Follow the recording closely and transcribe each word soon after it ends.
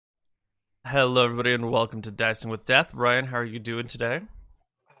Hello, everybody, and welcome to Dicing with Death. Ryan, how are you doing today?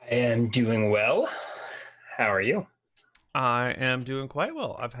 I am doing well. How are you? I am doing quite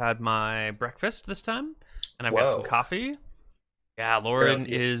well. I've had my breakfast this time, and I've got some Whoa. coffee. Yeah, You're, Lauren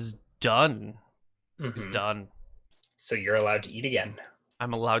is done. Is Mhm. done. So you're allowed to eat again.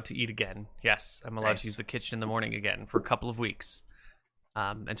 I'm allowed to eat again. Yes, I'm allowed to use Nice. the kitchen in the morning again for a couple of weeks,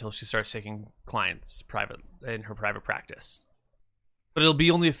 until she starts taking clients in her private practice. But it'll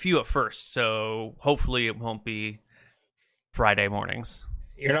be only a few at first, so hopefully it won't be Friday mornings.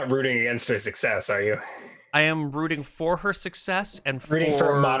 You're not rooting against her success, are you? I am rooting for her success and Rooting for a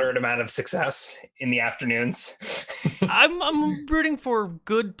for moderate amount of success in the afternoons. I'm rooting for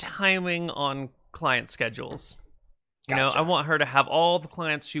good timing on client schedules. I Gotcha. want her to have all the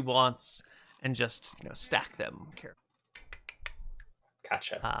clients she wants and just, stack them.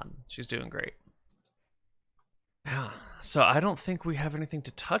 Gotcha. She's doing great. Yeah. So I don't think we have anything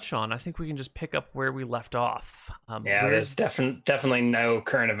to touch on. I think we can just pick up where we left off. Yeah, there's definitely no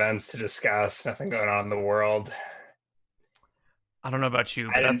current events to discuss. Nothing going on in the world. I don't know about you,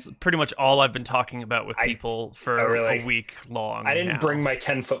 I but didn't. that's pretty much all I've been talking about with people for Oh, really? a week long. I didn't now. bring my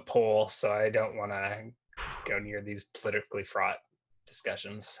 10-foot pole, so I don't want to go near these politically fraught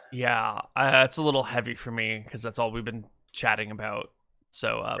discussions. Yeah, it's a little heavy for me because that's all we've been chatting about.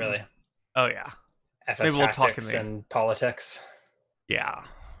 So, Really? oh yeah, FF maybe we'll talk tactics in the and politics. yeah.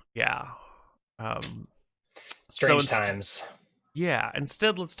 Um, Strange times. Yeah,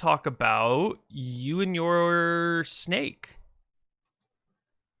 instead, let's talk about you and your snake.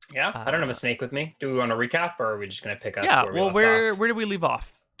 Yeah, I don't have a snake with me. Do we want to recap, or are we just going to pick up Yeah, where we well, left where off? did we leave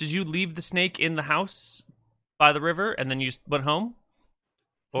off? Did you leave the snake in the house by the river and then you just went home?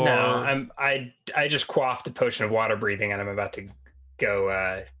 Or No, I just quaffed a potion of water breathing, and I'm about to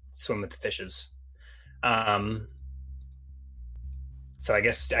go swim with the fishes. So I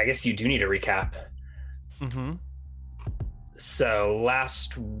guess you do need a recap. Mm-hmm. So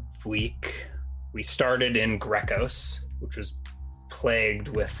last week we started in Grecos, which was plagued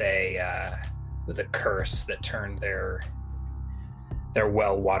with a curse that turned their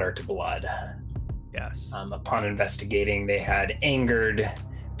well water to blood. Yes. Upon investigating, they had angered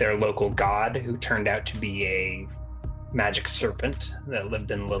their local god, who turned out to be a magic serpent that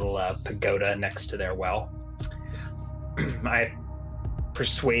lived in a little pagoda next to their well. I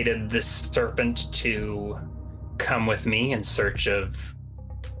persuaded this serpent to come with me in search of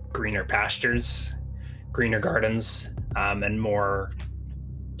greener pastures, greener gardens, and more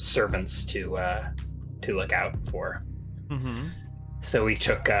servants to look out for. Mm-hmm. So we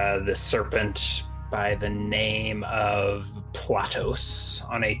took this serpent by the name of Platos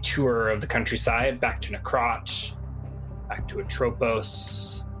on a tour of the countryside, back to Necrot, back to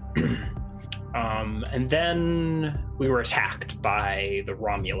Atropos. And then we were attacked by the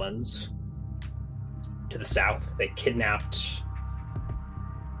Romulans to the south. They kidnapped,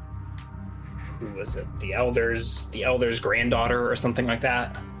 who was it? The elder's granddaughter or something like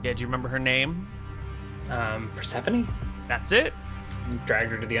that. Yeah, do you remember her name? Persephone? That's it.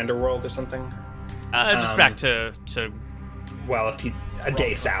 Dragged her to the underworld or something. Just back to Well, a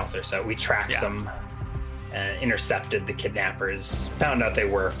day south or so, we tracked Yeah. them, intercepted the kidnappers, found out they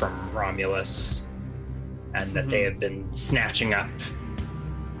were from Romulus, and that they had been snatching up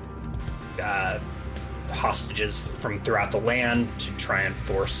hostages from throughout the land to try and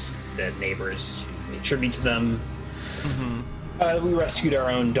force the neighbors to pay tribute to them. Mm-hmm. We rescued our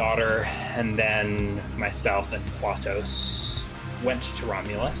own daughter, and then myself and Platos went to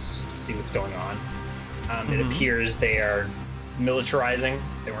Romulus to see what's going on. It appears they are militarizing.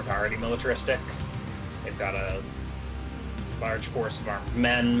 They weren't already militaristic. They've got a large force of armed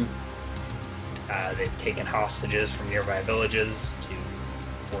men. They've taken hostages from nearby villages to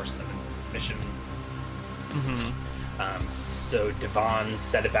force them into submission. So Divan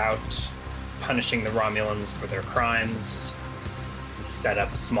set about punishing the Romulans for their crimes. He set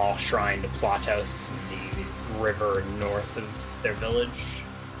up a small shrine to Platos in the river north of their village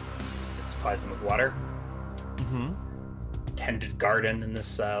that supplies them with water. Tended garden in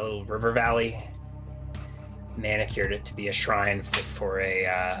this little river valley. Manicured it to be a shrine fit for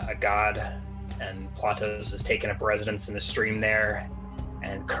a god. And Platos has taken up residence in the stream there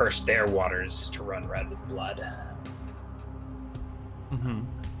and cursed their waters to run red with blood.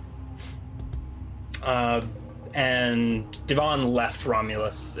 And Divan left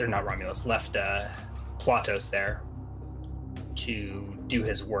left Platos there to do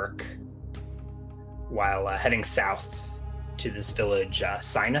his work while heading south to this village,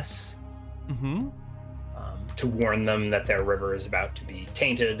 Sinus, to warn them that their river is about to be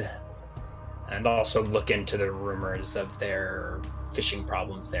tainted, and also look into the rumors of their fishing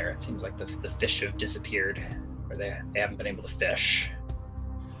problems there. It seems like the fish have disappeared, or they haven't been able to fish.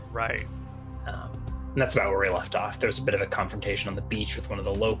 Right. And that's about where we left off. There was a bit of a confrontation on the beach with one of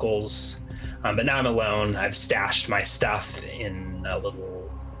the locals, but now I'm alone. I've stashed my stuff in a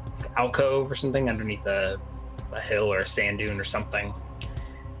little alcove or something underneath a hill or a sand dune or something.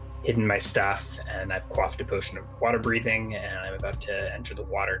 Hidden my stuff, and I've quaffed a potion of water breathing, and I'm about to enter the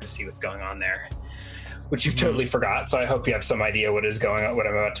water to see what's going on there, which you've totally forgot. So I hope you have some idea what is going on, what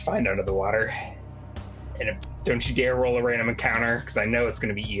I'm about to find under the water. And don't you dare roll a random encounter, because I know it's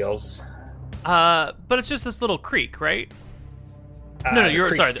going to be eels. But it's just this little creek, right? No, the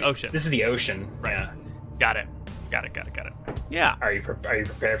ocean. This is the ocean. Right. Yeah. Got it. Yeah. Are you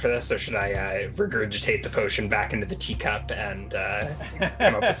prepared for this, or should I regurgitate the potion back into the teacup and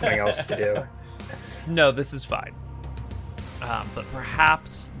come up with something else to do? No, this is fine. But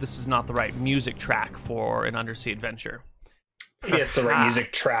perhaps this is not the right music track for an undersea adventure. Maybe it's the right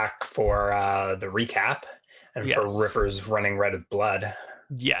music track for the recap and for rivers running red with blood.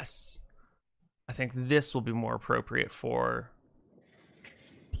 Yes. I think this will be more appropriate for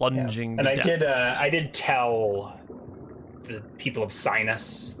plunging. And I did tell the people of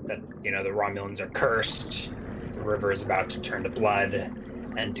Sinus that, the Romulans are cursed, the river is about to turn to blood,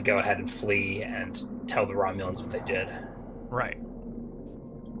 and to go ahead and flee and tell the Romulans what they did. Right.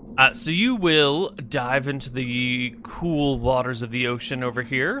 So you will dive into the cool waters of the ocean over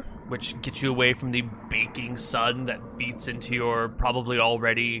here, which gets you away from the baking sun that beats into your probably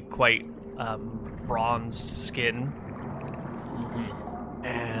already quite bronzed skin.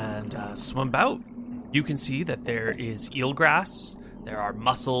 And swim about. You can see that there is eelgrass, there are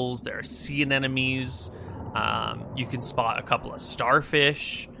mussels, there are sea anemones. You can spot a couple of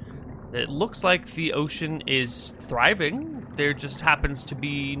starfish. It looks like the ocean is thriving. There just happens to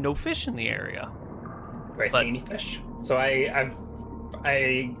be no fish in the area. Do I see any fish? So I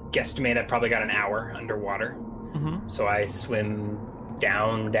guesstimate I probably got an hour underwater. Mm-hmm. So I swim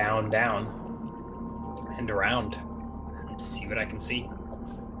down, down, down, and around, and see what I can see.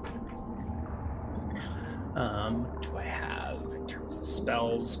 What do I have in terms of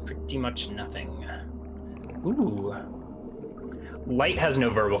spells? Pretty much nothing. Ooh. Light has no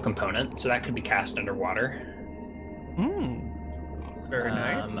verbal component, so that could be cast underwater. Very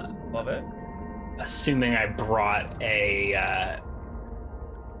nice. Love it. Assuming I brought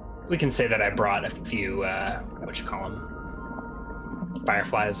we can say that I brought a few,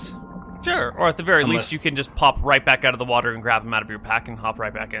 fireflies. Sure, or at the very least, you can just pop right back out of the water and grab them out of your pack and hop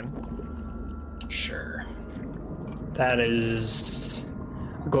right back in. Sure. That is...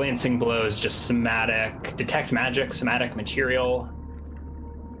 Glancing blows, just somatic. Detect magic, somatic material.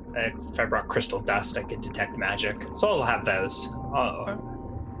 If I brought crystal dust, I could detect magic. So I'll have those.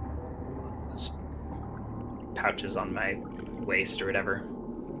 Those pouches on my waist or whatever.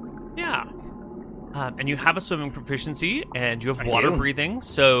 Yeah. And you have a swimming proficiency, and you have water breathing,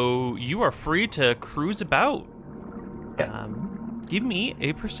 so you are free to cruise about. Yeah. Give me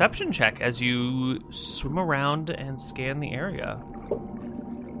a perception check as you swim around and scan the area.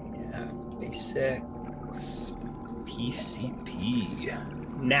 Yeah, basics,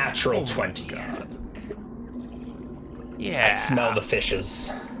 PCP. Natural 20. God. Yeah. I smell the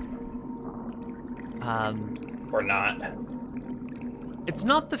fishes. Or not. It's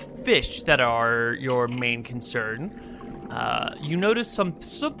not the fish that are your main concern. You notice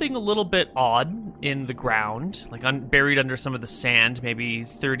something a little bit odd in the ground, like buried under some of the sand, maybe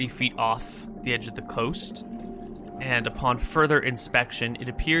 30 feet off the edge of the coast. And upon further inspection, it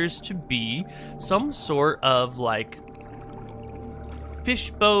appears to be some sort of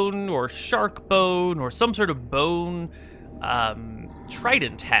fish bone or shark bone or some sort of bone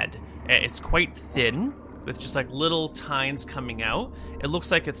trident head. It's quite thin, with just little tines coming out. It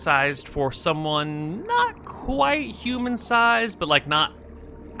looks like it's sized for someone not quite human sized, but not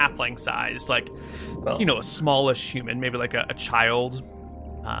halfling sized, a smallish human, maybe a child,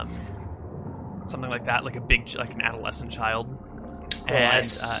 something like that, an adolescent child. And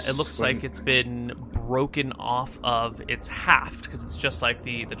it looks like it's been broken off of its haft, because it's just like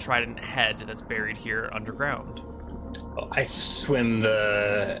the trident head that's buried here underground. I swim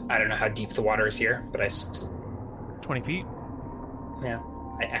I don't know how deep the water is here, but 20 feet. Yeah.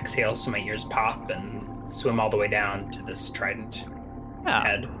 I exhale so my ears pop and swim all the way down to this trident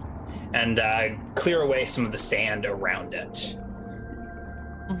head and clear away some of the sand around it.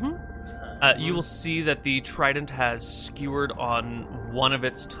 Mm-hmm. You will see that the trident has skewered on one of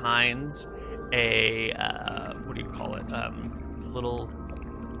its tines a, what do you call it? Little...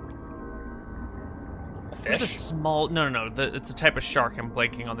 Fish? A small... No. It's a type of shark I'm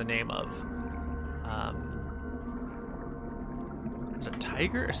blanking on the name of.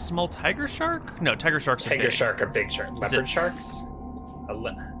 a small tiger shark? No, tiger sharks are big. Tiger shark are big shark. Leopard sharks?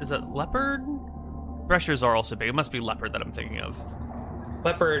 Is it leopard? Threshers are also big. It must be leopard that I'm thinking of.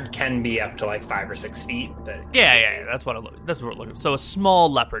 Leopard can be up to like 5 or 6 feet, but Yeah. That's what we're looking. So a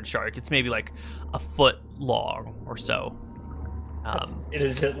small leopard shark. It's maybe like a foot long or so.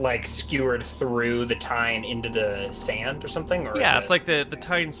 Is it like skewered through the tine into the sand or something? Or yeah, it's like the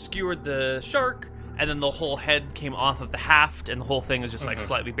tine skewered the shark, and then the whole head came off of the haft, and the whole thing is just like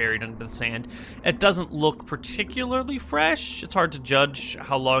slightly buried under the sand. It doesn't look particularly fresh. It's hard to judge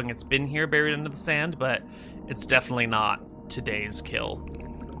how long it's been here buried under the sand, but it's definitely not today's kill.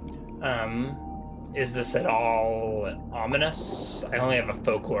 Is this at all ominous? I only have a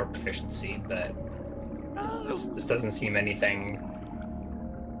folklore proficiency, but this doesn't seem anything.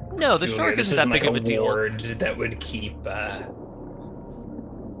 No, the shark isn't that big of a deal. Ward that would keep. But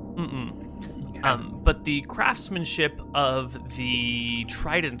the craftsmanship of the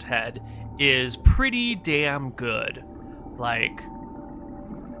trident head is pretty damn good. Like,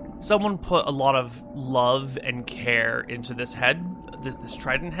 someone put a lot of love and care into this head, this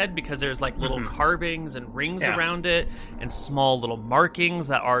trident head, because there's like little carvings and rings around it and small little markings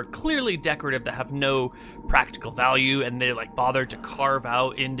that are clearly decorative that have no practical value, and they like bothered to carve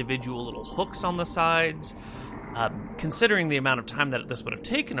out individual little hooks on the sides. Considering the amount of time that this would have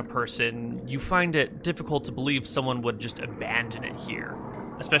taken a person, you find it difficult to believe someone would just abandon it here,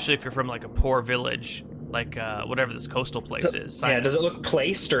 especially if you're from like a poor village, like whatever this coastal place is. Yeah, does it look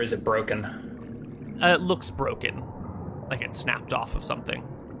placed or is it broken? It looks broken, like it snapped off of something.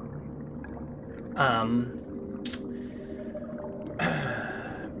 I'm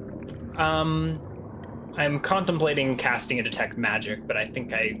contemplating casting a detect magic, but I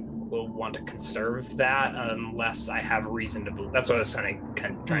think I will want to conserve that unless I have reason to believe. That's what I was kind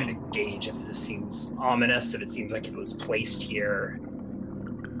of trying to gauge, if this seems ominous, if it seems like it was placed here.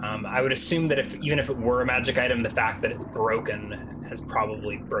 I would assume that even if it were a magic item, the fact that it's broken has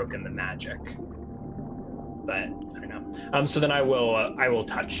probably broken the magic. But I don't know. So then I will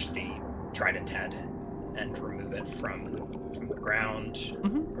touch the trident head and remove it from the ground.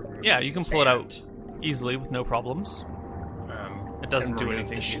 Yeah, you can pull it out easily with no problems. It doesn't do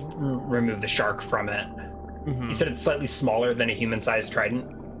anything. Remove the shark from it. You said it's slightly smaller than a human-sized trident?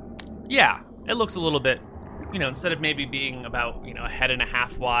 Yeah, it looks a little bit, instead of maybe being about, a head and a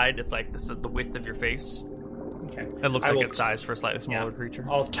half wide, it's like this is the width of your face. Okay. It looks like it's sized for a slightly smaller creature.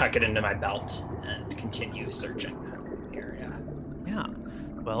 I'll tuck it into my belt and continue searching the area. Yeah.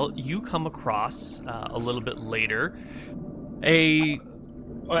 Well, you come across a little bit later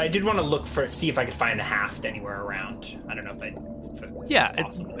Well, I did want to see if I could find the haft anywhere around. I don't know if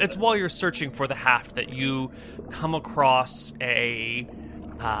it's while you're searching for the haft that you come across I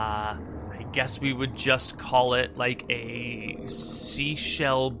guess we would just call it like a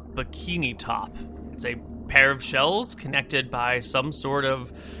seashell bikini top. It's a pair of shells connected by some sort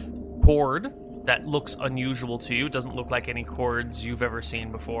of cord that looks unusual to you. It doesn't look like any cords you've ever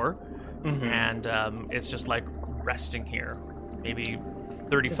seen before. And it's just like resting here, maybe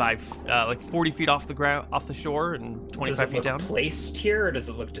 35, like 40 feet off the ground, off the shore, and 25 feet down. Does it look placed here, or does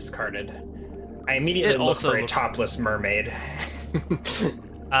it look discarded? I immediately look for a topless mermaid.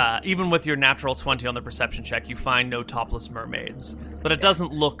 Even with your natural 20 on the perception check, you find no topless mermaids. But it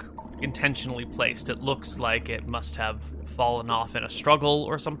doesn't look intentionally placed. It looks like it must have fallen off in a struggle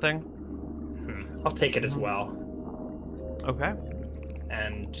or something. I'll take it as well. Okay.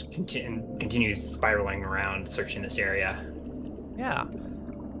 And continue spiraling around, searching this area. Yeah.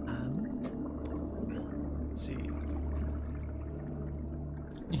 Let's see.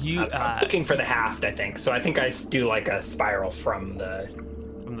 I'm looking for the haft, I think. So I think I do like a spiral from the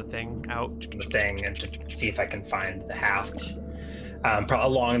thing out. The thing, and to see if I can find the haft.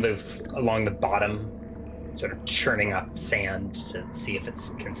 Along the bottom, sort of churning up sand to see if it's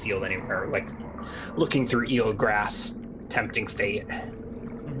concealed anywhere, like looking through eel grass, tempting fate.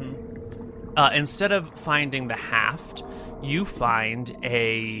 Instead of finding the haft, you find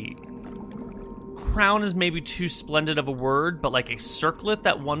a crown is maybe too splendid of a word, but like a circlet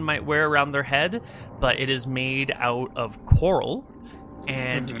that one might wear around their head, but it is made out of coral.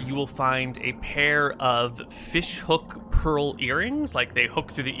 And you will find a pair of fishhook pearl earrings, like they hook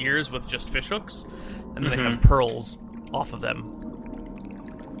through the ears with just fishhooks, and then they have pearls off of them.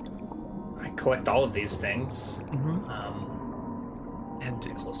 I collect all of these things. And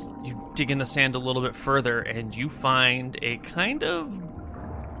you dig in the sand a little bit further, and you find a kind of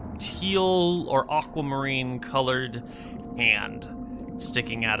teal or aquamarine colored hand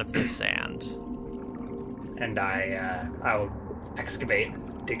sticking out of the sand. And I'll excavate,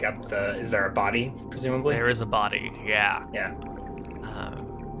 dig up is there a body, presumably? There is a body, yeah. Yeah.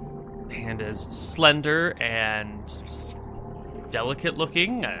 Hand is slender and delicate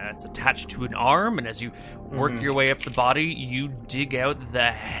looking. It's attached to an arm, and as you work your way up the body, you dig out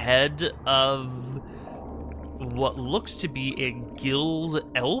the head of what looks to be a guild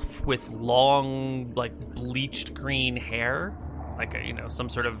elf with long, like, bleached green hair, like some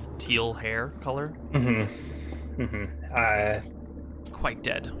sort of teal hair color. Quite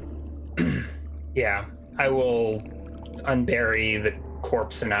dead. Yeah, I will unbury the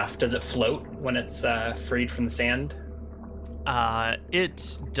corpse enough. Does it float when it's freed from the sand?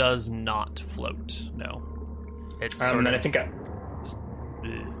 It does not float. No. It's then I think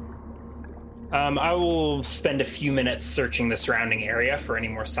I will spend a few minutes searching the surrounding area for any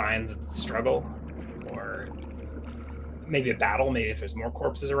more signs of the struggle, or maybe a battle. Maybe if there's more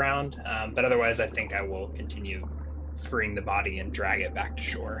corpses around. But otherwise, I think I will continue freeing the body and drag it back to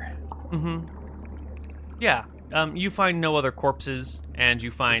shore. Yeah. You find no other corpses, and you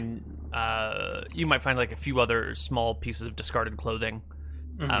find you might find like a few other small pieces of discarded clothing,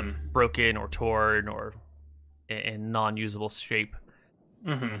 broken or torn or in non-usable shape.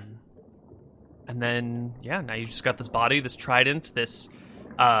 And then, now you just got this body, this trident, this...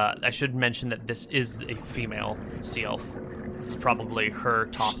 I should mention that this is a female sea elf. This is probably her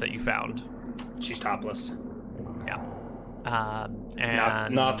top that you found. She's topless. Yeah.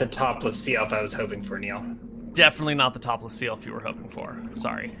 And not the topless sea elf I was hoping for, Neil. Definitely not the topless sea elf you were hoping for.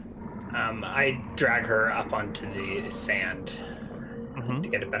 Sorry. I drag her up onto the sand to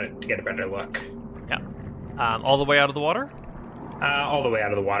get a better look. Yeah. All the way out of the water? All the way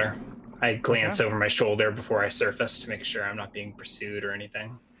out of the water. I glance over my shoulder before I surface to make sure I'm not being pursued or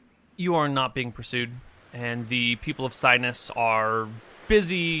anything. You are not being pursued, and the people of Sinus are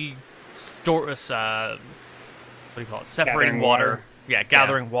busy separating water. Yeah,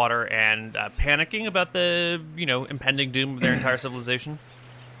 gathering water and panicking about the, impending doom of their entire civilization.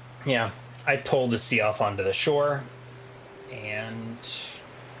 Yeah, I pulled the sea elf onto the shore, and...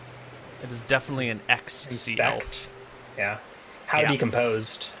 It is definitely an ex-sea elf. Yeah. How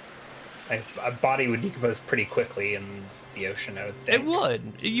decomposed? A body would decompose pretty quickly in the ocean, I would think. It would.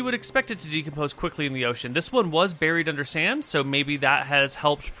 You would expect it to decompose quickly in the ocean. This one was buried under sand, so maybe that has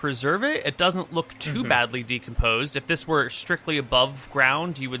helped preserve it. It doesn't look too badly decomposed. If this were strictly above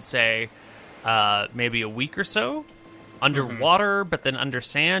ground, you would say maybe a week or so. Underwater, but then under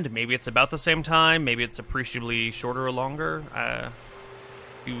sand, maybe it's about the same time. Maybe it's appreciably shorter or longer. I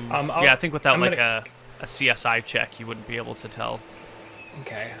think without a CSI check, you wouldn't be able to tell.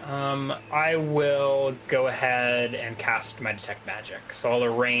 Okay. I will go ahead and cast my detect magic. So I'll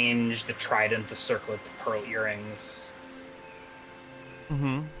arrange the trident, the circlet, the pearl earrings,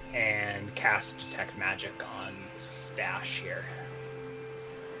 and cast detect magic on the stash here.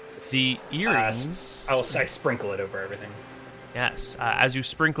 The earrings... I sprinkle it over everything. Yes. As you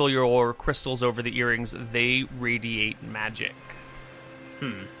sprinkle your crystals over the earrings, they radiate magic.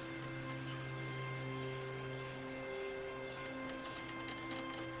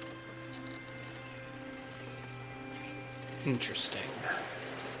 Interesting.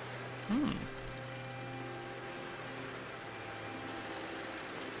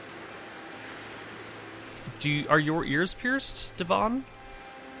 Are your ears pierced, Divan?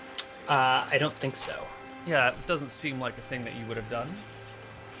 I don't think so. Yeah, it doesn't seem like a thing that you would have done.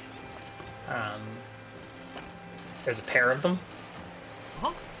 There's a pair of them.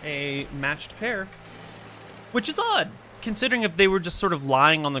 A matched pair. Which is odd, considering if they were just sort of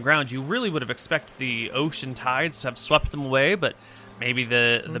lying on the ground, you really would have expected the ocean tides to have swept them away, but maybe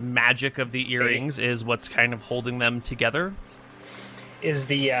the magic of the earrings is what's kind of holding them together. Is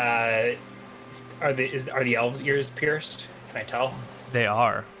the are the elves' ears pierced? Can I tell? They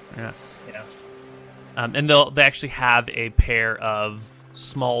are. Yes. Yeah. And they actually have a pair of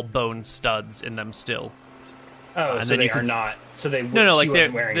small bone studs in them still. Oh, and so they are not. So they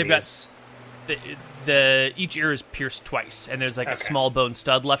they've got each ear is pierced twice, and there's a small bone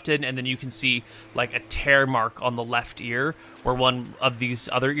stud left in, and then you can see like a tear mark on the left ear where one of these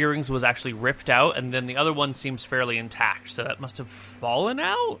other earrings was actually ripped out, and then the other one seems fairly intact. So that must have fallen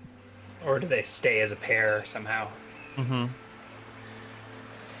out. Or do they stay as a pair somehow?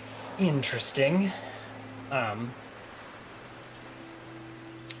 Interesting.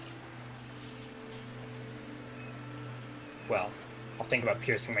 Well, I'll think about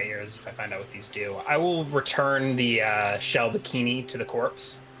piercing my ears if I find out what these do. I will return the shell bikini to the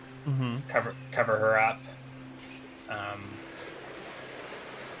corpse. Cover her up.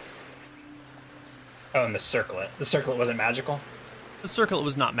 And the circlet. The circlet wasn't magical? The circlet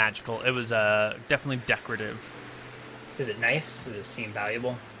was not magical. It was definitely decorative. Is it nice? Does it seem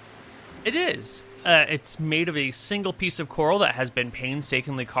valuable? It is. It's made of a single piece of coral that has been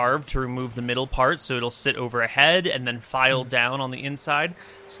painstakingly carved to remove the middle part, so it'll sit over a head and then file down on the inside,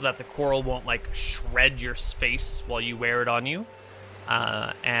 so that the coral won't like shred your face while you wear it on you.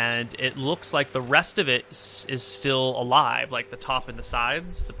 And it looks like the rest of it is still alive, like the top and the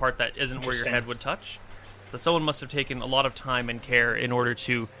sides, the part that isn't where your head would touch. So someone must have taken a lot of time and care in order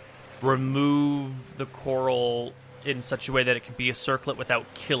to remove the coral in such a way that it can be a circlet without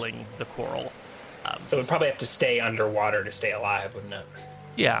killing the coral. So it would probably have to stay underwater to stay alive, wouldn't it?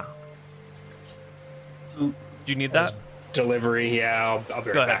 Yeah. Do you need that? Delivery, yeah, I'll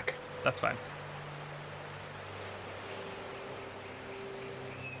be right back. That's fine.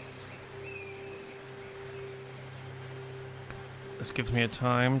 This gives me a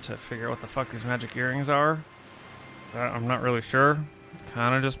time to figure out what the fuck these magic earrings are. I'm not really sure.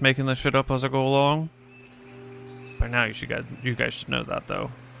 Kind of just making this shit up as I go along. By now, you guys should know that,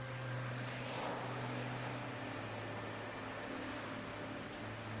 though.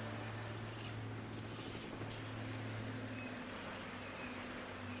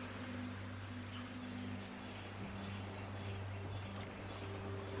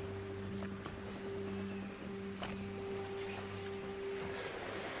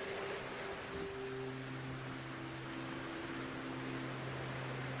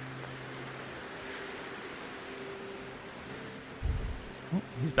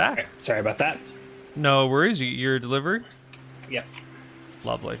 He's back. Okay, sorry about that. No worries. Your delivery? Yep.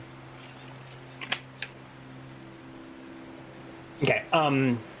 Lovely. Okay.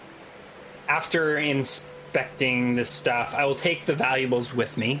 After inspecting this stuff, I will take the valuables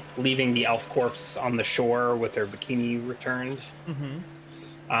with me, leaving the elf corpse on the shore with her bikini returned.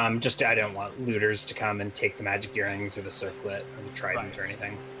 Mm-hmm. Just I don't want looters to come and take the magic earrings or the circlet or the trident or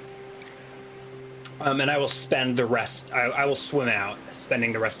anything. And I will spend the rest. I will swim out,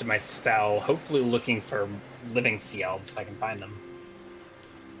 spending the rest of my spell, hopefully looking for living sea elves if I can find them.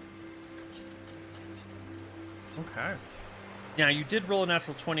 Okay. Yeah, you did roll a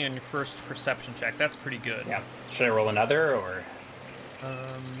natural 20 on your first perception check. That's pretty good. Yeah. Should I roll another or?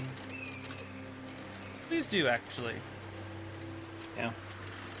 Please do, actually. Yeah.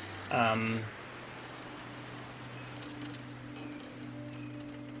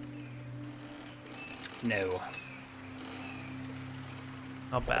 No.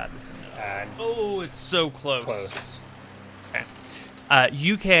 Not bad. Oh, it's so close. Close. Okay.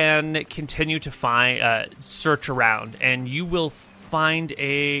 You can continue to search around, and you will find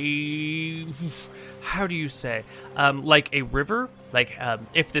a... How do you say? Like a river? Like,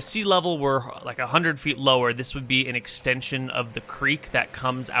 if the sea level were like 100 feet lower, this would be an extension of the creek that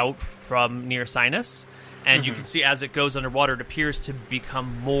comes out from near Sinus. And you can see as it goes underwater, it appears to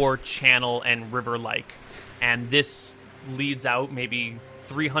become more channel and river-like. And this leads out maybe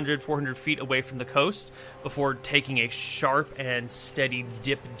 300, 400 feet away from the coast before taking a sharp and steady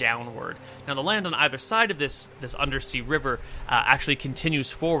dip downward. Now, the land on either side of this undersea river actually continues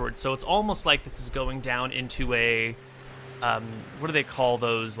forward. So it's almost like this is going down into a... what do they call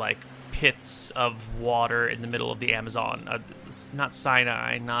those, like, pits of water in the middle of the Amazon? Not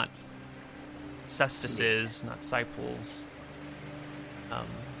Sinai, not... Cestices, not Cyples.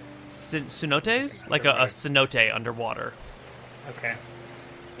 Cenotes? Like a cenote underwater. Okay.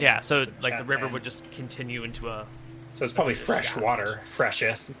 Yeah, so like the river would just continue into a... So it's probably fresh water.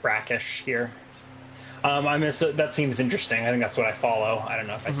 Freshish, brackish here. That seems interesting. I think that's what I follow. I don't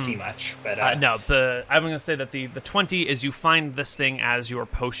know if I see much, but... No, I'm going to say that the 20 is you find this thing as your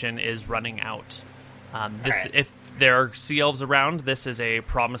potion is running out. This right. If there are sea elves around, this is a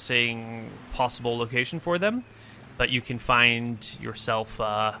promising possible location for them, but you can find yourself,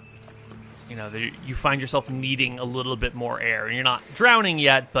 you find yourself needing a little bit more air. You're not drowning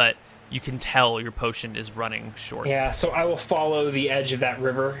yet, but you can tell your potion is running short. Yeah, so I will follow the edge of that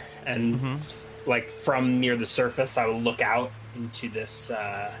river, and like from near the surface, I will look out into this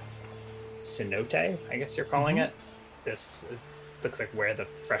cenote, I guess you're calling it. This looks like where the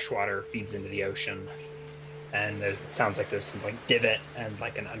fresh water feeds into the ocean. And it sounds like there's some like divot and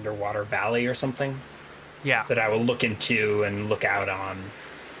like an underwater valley or something. Yeah. That I will look into and look out on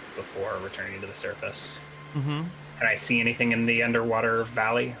before returning to the surface. Mm-hmm. Can I see anything in the underwater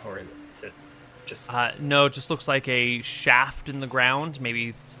valley, or is it just... No, it just looks like a shaft in the ground,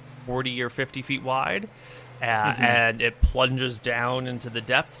 maybe 40 or 50 feet wide. And it plunges down into the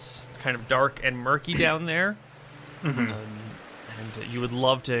depths. It's kind of dark and murky down there. And you would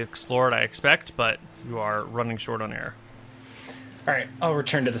love to explore it, I expect, but you are running short on air. All right, I'll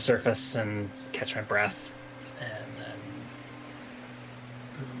return to the surface and catch my breath, and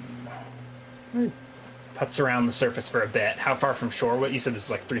then putz around the surface for a bit. How far from shore? What you said, this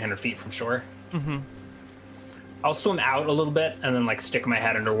is like 300 feet from shore? Mm-hmm. I'll swim out a little bit and then like stick my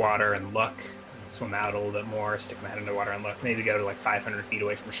head underwater and look. Swim out a little bit more, stick my head underwater and look. Maybe go to like 500 feet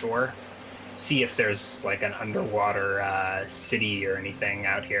away from shore. See if there's like an underwater city or anything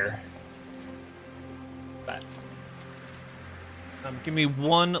out here. But Give me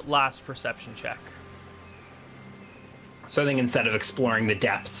one last perception check. so I think instead of exploring the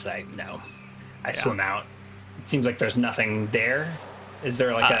depths, I swim out. It seems like there's nothing there. Is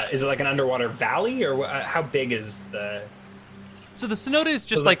there like is it like an underwater valley, or how big is the? So the cenote is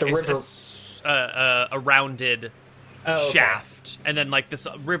just like like the river. a rounded Okay. shaft, and then like this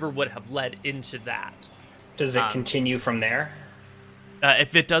river would have led into that. Does it continue from there?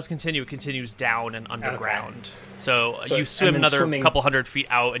 If it does continue, it continues down and underground. So So- you swim and then another swimming- couple hundred feet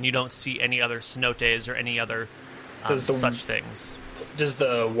out, and you don't see any other cenotes or any other Does the- such things. Does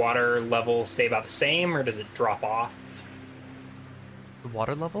the water level stay about the same, or does it drop off? The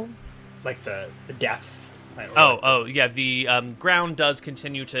water level? Like the depth? Oh, yeah. The ground does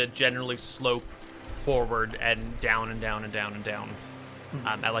continue to generally slope forward and down and down and down and down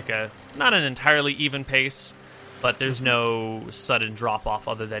at like not an entirely even pace, but there's no sudden drop off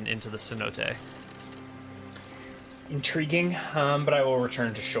other than into the cenote. Intriguing, but I will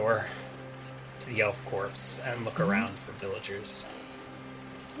return to shore, to the elf corpse, and look around for villagers.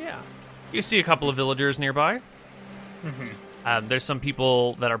 Yeah. You see a couple of villagers nearby. There's some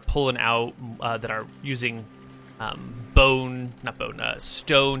people that are pulling out, that are using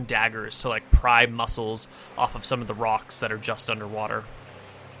stone daggers to like pry muscles off of some of the rocks that are just underwater.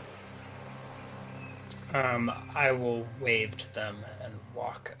 I will wave to them and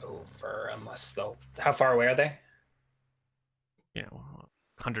walk over, unless they'll... How far away are they?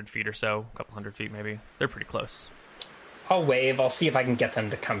 100 feet or so, a couple hundred feet maybe. They're pretty close. I'll wave. I'll see if I can get them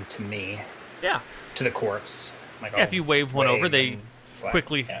to come to me, Yeah. to the corpse. Like, Yeah, if you wave one over, they and fly.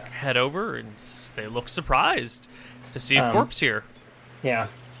 quickly Yeah. head over, and they look surprised to see a corpse here. Yeah.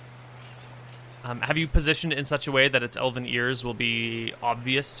 Have you positioned it in such a way that its elven ears will be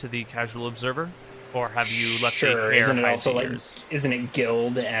obvious to the casual observer? Or have you let the hair Isn't it hide also the like? ears? Isn't it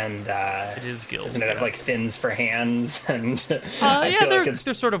gilled and? It is gilled. Doesn't it have like yes. fins for hands and? Yeah, feel they're, like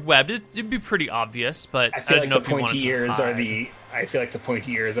they're sort of webbed. It'd be pretty obvious, but I I feel didn't like know the if you wanted pointy to ears are hide. the. I feel like the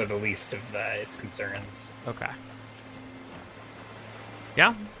pointy ears are the least of its concerns. Okay.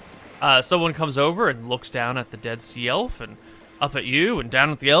 Yeah. Someone comes over and looks down at the dead sea elf, and up at you, and down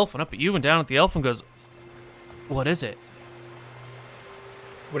at the elf, and up at you, and down at the elf, and goes, "What is it?"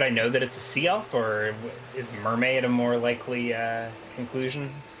 Would I know that it's a sea elf, or is mermaid a more likely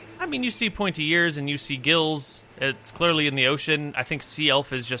conclusion? I mean, you see pointy ears and you see gills. It's clearly in the ocean. I think sea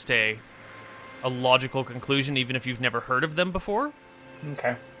elf is just a logical conclusion, even if you've never heard of them before.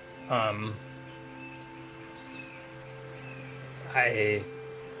 Okay. I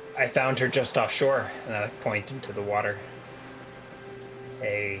found her just offshore, and I point into the water.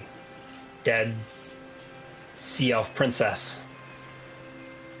 A dead sea elf princess.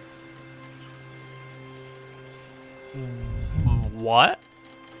 What?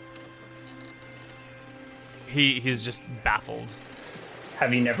 He's just baffled.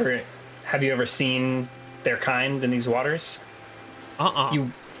 Have you ever seen their kind in these waters?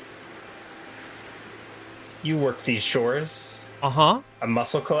 You work these shores? Uh-huh. A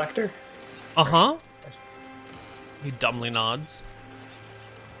mussel collector? Uh-huh. He dumbly nods.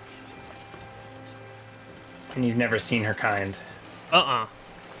 And you've never seen her kind? Uh-uh.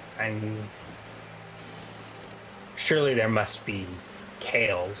 I'm... Surely there must be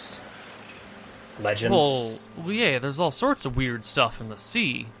tales, legends. Well, yeah, there's all sorts of weird stuff in the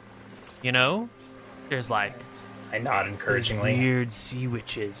sea. You know? There's like... I nod encouragingly. Weird sea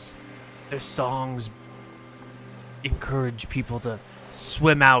witches. Their songs encourage people to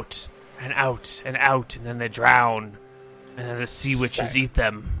swim out and out and out, and then they drown. And then the sea witches eat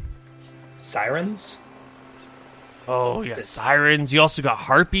them. Sirens? Oh, yeah, sirens. You also got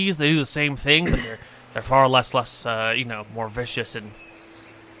harpies. They do the same thing, but they're far less, more vicious and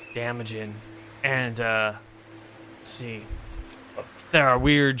damaging. And, let's see. There are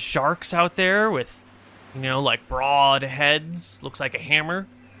weird sharks out there with, like broad heads. Looks like a hammer.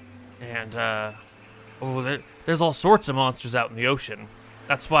 And, there's all sorts of monsters out in the ocean.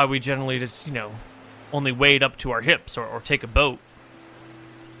 That's why we generally just, only wade up to our hips or take a boat.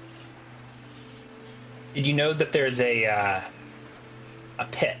 Did you know that there's a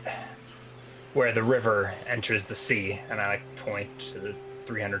pit where the river enters the sea? And I point to the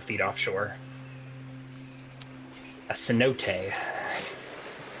 300 feet offshore. A cenote.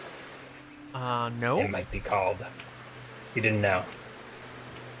 No. It might be called. You didn't know.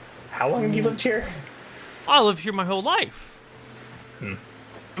 How long have you lived here? I lived here my whole life. I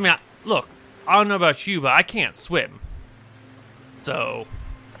mean, look, I don't know about you, but I can't swim. So,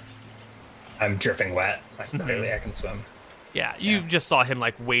 I'm dripping wet. Like, clearly I can swim. yeah, you just saw him,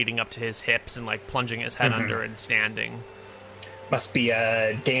 like, wading up to his hips and, like, plunging his head under and standing. Must be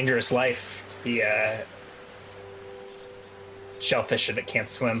a dangerous life to be a shellfisher that can't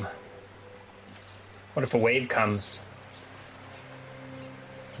swim. What if a wave comes?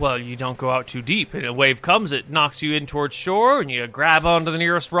 Well, you don't go out too deep, and a wave comes, it knocks you in towards shore, and you grab onto the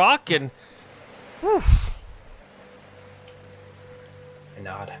nearest rock, and... Whew. I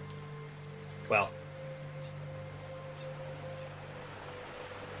nod. Well.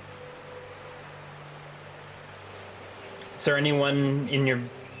 Is there anyone in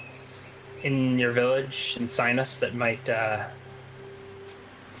your village in Sinus that might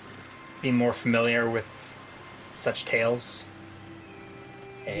be more familiar with such tales?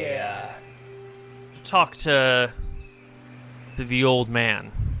 Talk to the old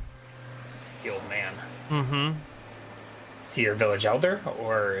man. The old man. Mm-hmm. Is he your village elder,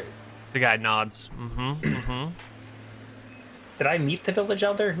 or The guy nods. did I meet the village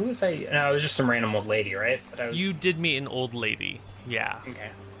elder? Who was I? No, it was just some random old lady, right? But I was... You did meet an old lady. Yeah. Okay.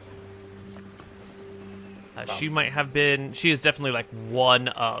 She might have been... She is definitely, like, one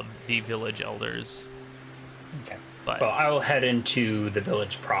of the village elders. Okay. But Well, I will head into the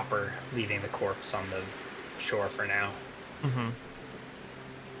village proper, leaving the corpse on the shore for now.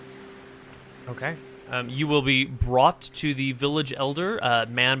 okay. You will be brought to the village elder, a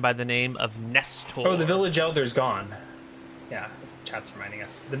man by the name of Nestor. Oh, the village elder's gone. Yeah, chat's reminding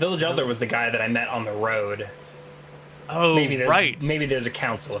us. The village elder was the guy that I met on the road. Oh, right. Maybe there's a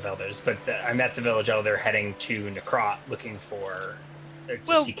council of elders, but I met the village elder heading to Necrot, looking for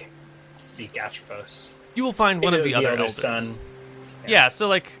to seek Atropos. You will find one of the other elders. Son. Yeah, so,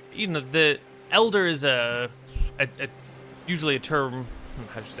 like, you know, the elder is usually a term...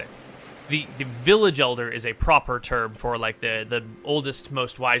 How do you say? The village elder is a proper term for, like, the oldest,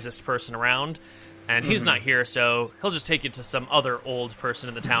 most wisest person around. And he's not here, so he'll just take you to some other old person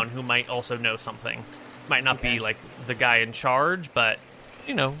in the town who might also know something. Might not be, like, the guy in charge, but,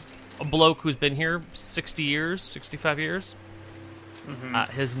 you know, a bloke who's been here 60 years, 65 years.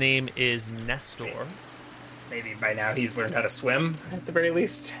 His name is Nestor. Maybe by now he's learned how to swim, at the very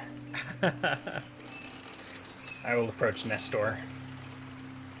least. I will approach Nestor.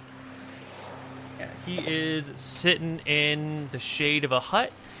 Yeah, he is sitting in the shade of a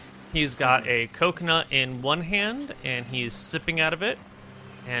hut. He's got a coconut in one hand, and he's sipping out of it,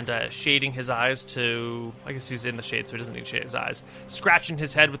 and shading his eyes to... I guess he's in the shade, so he doesn't need to shade his eyes. Scratching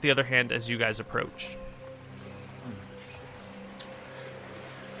his head with the other hand as you guys approach.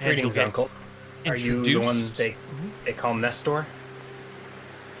 Greetings, Uncle. Are you the one they call Nestor?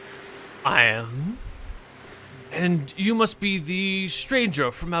 I am. And you must be the stranger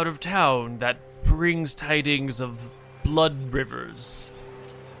from out of town that brings tidings of blood rivers.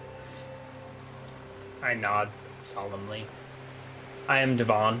 I nod solemnly. I am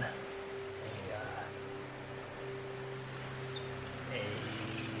Divan.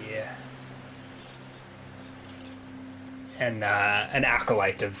 An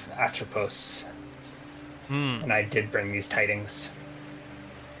acolyte of Atropos. And I did bring these tidings.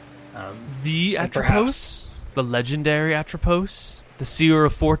 The Atropos? Perhaps... The legendary Atropos? The Seer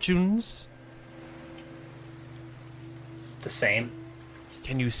of Fortunes? The same.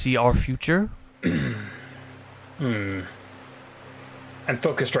 Can you see our future? I'm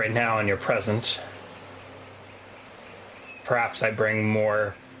focused right now on your present. Perhaps I bring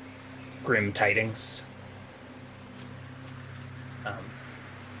more grim tidings.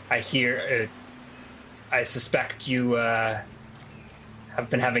 I suspect you have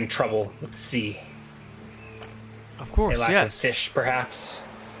been having trouble with the sea. Of course, A lack yes. of fish, perhaps.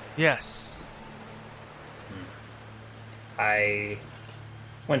 Yes. I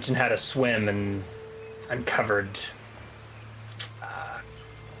went and had a swim and uncovered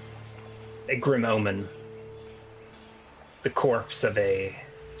a grim omen. The corpse of a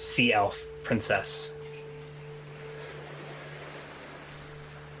sea elf princess.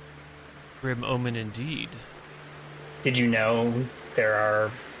 Grim omen indeed. Did you know there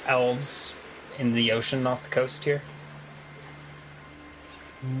are elves in the ocean off the coast here?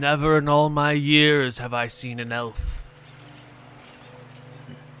 Never in all my years have I seen an elf.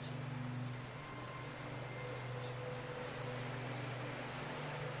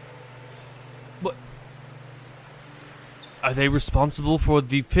 What? Are they responsible for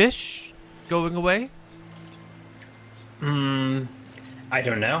the fish going away? I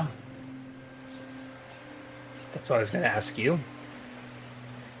don't know. That's what I was going to ask you.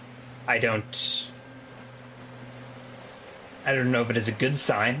 I don't know if it is a good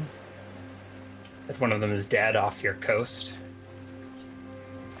sign. that one of them is dead off your coast.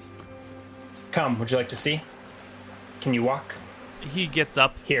 Come, would you like to see? Can you walk? He gets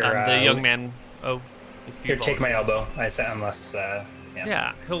up. Here, the young man. Oh, here, take my elbow. I said, unless.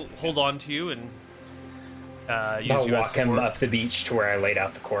 Yeah, he'll hold on to you and use I'll you as walk him support. up the beach to where I laid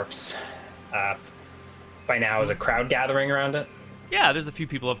out the corpse. By now, is a crowd gathering around it? Yeah, there's a few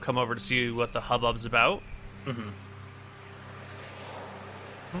people have come over to see what the hubbub's about. Mm-hmm.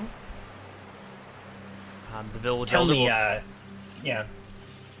 The village Tell elder me, will-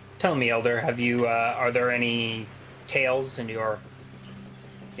 Tell me, Elder, have you? Are there any tales in your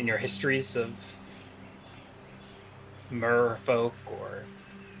histories of merfolk or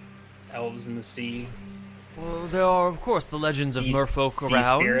elves in the sea? Well, there are, of course, the legends of merfolk sea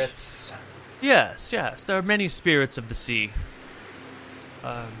around. Spirits. Yes, there are many spirits of the sea.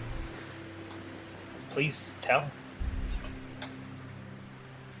 Please tell.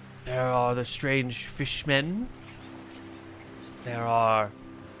 There are the strange fishmen. There are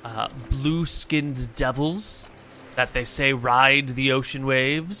blue-skinned devils that they say ride the ocean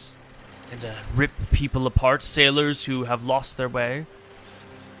waves and rip people apart, sailors who have lost their way.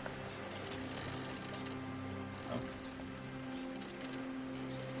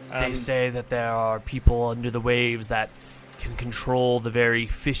 They say that there are people under the waves that can control the very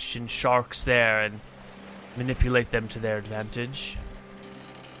fish and sharks there and manipulate them to their advantage.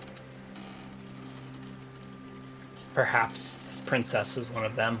 Perhaps this princess is one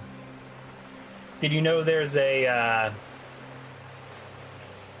of them. Did you know there's a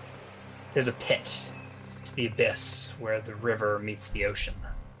pit to the abyss where the river meets the ocean?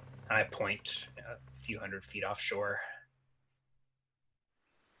 I point a few hundred feet offshore.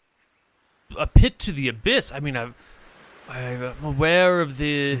 A pit to the abyss? I mean, I'm aware of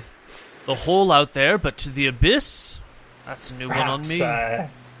the hole out there, but to the abyss? That's a new one on me.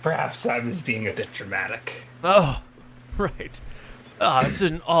 Perhaps I was being a bit dramatic. Oh, right. It's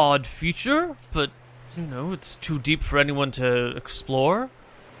an odd feature, but, it's too deep for anyone to explore.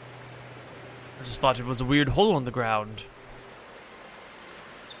 I just thought it was a weird hole in the ground.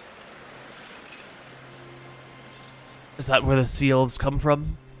 Is that where the Sea Elves come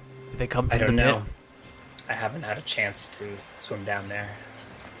from? Do they come from I don't the know. pit? I haven't had a chance to swim down there.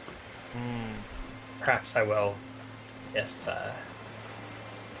 Perhaps I will if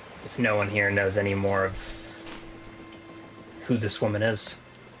no one here knows any more of who this woman is.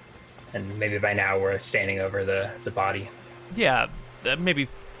 And maybe by now we're standing over the body. Yeah, maybe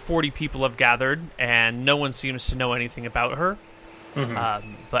 40 people have gathered, and no one seems to know anything about her.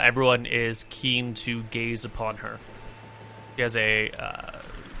 Mm-hmm. But everyone is keen to gaze upon her. She has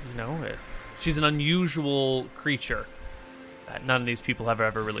she's an unusual creature that none of these people have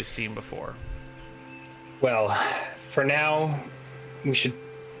ever really seen before. Well, for now, we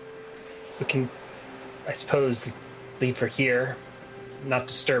can, I suppose, leave her here, not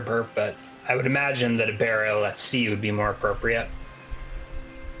disturb her, but I would imagine that a burial at sea would be more appropriate.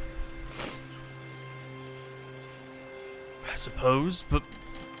 I suppose, but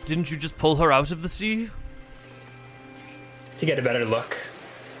didn't you just pull her out of the sea? To get a better look.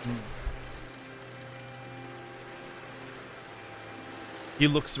 He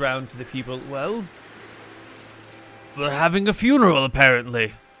looks around to the people. Well, we're having a funeral,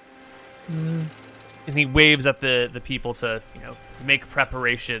 apparently. And he waves at the people to, make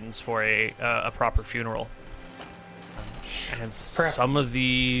preparations for a proper funeral. And some of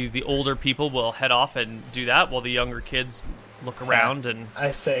the older people will head off and do that, while the younger kids look around and... I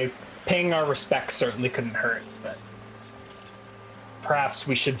say, paying our respects certainly couldn't hurt, but perhaps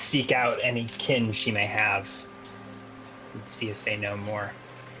we should seek out any kin she may have and see if they know more.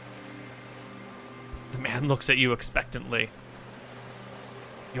 The man looks at you expectantly.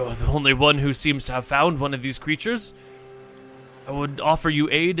 You're the only one who seems to have found one of these creatures. I would offer you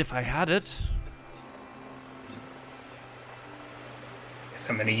aid if I had it. Guess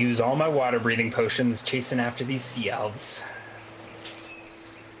I'm gonna use all my water-breathing potions chasing after these sea elves.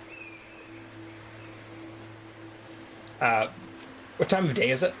 What time of day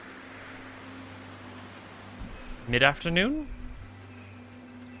is it? Mid-afternoon?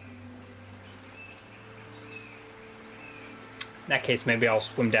 In that case, maybe I'll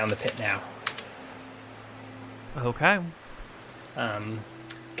swim down the pit now. Okay. Can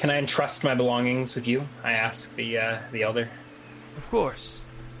I entrust my belongings with you? I ask the elder. Of course.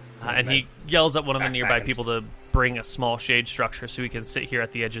 And he yells at one of the nearby people to bring a small shade structure so he can sit here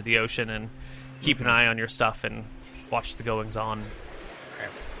at the edge of the ocean and keep an eye on your stuff and watch the goings-on. Okay.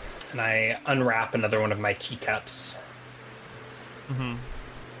 And I unwrap another one of my teacups. Mm-hmm. And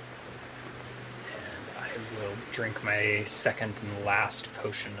I will drink my second and last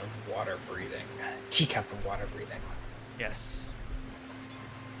potion of water breathing. teacup of water breathing. Yes.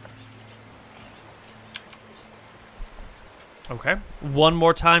 Okay. One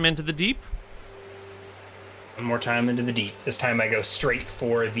more time into the deep. One more time into the deep. This time I go straight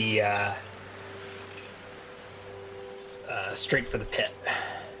for the pit.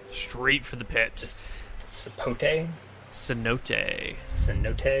 Straight for the pit. Sapote? Cenote.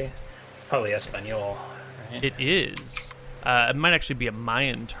 Cenote? It's probably Espanol, right? It is. It might actually be a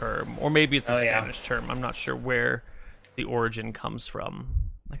Mayan term, or maybe it's a Spanish term. I'm not sure where the origin comes from.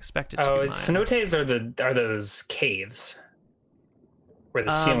 I expect it to be Mayan. Cenotes are those caves where the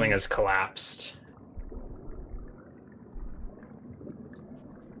ceiling is collapsed.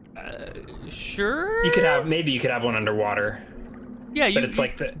 Sure. You could have one underwater. Yeah,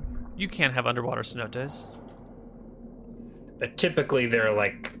 you can't have underwater cenotes. But typically they're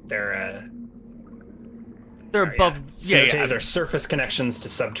above. Cenotes are surface connections to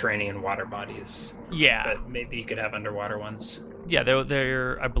subterranean water bodies. Yeah, but maybe you could have underwater ones. Yeah,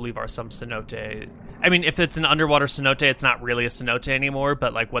 there I believe are some cenote. I mean, if it's an underwater cenote, it's not really a cenote anymore.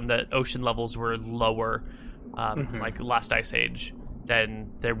 But like when the ocean levels were lower, like last ice age,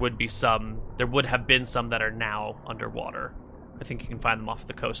 then there would have been some that are now underwater. I think you can find them off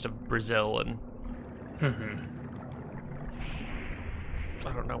the coast of Brazil and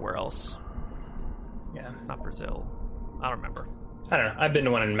I don't know where else. Yeah, not Brazil. I don't remember. I don't know. I've been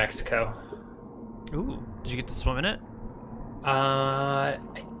to one in Mexico. Ooh, did you get to swim in it? I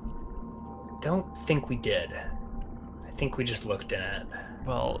don't think we did. I think we just looked in it.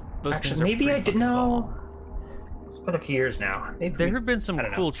 Well, those actually, things are maybe I did. No, small. It's been a few years now. There have been some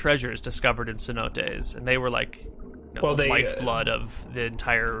cool treasures discovered in cenotes, and they were like, the lifeblood of the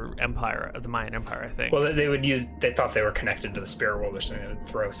entire empire, of the Mayan Empire, I think. Well, they thought they were connected to the spirit world or something. They would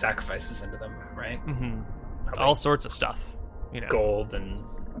throw sacrifices into them, right? All sorts of stuff, gold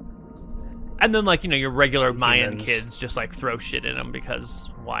and then like your regular Mayan kids just like throw shit in them because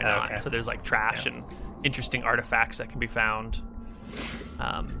why not? Okay. So there's like trash and interesting artifacts that can be found.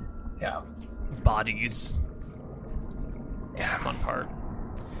 Bodies. Yeah, fun part.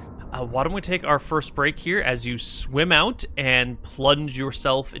 Why don't we take our first break here as you swim out and plunge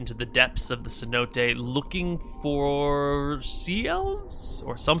yourself into the depths of the cenote looking for sea elves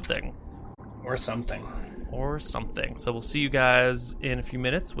or something. Or something. So we'll see you guys in a few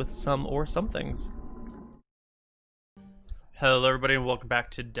minutes with some or somethings. Hello, everybody, and welcome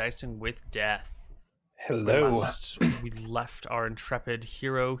back to Dicing with Death. Hello. We left our intrepid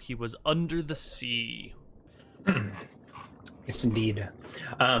hero. He was under the sea. Yes, indeed.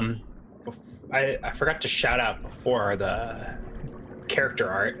 I forgot to shout out before the character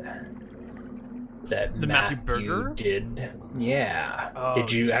art that the Matthew Berger did. Yeah. Oh,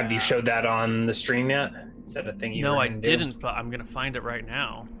 have you showed that on the stream yet? Is that a thing you? No, I didn't, but I'm gonna find it right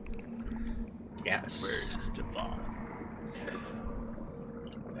now. Yes. Where is Divan?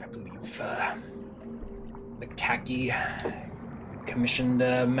 I believe McTacky commissioned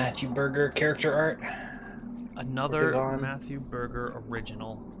Matthew Berger character art. Another Matthew Berger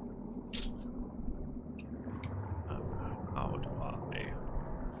original. How do I?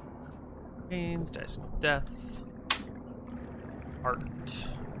 Pains, Dicing with Death. Art.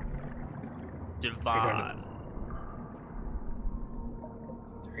 Divan.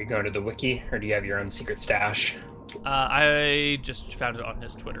 Are you going to the wiki, or do you have your own secret stash? I just found it on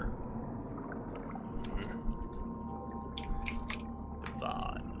his Twitter.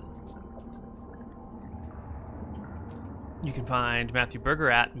 Divan. You can find Matthew Berger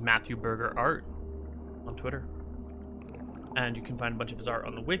at Matthew Berger Art on Twitter. And you can find a bunch of his art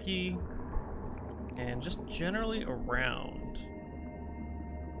on the wiki. And just generally around.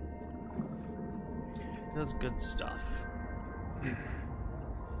 He does good stuff.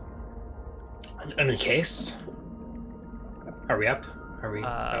 In case? Are we up? Are we?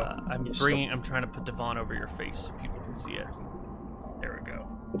 I'm trying to put Divan over your face so people can see it. There we go.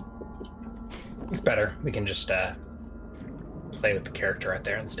 It's better. We can just play with the character right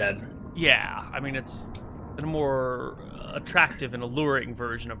there instead. Yeah, I mean, it's a more attractive and alluring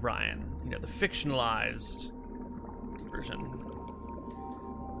version of Ryan. The fictionalized version.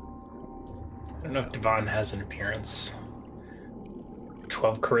 I don't know if Divan has an appearance.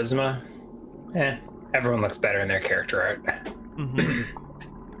 12 charisma. Everyone looks better in their character art.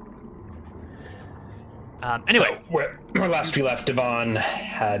 Anyway, so where last we left, Divan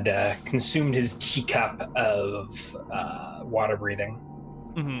had consumed his teacup of water breathing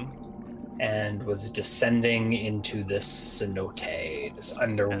and was descending into this cenote, this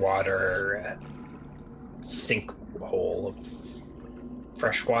underwater sinkhole of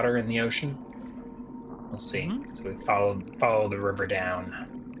fresh water in the ocean. We'll see. So we follow the river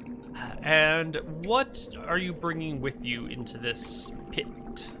down. And what are you bringing with you into this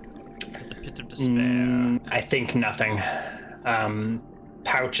pit? The pit of despair. I think nothing.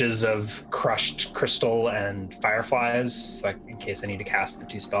 Pouches of crushed crystal and fireflies, like in case I need to cast the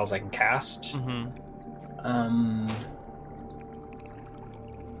 2 spells I can cast. And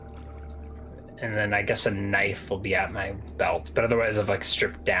then I guess a knife will be at my belt, but otherwise I've like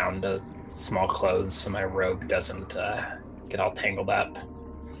stripped down to small clothes so my robe doesn't get all tangled up.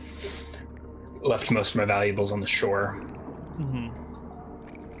 Left most of my valuables on the shore.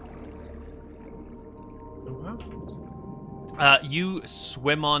 You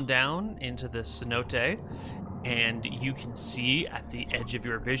swim on down into the cenote, and you can see at the edge of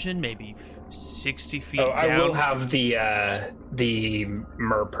your vision, maybe 60 feet down. I will have the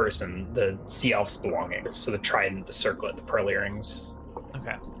mer person, the Sea Elves belongings, so the trident, the circlet, the pearl earrings.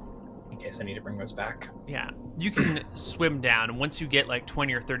 Okay. In case I need to bring those back. Yeah, you can swim down, and once you get like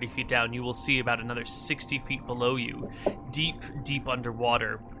 20 or 30 feet down, you will see about another 60 feet below you, deep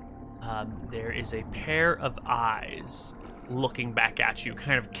underwater. There is a pair of eyes looking back at you,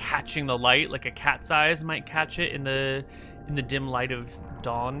 kind of catching the light like a cat's eyes might catch it in the dim light of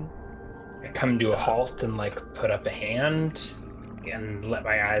dawn. I come to a halt and like put up a hand and let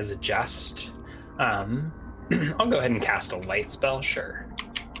my eyes adjust. I'll go ahead and cast a light spell, sure.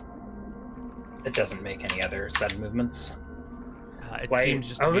 It doesn't make any other sudden movements. Seems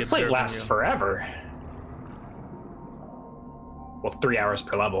just to be this light observing lasts you. forever. Well, 3 hours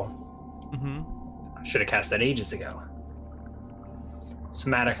per level. Should have cast that ages ago.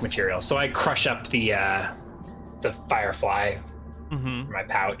 Somatic material. So I crush up the firefly from my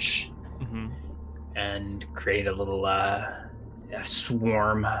pouch and create a little a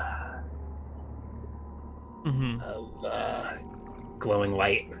swarm of glowing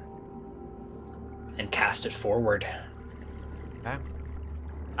light and cast it forward. Okay.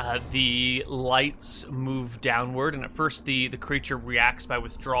 The lights move downward, and at first the creature reacts by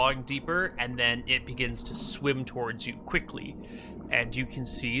withdrawing deeper, and then it begins to swim towards you quickly. And you can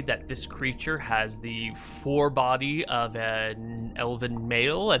see that this creature has the forebody of an elven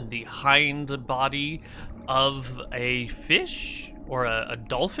male and the hind body of a fish or a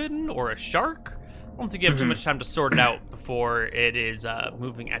dolphin or a shark. I don't think you have too much time to sort it out before it is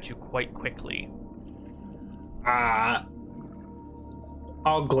moving at you quite quickly.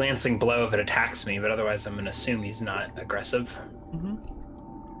 I'll glancing blow if it attacks me, but otherwise I'm going to assume he's not aggressive.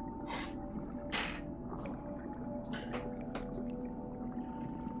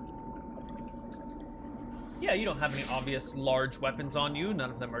 Yeah, you don't have any obvious large weapons on you. None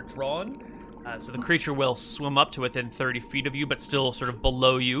of them are drawn. So the creature will swim up to within 30 feet of you, but still sort of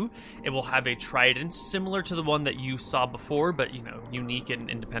below you. It will have a trident similar to the one that you saw before, but, you know, unique and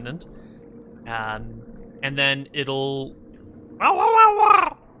independent. And then it'll...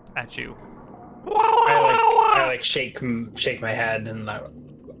 at you. I shake my head and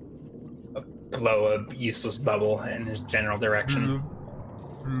blow a useless bubble in his general direction.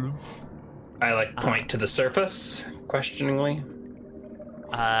 I point to the surface questioningly.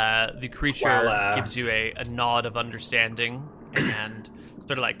 The creature gives you a nod of understanding and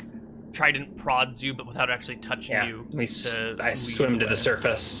sort of trident prods you, but without actually touching you. I swim to the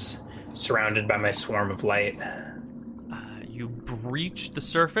surface, surrounded by my swarm of light. You breach the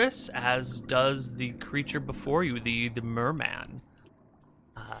surface, as does the creature before you, the merman.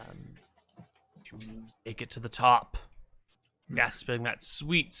 You make it to the top, gasping that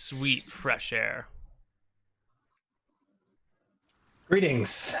sweet, sweet fresh air.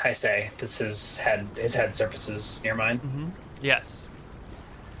 Greetings, I say. Does his head surfaces near mine? Yes.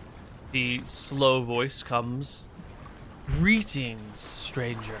 The slow voice comes. Greetings,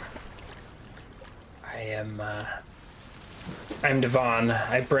 stranger. I'm Divan.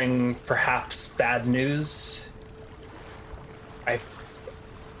 I bring perhaps bad news. I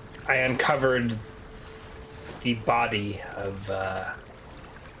uncovered the body of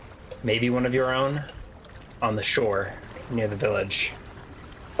maybe one of your own on the shore near the village.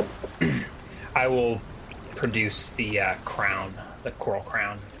 I will produce the crown, the coral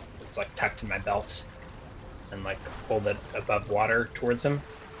crown. It's tucked in my belt, and hold it above water towards him.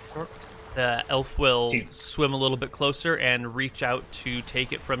 The elf will swim a little bit closer and reach out to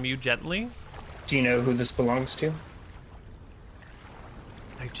take it from you gently. Do you know who this belongs to?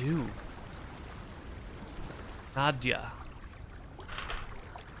 I do. Nadia.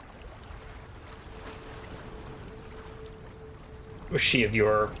 Was she of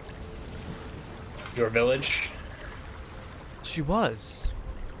your village? She was.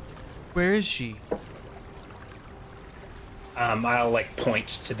 Where is she? I'll point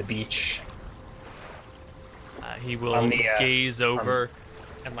to the beach. He will gaze over.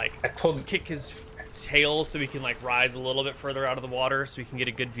 and like I pulled. kick his tail so he can like rise a little bit further out of the water so he can get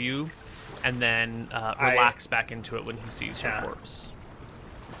a good view, and then relax back into it when he sees her corpse.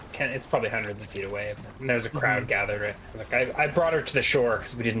 It's probably hundreds of feet away, and there's a crowd gathered. Right? I was like, I brought her to the shore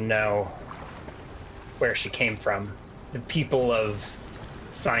because we didn't know where she came from. The people of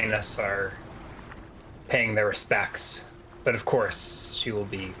Sinus are paying their respects, but of course she will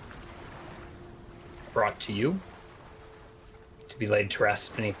be brought to you to be laid to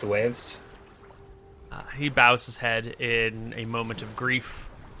rest beneath the waves. He bows his head in a moment of grief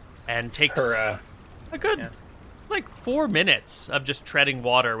and takes a good, 4 minutes of just treading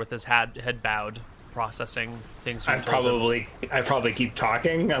water with his head bowed, processing things. I probably keep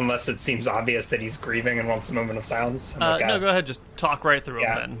talking unless it seems obvious that he's grieving and wants a moment of silence. No, go ahead. Just talk right through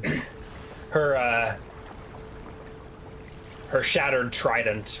him then. Her shattered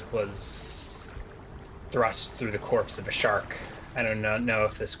trident was thrust through the corpse of a shark. I don't know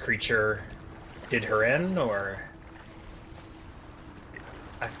if this creature did her in, or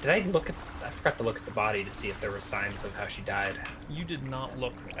I forgot to look at the body to see if there were signs of how she died. You did not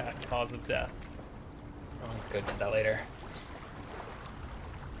look at cause of death. Oh, good. Do that later.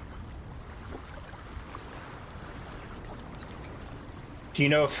 Do you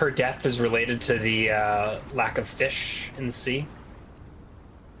know if her death is related to the lack of fish in the sea?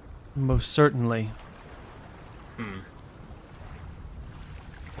 Most certainly.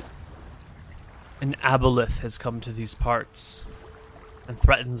 An aboleth has come to these parts and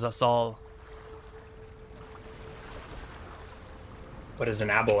threatens us all. What is an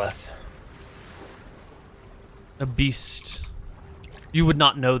aboleth? A beast. You would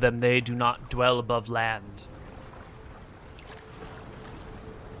not know them. They do not dwell above land.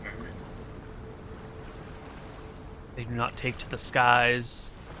 They do not take to the skies,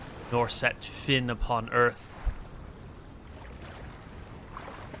 nor set fin upon earth.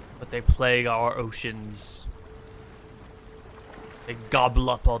 But they plague our oceans. They gobble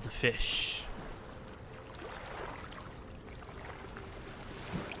up all the fish.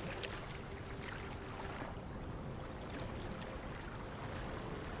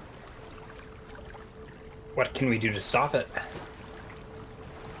 What can we do to stop it?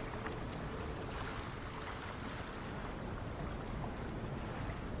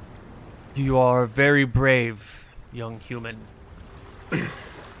 You are very brave, young human.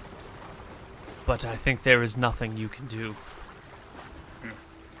 But I think there is nothing you can do.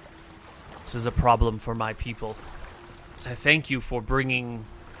 This is a problem for my people. But I thank you for bringing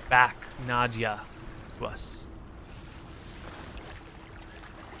back Nadia to us.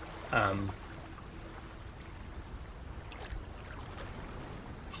 You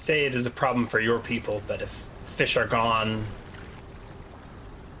say it is a problem for your people, but if fish are gone,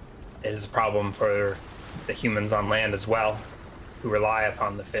 it is a problem for the humans on land as well, who rely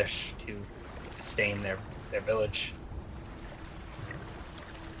upon the fish to sustain their village.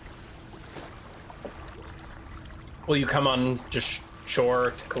 Will you come on just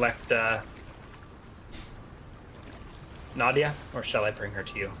shore to collect Nadia, or shall I bring her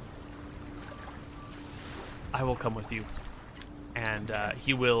to you? I will come with you. And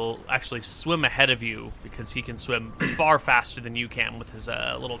he will actually swim ahead of you because he can swim far faster than you can with his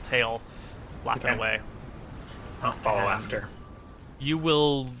little tail flapping away. I'll follow after. You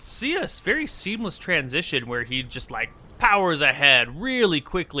will see a very seamless transition where he just powers ahead really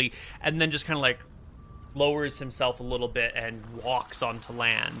quickly and then just kind of lowers himself a little bit and walks onto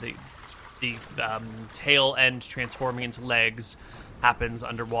land. The tail end transforming into legs happens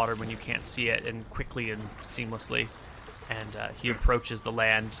underwater when you can't see it, and quickly and seamlessly. And he approaches the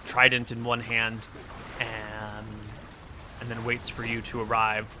land, trident in one hand, and then waits for you to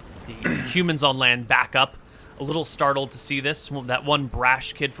arrive. The humans on land back up, a little startled to see this. That one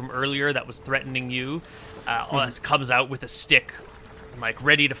brash kid from earlier that was threatening you comes out with a stick,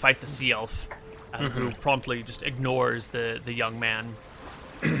 ready to fight the sea elf, who promptly just ignores the young man.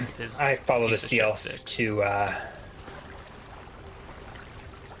 I follow the sea elf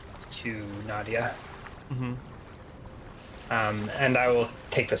to Nadia. Mm-hmm. And I will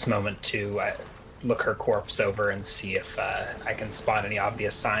take this moment to look her corpse over and see if I can spot any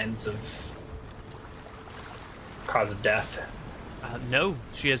obvious signs of cause of death. No,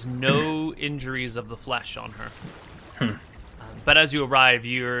 she has no injuries of the flesh on her. But as you arrive,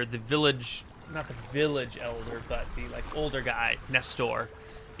 you're the village, not the village elder, but the older guy, Nestor,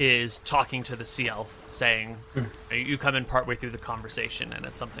 is talking to the sea elf, saying, you come in partway through the conversation, and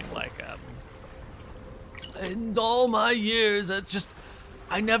it's something like, in all my years,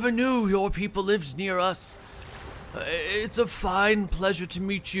 I never knew your people lived near us. It's a fine pleasure to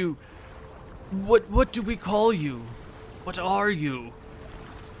meet you. What do we call you? What are you?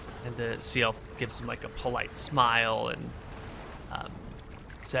 And the sea elf gives him like a polite smile and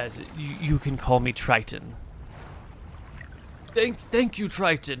says, "You can call me Triton." Thank you,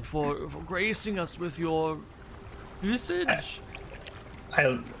 Triton, for gracing us with your visage.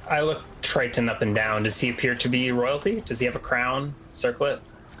 I look Triton up and down. Does he appear to be royalty? Does he have a crown, circlet?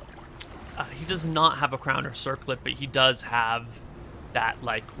 He does not have a crown or circlet, but he does have that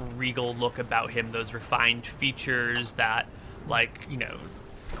like regal look about him, those refined features that, like, you know,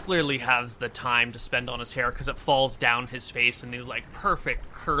 clearly has the time to spend on his hair because it falls down his face in these like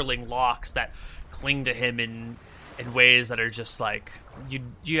perfect curling locks that cling to him in ways that are just like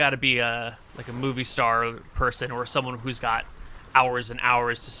you got to be a movie star person or someone who's got hours and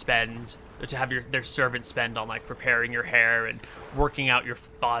hours to have their servants spend on like preparing your hair and working out your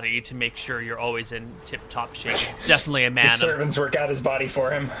body to make sure you're always in tip-top shape. It's definitely a man. His servants work out his body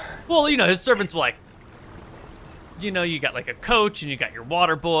for him. Well, you know, his servants will like, you know, you got like a coach and you got your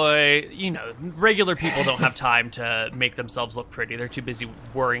water boy. You know, regular people don't have time to make themselves look pretty. They're too busy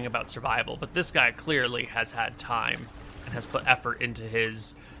worrying about survival. But this guy clearly has had time and has put effort into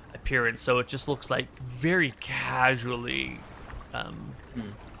his appearance. So it just looks like very casually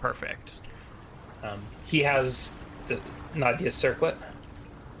perfect. He has the Nadia's circlet.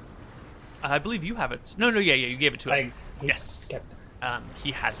 I believe you have it. No, yeah, you gave it to him. Yes. Yep.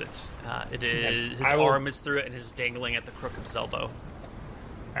 He has it. It is his arm is through it and is dangling at the crook of his elbow.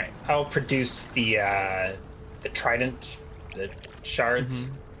 All right, I'll produce the trident, the shards.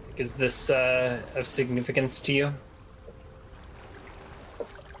 Mm-hmm. Is this of significance to you?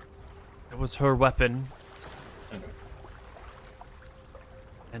 It was her weapon, Okay.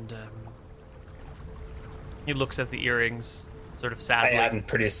 and he looks at the earrings, sort of sadly. I hadn't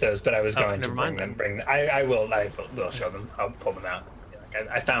produced those, but I was going to bring them. I will show them. I'll pull them out.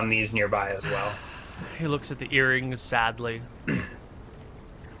 I found these nearby as well. He looks at the earrings sadly.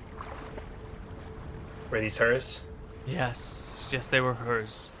 Were these hers? Yes, they were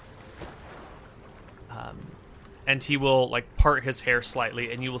hers. And he will like part his hair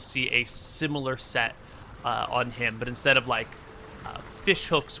slightly, and you will see a similar set on him, but instead of like fish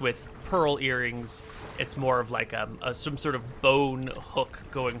hooks with pearl earrings, it's more of like some sort of bone hook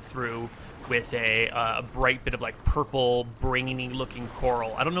going through with a bright bit of like purple brainy looking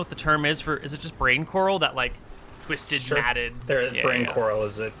coral. I don't know what the term is for. Is it just brain coral, that like twisted, matted? Brain coral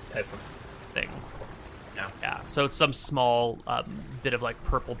is a type of thing. Yeah. So it's some small bit of like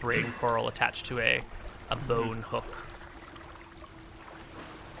purple brain coral attached to a bone hook.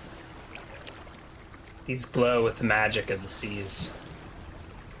 These glow with the magic of the seas.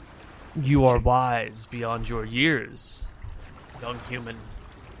 You are wise beyond your years, young human.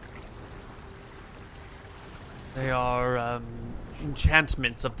 They are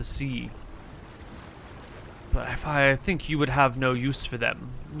enchantments of the sea. But if I think you would have no use for them.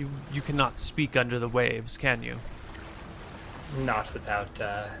 You cannot speak under the waves, can you? Not without,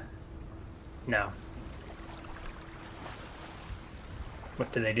 no.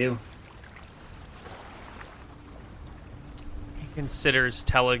 What do they do? He considers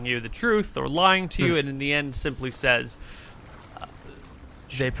telling you the truth or lying to you, and in the end simply says,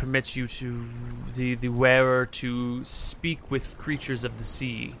 they permit you to, the wearer, to speak with creatures of the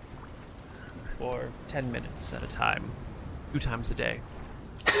sea for 10 minutes at a time, 2 times a day.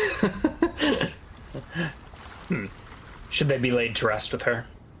 Should they be laid to rest with her?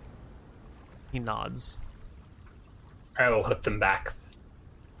 He nods. I will hook them back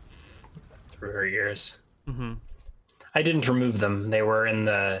through her ears. Mm-hmm. I didn't remove them. They were in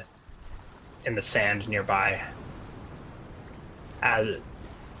the sand nearby.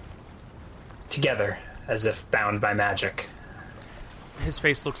 Together, as if bound by magic. His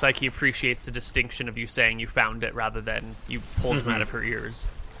face looks like he appreciates the distinction of you saying you found it rather than you pulled him out of her ears.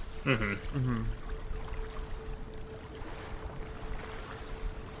 Mm-hmm. Mm-hmm.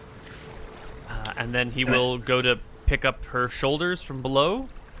 And then he will go to pick up her shoulders from below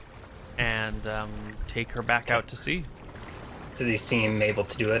and take her back out to sea. Does he seem able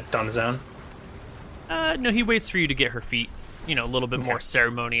to do it on his own? No, he waits for you to get her feet. You know, a little bit more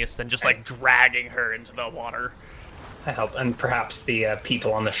ceremonious than just like dragging her into the water. I help, and perhaps the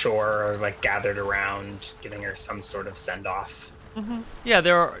people on the shore are like gathered around, giving her some sort of send off. Mm-hmm.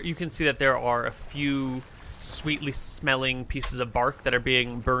 Yeah, you can see that there are a few sweetly smelling pieces of bark that are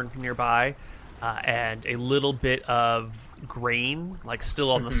being burned nearby, and a little bit of grain, like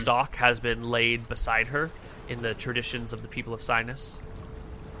still on the stalk, has been laid beside her in the traditions of the people of Sinus.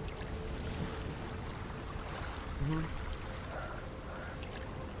 Mm-hmm.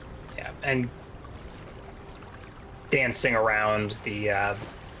 Yeah, and dancing around the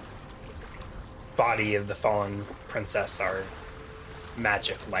body of the fallen princess are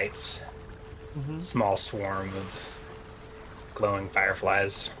magic lights. Mm-hmm. Small swarm of glowing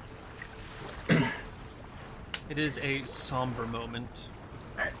fireflies. It is a somber moment.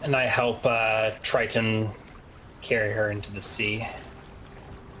 And I help Triton carry her into the sea.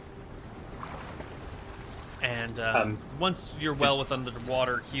 And once you're well with under the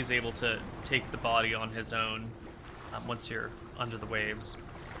water, he's able to take the body on his own once you're under the waves.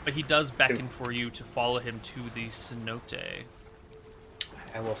 But he does beckon for you to follow him to the cenote.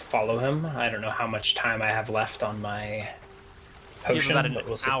 I will follow him. I don't know how much time I have left on my potion. You have about but an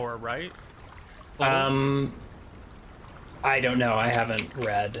we'll see. hour, right? I don't know. I haven't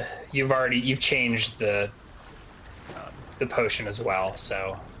read. You've changed the potion as well,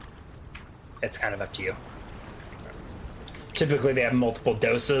 so it's kind of up to you. Typically, they have multiple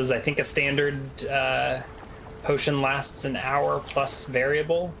doses. I think a standard potion lasts an hour plus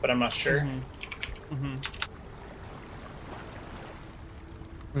variable, but I'm not sure.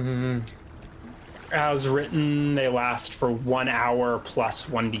 As written, they last for 1 hour plus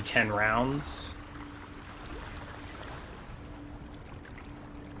 1d10 rounds.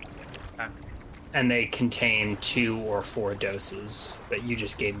 And they contain 2 or 4 doses, but you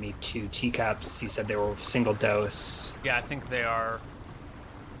just gave me 2 teacups. You said they were single dose. Yeah, I think they are.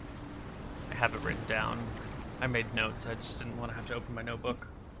 I have it written down. I made notes. I just didn't want to have to open my notebook.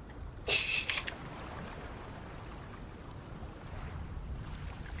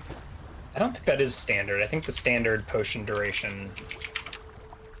 I don't think that is standard. I think the standard potion duration...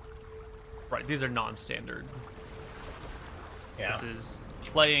 Right, these are non-standard. Yeah. This is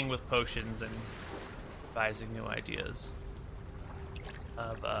playing with potions and devising new ideas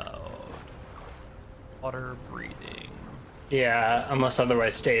about water breathing. Yeah, unless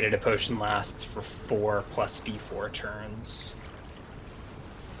otherwise stated, a potion lasts for 4 plus d4 turns.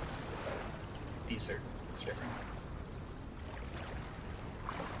 These are different.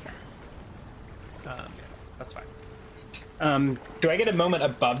 That's fine. Do I get a moment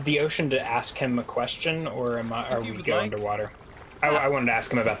above the ocean to ask him a question, or are we going underwater? I wanted to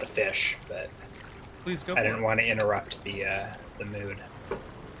ask him about the fish, but Please go. I didn't want to interrupt the mood.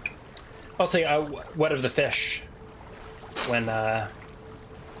 I'll say, what of the fish? When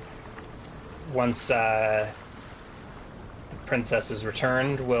once the princess is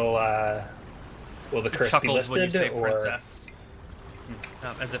returned, will the curse be Chuckles lifted? when you say or princess,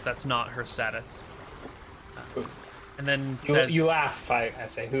 as if that's not her status. And then says, you laugh. I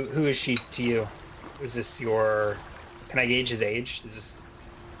say, who is she to you? Is this your? Can I gauge his age? Is this?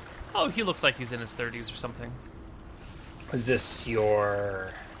 Oh, he looks like he's in his 30s or something. Is this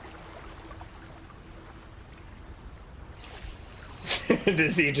your?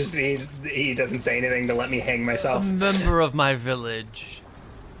 Does he just he doesn't say anything to let me hang myself? A member of my village,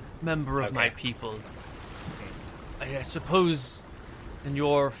 member of my Okay. people. I suppose in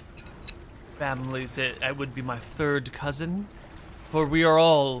your families it would be my third cousin, for we are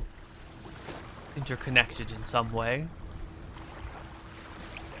all interconnected in some way.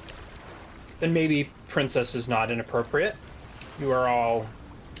 Then maybe princess is not inappropriate. You are all,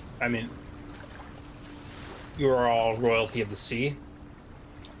 you are all royalty of the sea.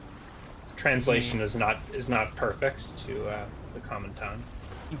 Translation is not perfect to the common tongue.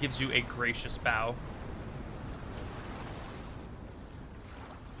 He gives you a gracious bow.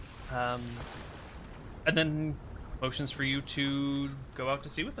 And then motions for you to go out to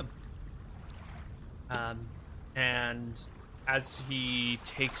sea with him. And as he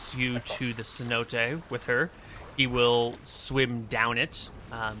takes you to the cenote with her, he will swim down it,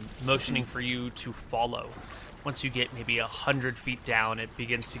 motioning for you to follow. Once you get maybe 100 feet down, it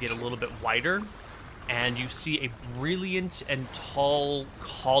begins to get a little bit wider, and you see a brilliant and tall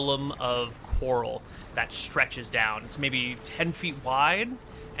column of coral that stretches down. It's maybe 10 feet wide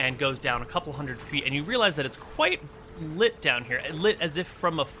and goes down a couple hundred feet, and you realize that it's quite lit down here, lit as if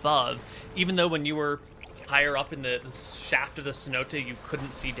from above, even though when you were higher up in the shaft of the cenote you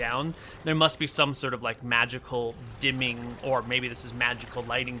couldn't see down. There must be some sort of like magical dimming, or maybe this is magical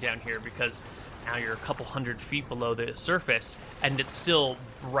lighting down here, because now you're a couple hundred feet below the surface and it's still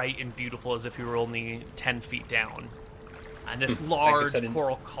bright and beautiful as if you were only 10 feet down. And this large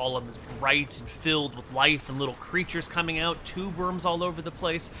coral column is bright and filled with life and little creatures coming out, tube worms all over the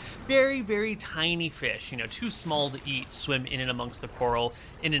place. Very, very tiny fish, too small to eat, swim in and amongst the coral,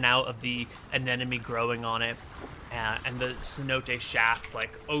 in and out of the anemone growing on it. And the cenote shaft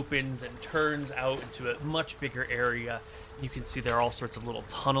opens and turns out into a much bigger area. You can see there are all sorts of little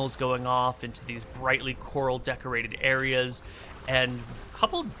tunnels going off into these brightly coral decorated areas. And a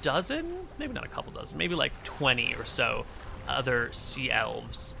couple dozen, maybe not a couple dozen, maybe 20 or so other sea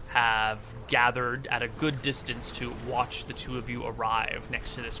elves have gathered at a good distance to watch the two of you arrive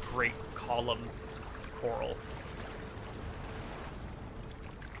next to this great column of coral.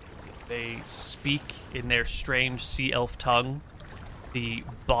 They speak in their strange sea elf tongue. The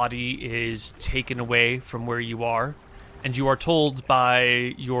body is taken away from where you are, and you are told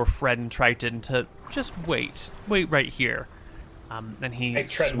by your friend Triton to just wait right here. And he I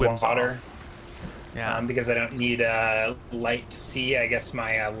tread swims water. off. Yeah. Because I don't need light to see. I guess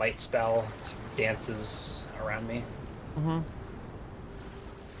my light spell dances around me.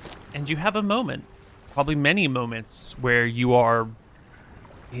 And you have a moment, probably many moments, where you are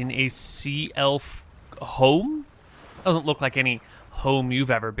in a sea elf home. Doesn't look like any home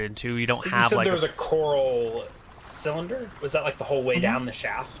you've ever been to. You don't So have you said like there was a coral cylinder? Was that like the whole way down the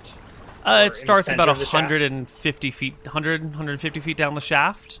shaft? it starts about center of the shaft? 150 feet, 150 feet down the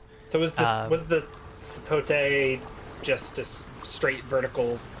shaft. So was the Sapote just a straight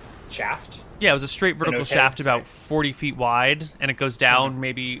vertical shaft? Yeah, it was a straight vertical Cenote, shaft about sorry. 40 feet wide, and it goes down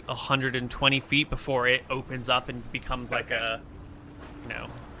maybe 120 feet before it opens up and becomes like a,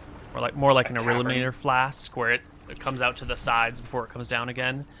 more like an cavern. Ireliminator flask, where it comes out to the sides before it comes down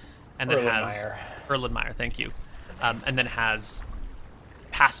again, and then Erlenmeyer, thank you, and then has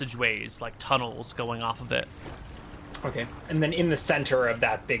passageways like tunnels going off of it. Okay. And then in the center of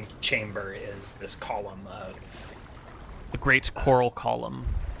that big chamber is this column of The great coral column.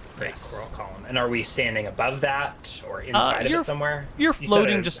 great coral column. And are we standing above that or inside of it somewhere? You're You said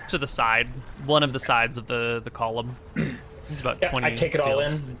floating just to the side, one of the sides of the column. It's about 20 I take it all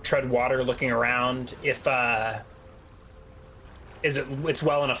seals. in, tread water, looking around. If it's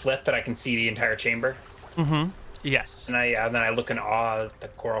well enough lit that I can see the entire chamber. Yes. And then I look in awe at the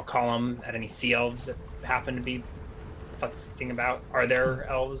coral column, at any sea elves that happen to be futzing about. Are there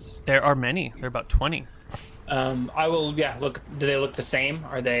elves? There are many. There are about 20. I will, look. Do they look the same?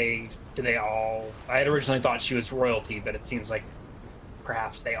 Do they all... I had originally thought she was royalty, but it seems like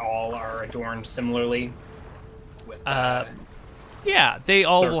perhaps they all are adorned similarly with Yeah, they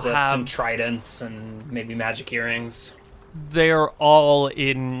all will circlets have... and tridents and maybe magic earrings. They're all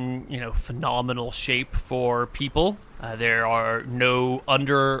in, phenomenal shape for people. There are no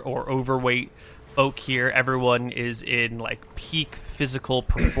under or overweight folk here. Everyone is in like peak physical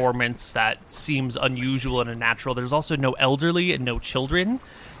performance that seems unusual and unnatural. There's also no elderly and no children.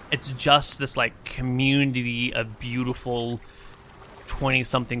 It's just this like community of beautiful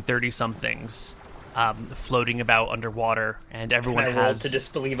 20-something, 30-somethings floating about underwater, and everyone Can I roll has to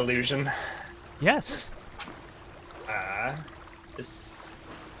disbelieve illusion? Yes.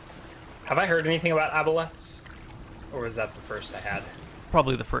 Have I heard anything about aboleths? Or was that the first I had?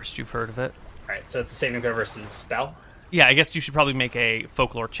 Probably the first you've heard of it. Alright, so it's a saving throw versus spell? Yeah, I guess you should probably make a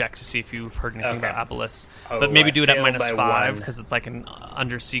folklore check to see if you've heard anything Okay. about aboleths. Oh, But maybe I do it at failed -5 by because it's like an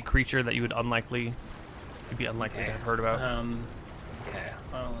undersea creature that you'd be unlikely to have heard about. Okay,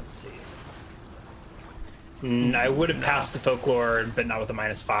 well, let's see. I would have passed the folklore, but not with a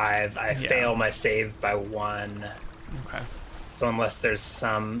 -5. I fail my save by 1. Okay. So unless there's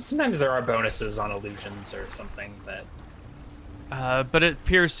sometimes there are bonuses on illusions or something, but But it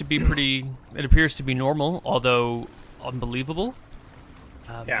appears to be it appears to be normal, although unbelievable.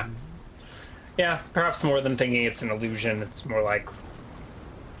 yeah, perhaps more than thinking it's an illusion, it's more like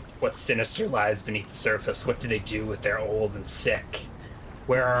what sinister lies beneath the surface. What do they do with their old and sick?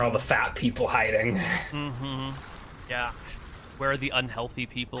 Where are all the fat people hiding? Yeah. Where are the unhealthy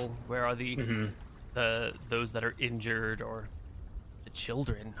people? Where are the those that are injured, or the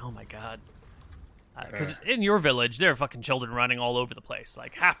children? Oh my god. Because in your village, there are fucking children running all over the place.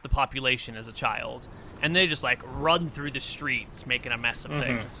 Like, half the population is a child. And they just, like, run through the streets, making a mess of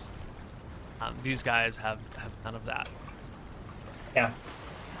things. These guys have none of that. Yeah.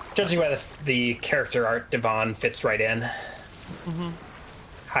 Judging by the character art, Divan fits right in.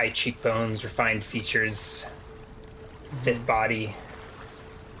 High cheekbones, refined features, fit body.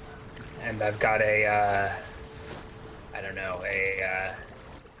 And I've got an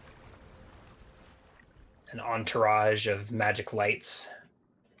entourage of magic lights.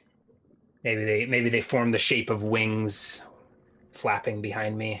 Maybe they form the shape of wings flapping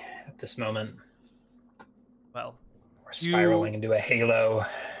behind me at this moment. Well, Or spiraling into a halo.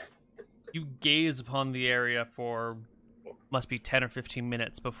 you gaze upon the area for must be 10 or 15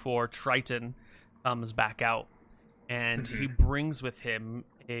 minutes before Triton comes back out, and he brings with him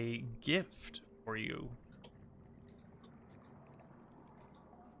a gift for you.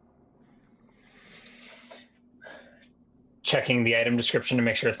 Checking the item description to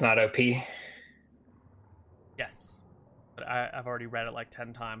make sure it's not OP. Yes, but I've already read it like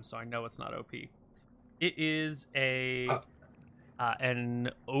 10 times, so I know it's not OP. It is a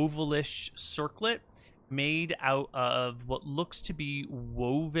an ovalish circlet made out of what looks to be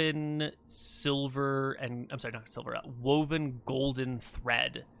woven silver and I'm sorry, not silver, woven golden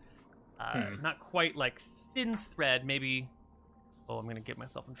thread. Not quite like thin thread, maybe. Oh, I'm gonna get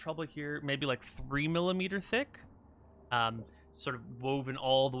myself in trouble here. Maybe like 3 millimeter thick, sort of woven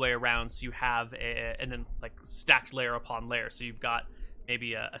all the way around. So you have and then like stacked layer upon layer. So you've got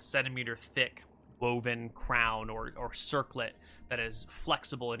maybe a centimeter thick woven crown or circlet that is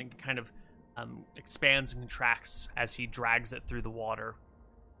flexible and it kind of expands and contracts as he drags it through the water.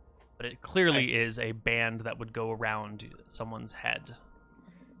 But it clearly is a band that would go around someone's head.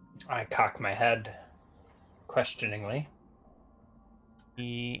 I cock my head questioningly.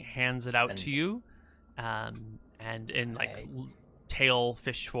 He hands it out to you, and in like tail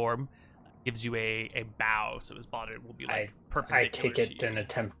fish form, gives you a bow. So his body will be like perpendicular. I take it and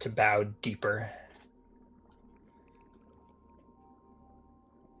attempt to bow deeper.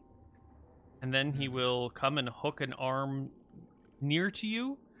 And then he will come and hook an arm near to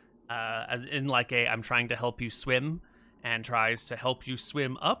you, as in like I'm trying to help you swim, and tries to help you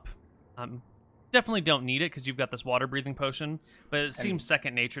swim up. Definitely don't need it because you've got this water breathing potion, but it seems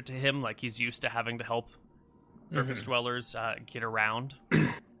second nature to him, like he's used to having to help surface dwellers get around.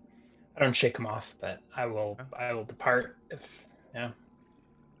 I don't shake him off, but I will depart if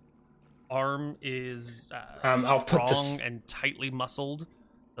Arm is I'll put strong and tightly muscled.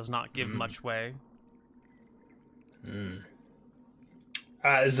 Does not give much way. Is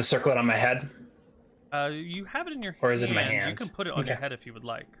the circlet on my head? You have it in your hand. Or is it in my hand? You can put it on your head if you would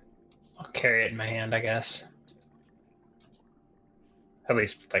like. I'll carry it in my hand, I guess. At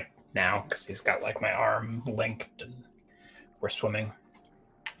least, like, now, because he's got, like, my arm linked and we're swimming.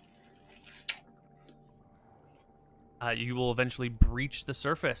 You will eventually breach the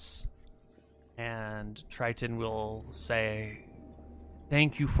surface, and Triton will say,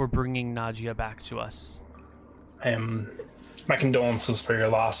 "Thank you for bringing Nadia back to us. My condolences for your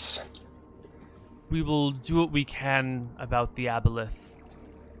loss. We will do what we can about the aboleth.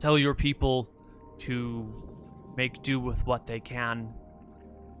 Tell your people to make do with what they can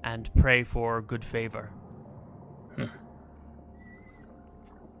and pray for good favor."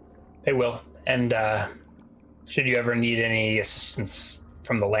 They will. And should you ever need any assistance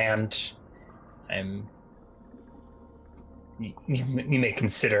from the land, you may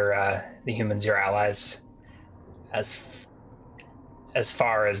consider the humans your allies as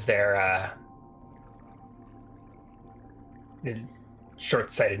far as their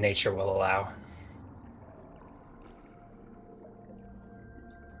short-sighted nature will allow.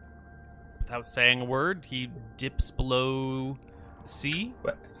 Without saying a word, he dips below the sea.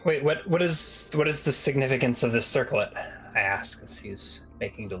 What is the significance of this circlet? I ask as he's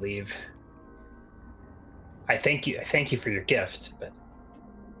making to leave. I thank you for your gift, but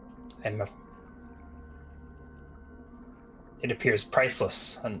it appears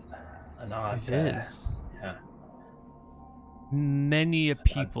priceless and odd. It is. Yeah. Many a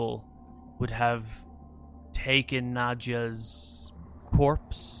people would have taken Nadia's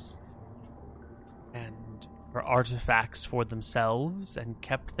corpse and her artifacts for themselves and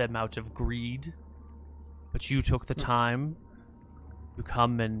kept them out of greed. But you took the time to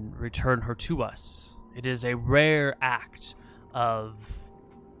come and return her to us. It is a rare act of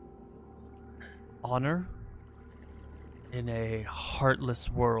honor in a heartless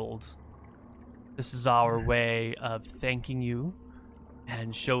world. This is our way of thanking you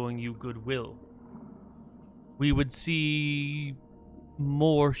and showing you goodwill. We would see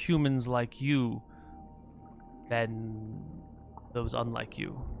more humans like you than those unlike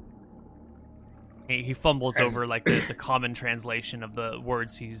you. He fumbles over like the common translation of the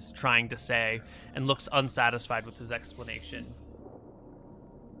words he's trying to say and looks unsatisfied with his explanation.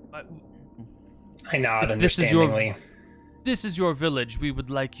 But I nod understandingly. This is your village. We would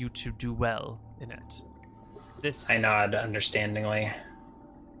like you to do well in it. I nod understandingly.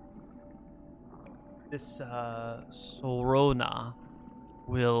 This Sorona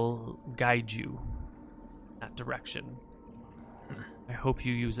will guide you in that direction. I hope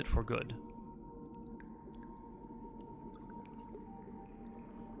you use it for good.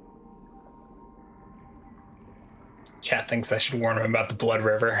 Chat thinks I should warn him about the Blood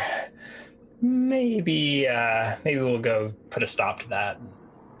River. Maybe we'll go put a stop to that.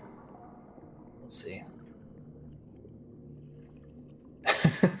 We'll see.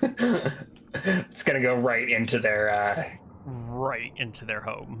 It's gonna go right into their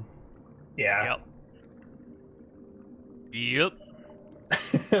home. Yeah. Yep.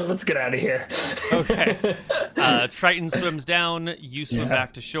 Let's get out of here. Okay. Triton swims down. You swim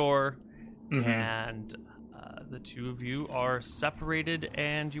back to shore, and the two of you are separated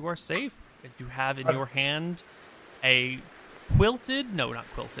and you are safe. You have in your hand a not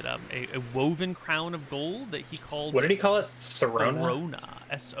quilted, a woven crown of gold that he called... What did he call it? Sorona? Sorona.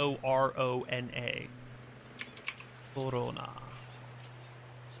 S-O-R-O-N-A. Sorona.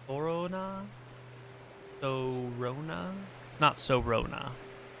 Sorona? Sorona? It's not Sorona.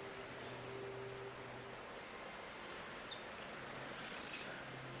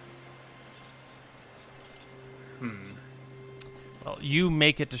 Well, you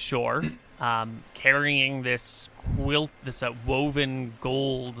make it to shore, carrying this woven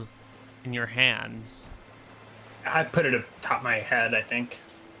gold in your hands. I put it atop my head, I think.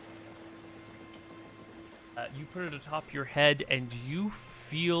 You put it atop your head, and you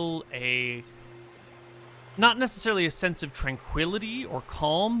feel not necessarily a sense of tranquility or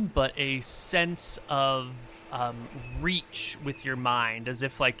calm, but a sense of reach with your mind, as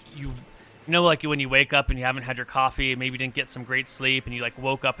if like like when you wake up and you haven't had your coffee, maybe didn't get some great sleep, and you like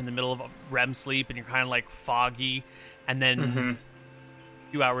woke up in the middle of a REM sleep and you're kind of like foggy, and then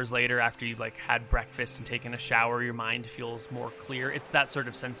a few hours later after you've like had breakfast and taken a shower, your mind feels more clear. It's that sort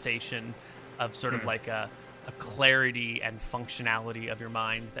of sensation of sort of like a clarity and functionality of your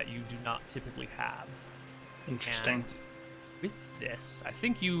mind that you do not typically have. Interesting. And with this, I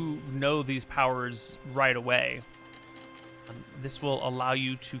think you know these powers right away. This will allow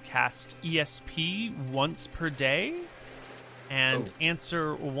you to cast ESP once per day and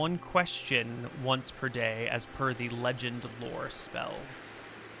answer one question once per day as per the Legend Lore spell.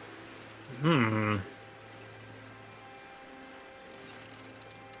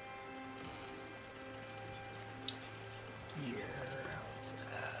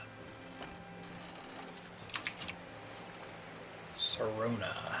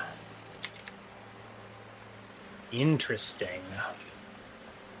 Sorona. Interesting.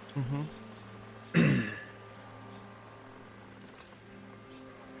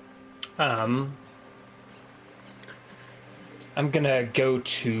 I'm gonna go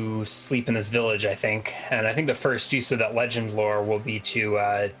to sleep in this village, I think, and I think the first use of that legend lore will be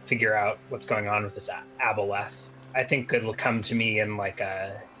to figure out what's going on with this aboleth. I think it'll come to me in like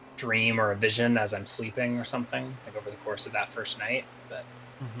a dream or a vision as I'm sleeping or something, like over the course of that first night. But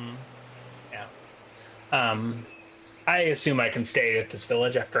yeah, I assume I can stay at this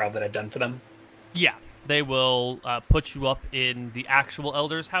village after all that I've done for them. Yeah, they will put you up in the actual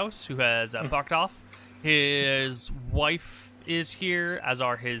elder's house, who has fucked off. His wife is here, as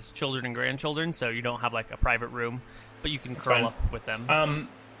are his children and grandchildren, so you don't have like a private room, but you can curl up with them.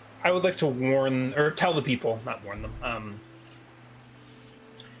 I would like to warn, or tell the people, not warn them,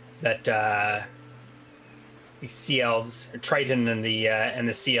 that the Sea Elves, Triton and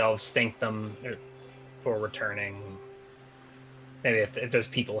the Sea Elves thank them for returning. Maybe if there's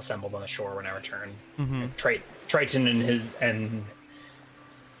people assembled on the shore when I return. Triton and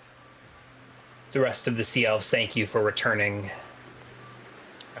the rest of the Sea Elves thank you for returning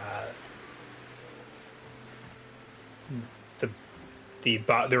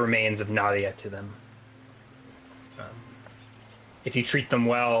the remains of Nadia to them. If you treat them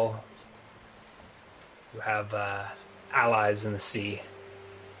well, you have allies in the sea.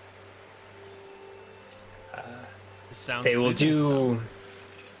 They will do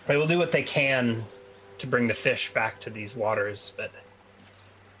what they can to bring the fish back to these waters, but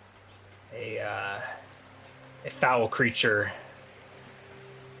a foul creature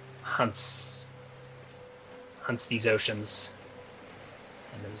hunts these oceans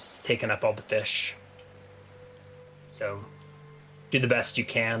and has taken up all the fish. So do the best you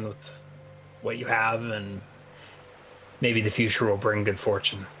can with what you have, and maybe the future will bring good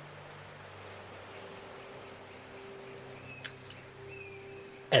fortune.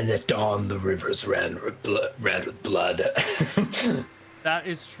 And at dawn the rivers ran red with blood. That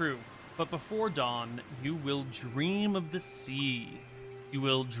is true. But before dawn, you will dream of the sea. You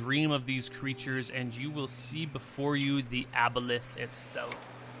will dream of these creatures, and you will see before you the aboleth itself.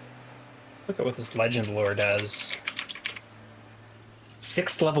 Look at what this legend lore does.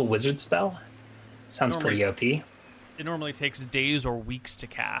 6th level wizard spell? Sounds pretty OP. It normally takes days or weeks to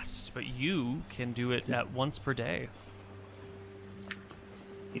cast, but you can do it at once per day.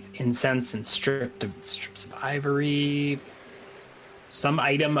 It's incense and strips of ivory. Some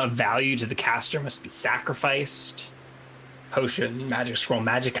item of value to the caster must be sacrificed. Potion, magic scroll,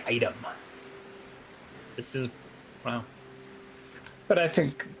 magic item. This is, wow. But I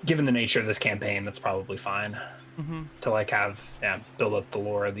think, given the nature of this campaign, that's probably fine. To like build up the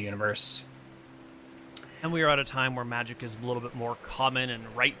lore of the universe. And we are at a time where magic is a little bit more common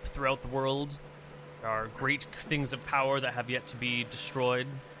and ripe throughout the world. There are great things of power that have yet to be destroyed.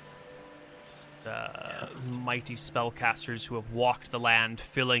 mighty spellcasters who have walked the land,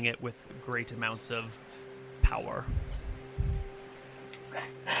 filling it with great amounts of power.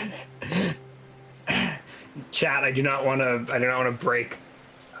 Chat, I do not want to break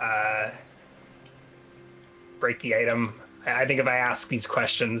the item. I think if I ask these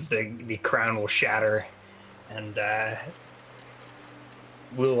questions, the crown will shatter, and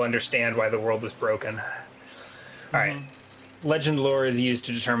we'll understand why the world was broken. All right. Legend lore is used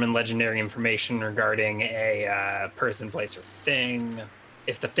to determine legendary information regarding a person, place, or thing.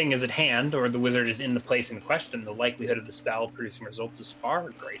 If the thing is at hand or the wizard is in the place in question, the likelihood of the spell producing results is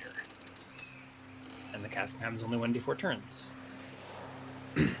far greater. And the casting time is only 1d4 turns.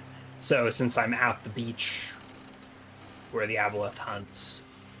 So since I'm at the beach where the aboleth hunts,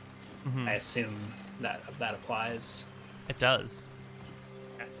 I assume that applies. It does.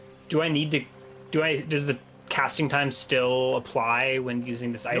 Yes. Does the casting time still apply when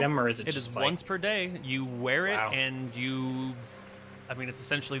using this item, or is it just like once per day? You wear it, and it's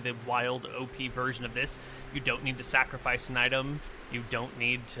essentially the wild OP version of this. You don't need to sacrifice an item. You don't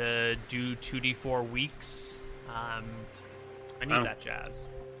need to do 2d4 weeks. I need that jazz.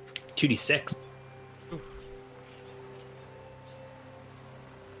 2d6.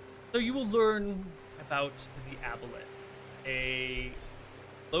 So you will learn about the aboleth, a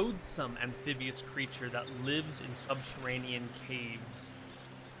loathsome amphibious creature that lives in subterranean caves.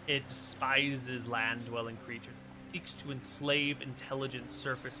 It despises land-dwelling creatures. It seeks to enslave intelligent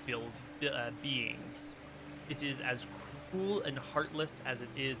surface-built beings. It is as cruel and heartless as it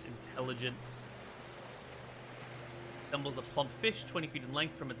is intelligent. It resembles a plump fish, 20 feet in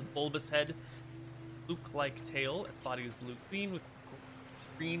length from its bulbous head, fluke-like tail. Its body is green with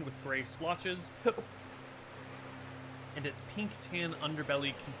gray splotches. And its pink-tan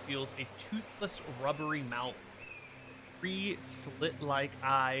underbelly conceals a toothless, rubbery mouth. 3 slit-like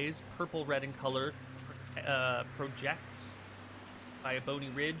eyes, purple-red in color, project by a bony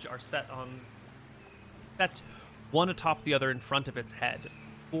ridge, are set one atop the other in front of its head.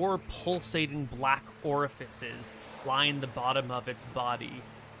 4 pulsating black orifices line the bottom of its body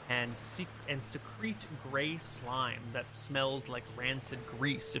and secrete gray slime that smells like rancid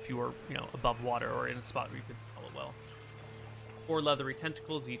grease if you were, above water or in a spot where you could smell it well. 4 leathery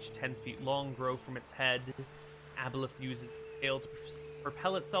tentacles, each 10 feet long, grow from its head. Aboleth uses its tail to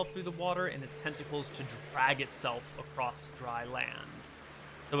propel itself through the water and its tentacles to drag itself across dry land.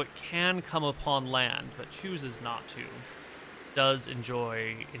 So it can come upon land, but chooses not to. It does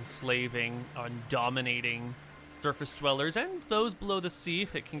enjoy enslaving and dominating surface dwellers and those below the sea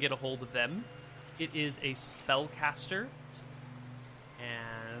if it can get a hold of them. It is a spellcaster.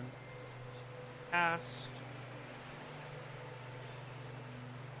 And cast...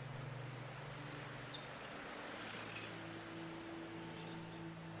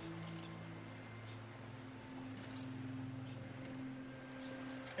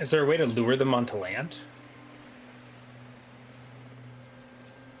 Is there a way to lure them onto land?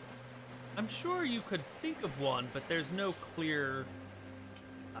 I'm sure you could think of one, but there's no clear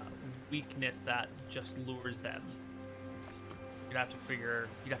weakness that just lures them. You'd have to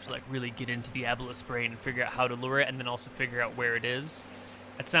like really get into the aboleth's brain and figure out how to lure it, and then also figure out where it is.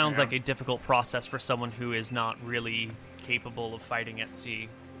 It sounds like a difficult process for someone who is not really capable of fighting at sea.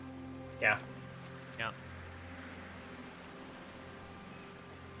 Yeah. Yeah.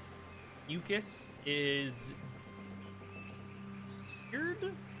 Mucus is weird,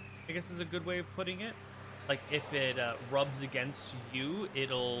 I guess is a good way of putting it. Like, if it rubs against you,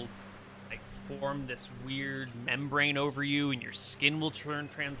 it'll like form this weird membrane over you, and your skin will turn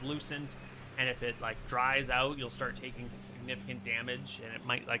translucent. And if it like dries out, you'll start taking significant damage, and it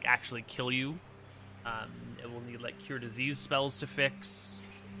might like actually kill you. It will need like cure disease spells to fix.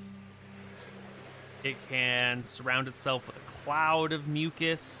 It can surround itself with a cloud of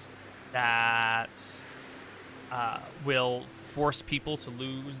mucus that will force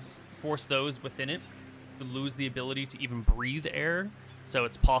those within it to lose the ability to even breathe air. So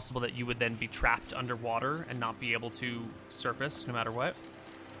it's possible that you would then be trapped underwater and not be able to surface no matter what.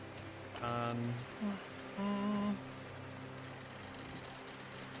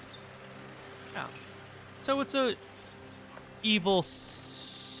 Yeah. So it's a evil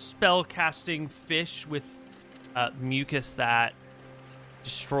spell-casting fish with mucus that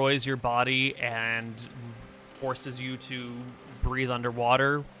destroys your body and forces you to breathe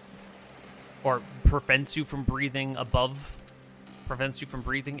underwater, or prevents you from breathing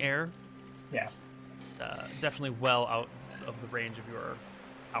air. Yeah. Definitely well out of the range of your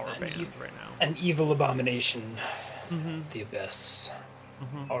power band right now. An evil abomination. The abyss.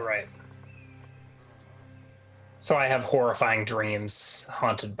 All right. So I have horrifying dreams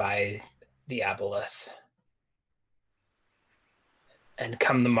haunted by the aboleth. And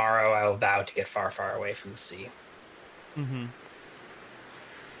come the morrow, I will vow to get far, far away from the sea. Mm-hmm.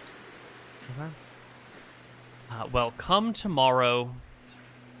 Okay. Well, come tomorrow.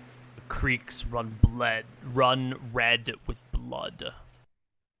 The creeks run red with blood.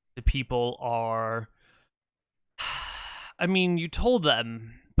 The people are... I mean, you told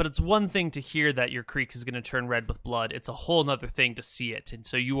them, but it's one thing to hear that your creek is going to turn red with blood. It's a whole other thing to see it. And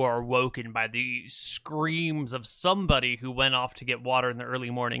so you are awoken by the screams of somebody who went off to get water in the early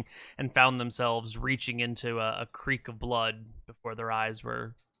morning and found themselves reaching into a creek of blood before their eyes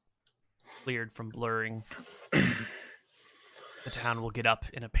were cleared from blurring. The town will get up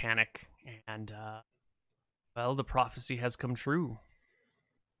in a panic, and, well, the prophecy has come true.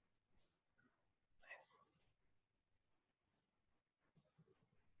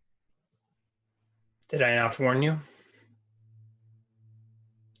 Did I not warn you?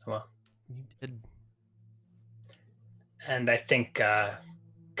 Well, You did. and I think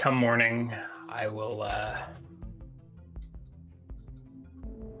come morning, I will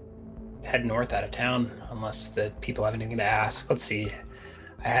head north out of town, unless the people have anything to ask. Let's see.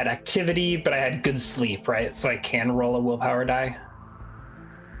 I had activity, but I had good sleep, right? So I can roll a willpower die.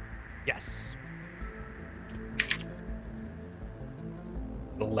 Yes.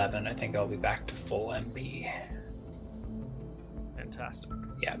 11. I think I'll be back to full MB. Fantastic.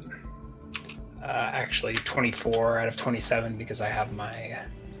 Yeah. Actually, 24 out of 27 because I have my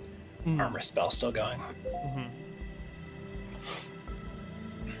armor spell still going. Mm-hmm.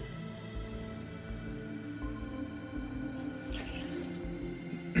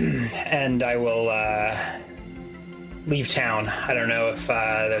 And I will leave town. I don't know if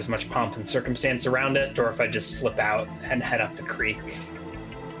there's much pomp and circumstance around it, or if I just slip out and head up the creek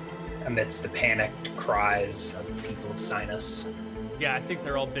amidst the panicked cries of the people of Sinus. Yeah, I think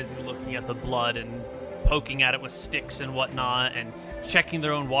they're all busy looking at the blood and poking at it with sticks and whatnot, and checking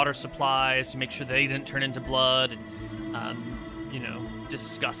their own water supplies to make sure they didn't turn into blood, and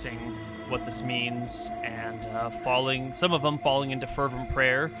discussing what this means, and some of them falling into fervent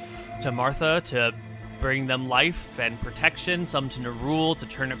prayer to Martha to bring them life and protection, some to Nerul to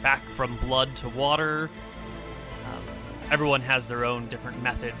turn it back from blood to water. Everyone has their own different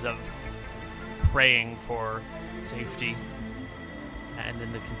methods of praying for safety, and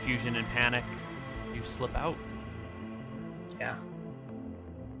in the confusion and panic, you slip out. Yeah.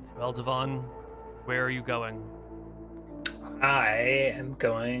 Well, Divan, where are you going? I am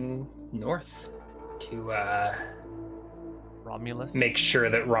going north to Romulus? make sure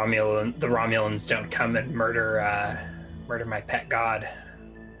that the Romulans don't come and murder my pet god.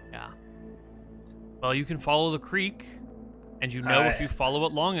 Yeah. Well, you can follow the creek, and if you follow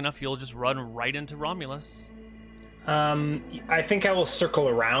it long enough, you'll just run right into Romulus. I think I will circle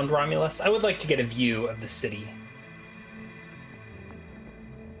around Romulus. I would like to get a view of the city.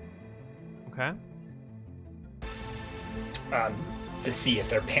 Okay. To see if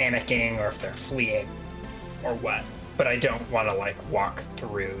they're panicking or if they're fleeing or what. But I don't want to walk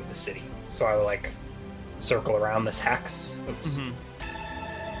through the city. So I will circle around this hex. Oops.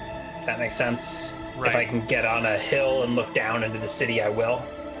 Mm-hmm. That makes sense. Right. If I can get on a hill and look down into the city, I will.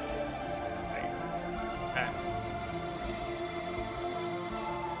 Okay.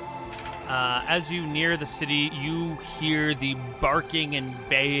 As you near the city, you hear the barking and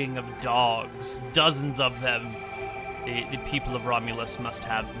baying of dogs. Dozens of them. The people of Romulus must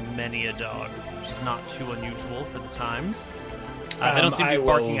have many a dog, which is not too unusual for the times. They don't seem to be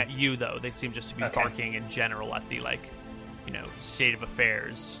barking at you, though. They seem just to be barking in general at the, state of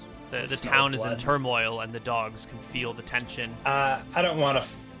affairs. The town is in turmoil, and the dogs can feel the tension. I don't want to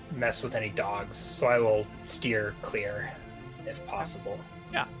mess with any dogs, so I will steer clear, if possible.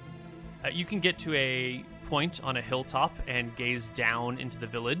 Yeah. You can get to a point on a hilltop and gaze down into the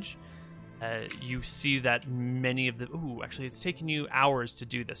village. You see that many of the... Ooh, actually, it's taken you hours to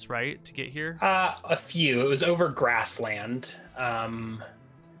do this, right? To get here? A few. It was over grassland. So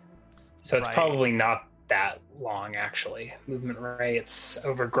it's probably not that long, actually. Movement rates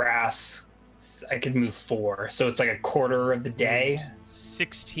over grass. I could move 4. So it's a quarter of the day.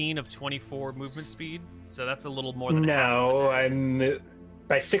 16 of 24 movement speed. So that's a little more than half of the day.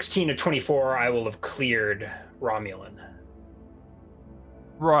 By 16 of 24, I will have cleared Romulan.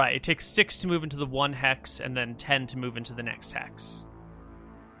 Right, it takes 6 to move into the one hex, and then 10 to move into the next hex.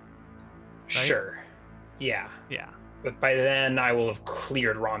 Right? Sure. Yeah. Yeah. But by then, I will have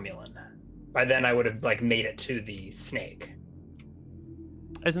cleared Romulan. By then, I would have made it to the snake.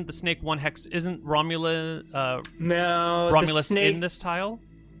 Isn't the snake one hex? Isn't Romulus? No, Romulus the snake, in this tile?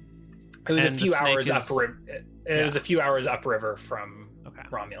 It was a few hours upriver. It was a few hours upriver from Okay.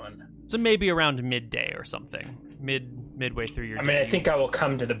 Romulan. So maybe around midday or something. Midway through your day. I think I will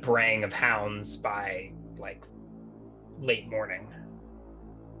come to the braying of hounds by like late morning.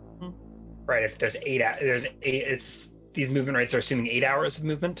 Right, if there's 8 it's these movement rates are assuming 8 hours of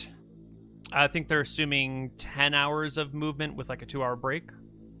movement. I think they're assuming 10 hours of movement with like a 2-hour break.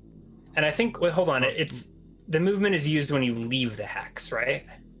 And I think hold on, it's the movement is used when you leave the hex, right?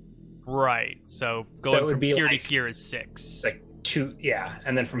 Right. So going from here to like, here is 6. Like 2, yeah,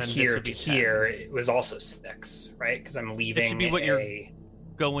 and then from here to 10. here it was also 6, right? Because I'm leaving. It should be what you're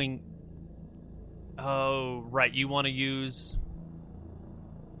going. Oh, right. You want to use.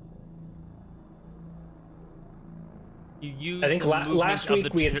 You use. I think last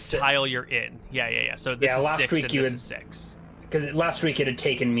week we had tile you're in. Yeah. So this is last 6 week and you this had, is 6. Because last week it had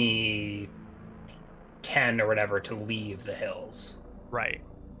taken me 10 or whatever to leave the hills. Right.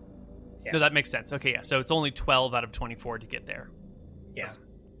 Yeah. No, that makes sense. Okay, yeah. So it's only 12 out of 24 to get there. Yeah.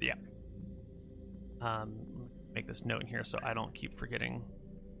 Yeah. Make this note in here so I don't keep forgetting.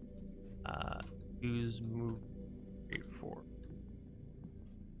 Use move 4.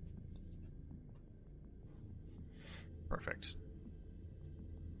 Perfect.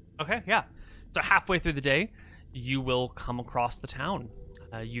 Okay, yeah. So halfway through the day, you will come across the town.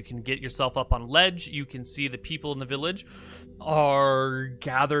 You can get yourself up on a ledge. You can see the people in the village are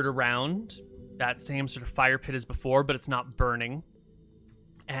gathered around that same sort of fire pit as before, but it's not burning.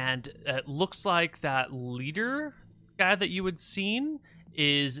 And it looks like that leader guy that you had seen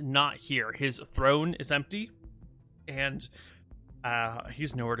is not here. His throne is empty, and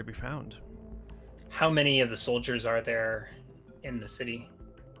he's nowhere to be found. How many of the soldiers are there in the city?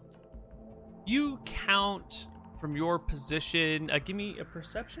 You count from your position. Give me a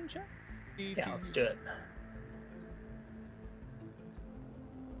perception check. Yeah, let's do it.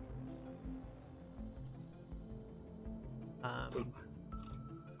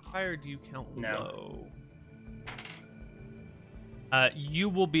 Higher do you count low? No. You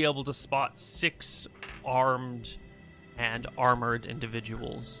will be able to spot 6 armed and armored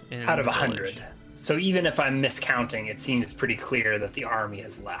individuals in out of the 100. village. So even if I'm miscounting, it seems pretty clear that the army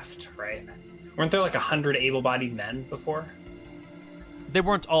has left, right? Weren't there like 100 able-bodied men before? They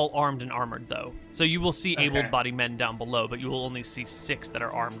weren't all armed and armored, though. So you will see able-bodied men down below, but you will only see 6 that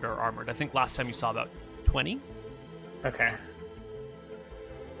are armed or armored. I think last time you saw about 20. Okay.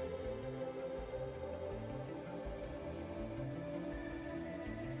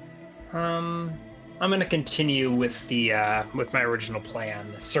 I'm going to continue with the with my original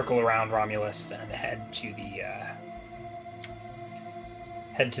plan. Circle around Romulus and head to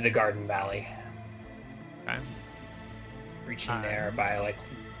the Garden Valley. Okay. Reaching there by like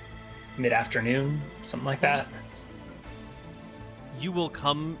mid-afternoon, something like that. You will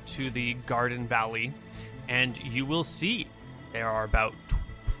come to the Garden Valley, and you will see there are about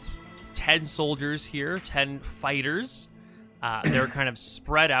 10 soldiers here, 10 fighters. They're kind of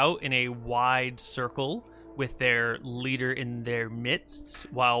spread out in a wide circle with their leader in their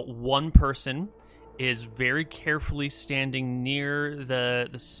midst, while one person is very carefully standing near the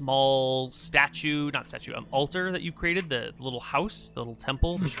small altar that you created, the little house, the little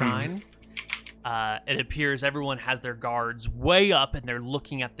temple, the shrine. It appears everyone has their guards way up, and they're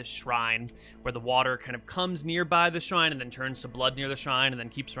looking at the shrine, where the water kind of comes nearby the shrine and then turns to blood near the shrine and then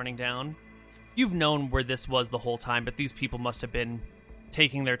keeps running down. You've known where this was the whole time, but these people must have been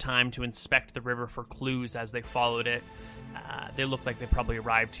taking their time to inspect the river for clues as they followed it. They look like they probably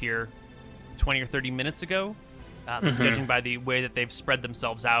arrived here 20 or 30 minutes ago, judging by the way that they've spread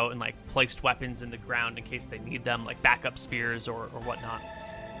themselves out and like placed weapons in the ground in case they need them, like backup spears or whatnot.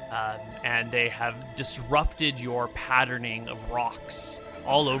 And they have disrupted your patterning of rocks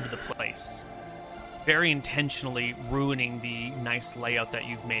all over the place, very intentionally ruining the nice layout that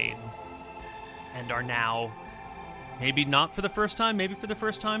you've made. And are now, maybe not for the first time, maybe for the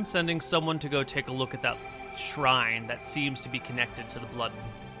first time, sending someone to go take a look at that shrine that seems to be connected to the blood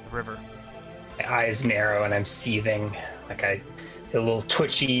of the river. My eyes narrow and I'm seething. Like a little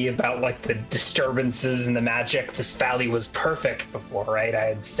twitchy about like the disturbances and the magic. This valley was perfect before, right? I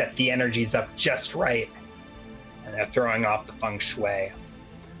had set the energies up just right. And they're throwing off the feng shui.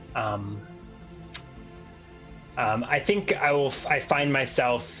 I think I find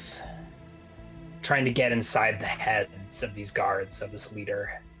myself trying to get inside the heads of these guards, of this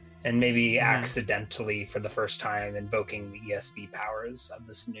leader, and maybe accidentally, for the first time, invoking the ESB powers of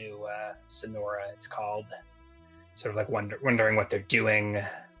this new Sonora, it's called. Sort of like wondering what they're doing,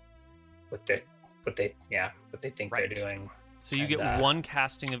 what they think they're doing. So you get 1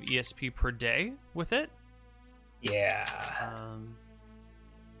 casting of ESP per day with it? Yeah.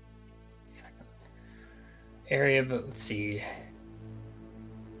 Area of, let's see.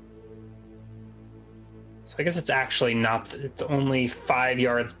 So I guess it's actually not. It's only 5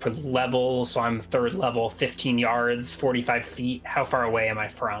 yards per level. So I'm third level, 15 yards, 45 feet. How far away am I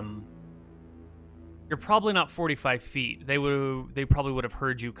from? You're probably not 45 feet. They probably would have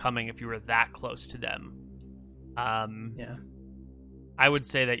heard you coming if you were that close to them. Yeah. I would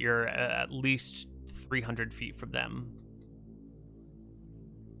say that you're at least 300 feet from them.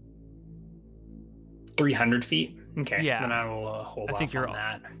 300 feet? Okay. Yeah. Then I will hold I off think on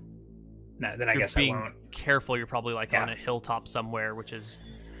that. No, then I guess I won't. Careful, you're probably like on a hilltop somewhere, which is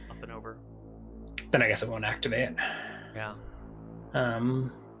up and over. Then I guess I won't activate. Yeah. I'm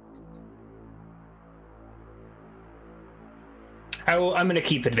going to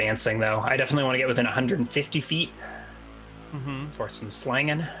keep advancing, though. I definitely want to get within 150 feet for some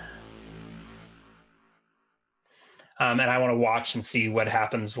slanging. And I want to watch and see what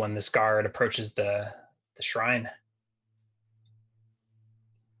happens when this guard approaches the shrine.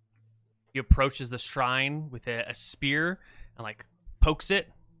 He approaches the shrine with a spear and like pokes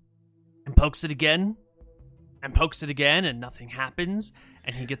it and pokes it again and pokes it again, and nothing happens.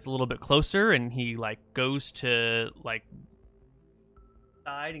 And he gets a little bit closer and he like goes to like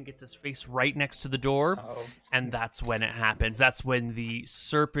side and gets his face right next to the door. And that's when it happens. That's when the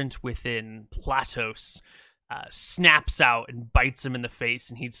serpent within, Platos, snaps out and bites him in the face,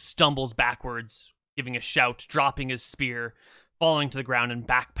 and he stumbles backwards, giving a shout, dropping his spear, falling to the ground and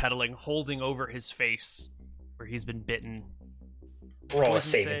backpedaling, holding over his face where he's been bitten. Roll a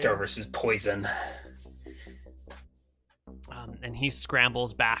saving throw versus poison. And he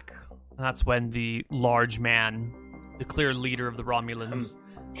scrambles back. And that's when the large man, the clear leader of the Romulans,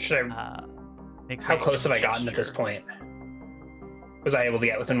 how close have I gotten at this point? Was I able to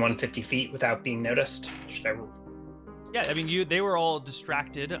get within 150 feet without being noticed? Yeah, I mean, they were all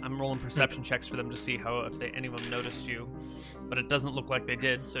distracted. I'm rolling perception checks for them to see if any of them noticed you, but it doesn't look like they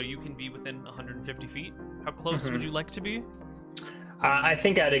did. So you can be within 150 feet. How close would you like to be? I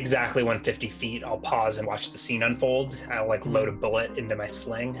think at exactly 150 feet, I'll pause and watch the scene unfold. I'll load a bullet into my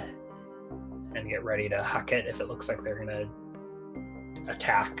sling and get ready to huck it if it looks like they're gonna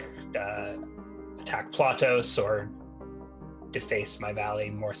attack Platos or deface my valley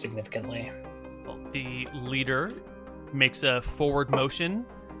more significantly. Well, the leader makes a forward motion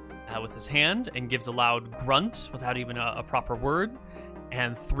with his hand and gives a loud grunt without even a proper word,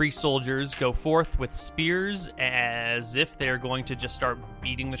 and 3 soldiers go forth with spears as if they're going to just start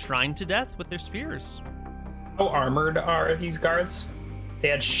beating the shrine to death with their spears. How armored are these guards? They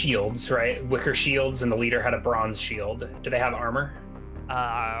had shields, right? Wicker shields, and the leader had a bronze shield. Do they have armor?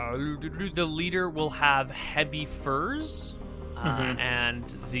 The leader will have heavy furs, and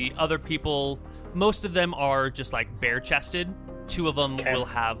the other people, most of them are just like bare-chested. 2 of them will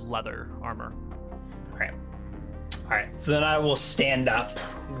have leather armor. All right. So then I will stand up,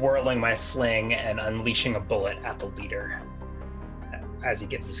 whirling my sling and unleashing a bullet at the leader as he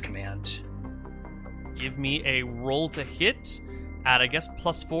gives his command. Give me a roll to hit at, I guess,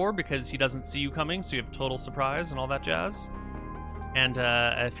 +4 because he doesn't see you coming, so you have total surprise and all that jazz. And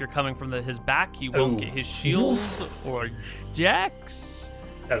if you're coming from his back, he won't get his shield or dex.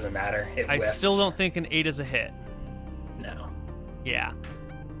 Doesn't matter. I still don't think an 8 is a hit. No. Yeah.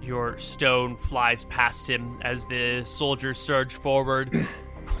 Your stone flies past him as the soldiers surge forward,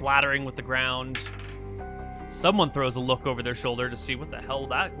 clattering with the ground. Someone throws a look over their shoulder to see what the hell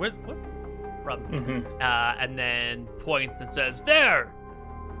what from, and then points and says, "There!"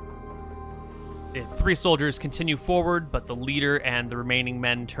 The 3 soldiers continue forward, but the leader and the remaining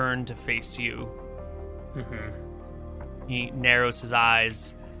men turn to face you. He narrows his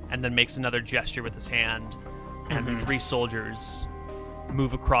eyes and then makes another gesture with his hand, and 3 soldiers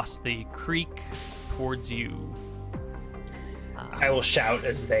move across the creek towards you. I will shout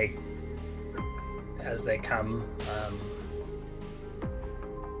as they come.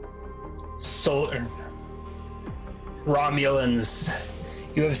 Romulans,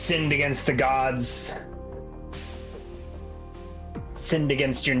 you have sinned against the gods, sinned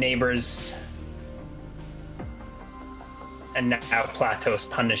against your neighbors, and now Platos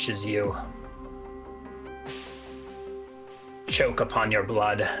punishes you. Choke upon your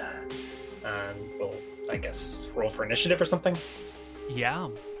blood. We'll, I guess, roll for initiative or something? Yeah.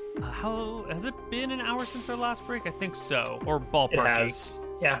 How has it been an hour since our last break? I think so. Or ballpark. It has.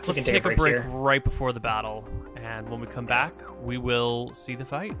 Yeah, we Let's can take a break here. right before the battle. And when we come back, we will see the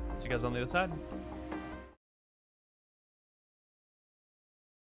fight. See you guys on the other side.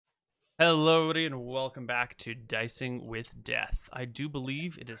 Hello, everybody, and welcome back to Dicing with Death. I do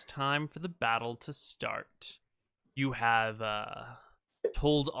believe it is time for the battle to start. You have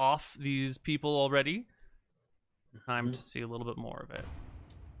told off these people already. Time to see a little bit more of it.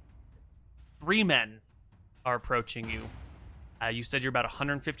 3 men are approaching you. You said you're about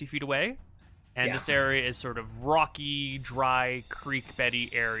 150 feet away, and this area is sort of rocky, dry, creek beddy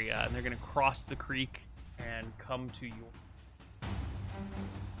area, and they're going to cross the creek and come to you.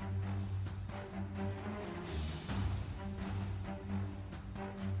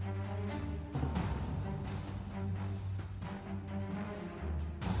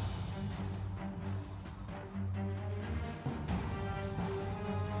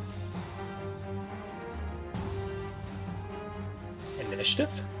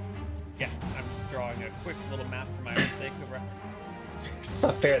 Initiative? Yes, I'm just drawing a quick little map for my own sake of reference. It's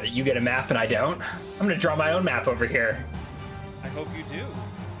not fair that you get a map and I don't. I'm going to draw my own map over here. I hope you do.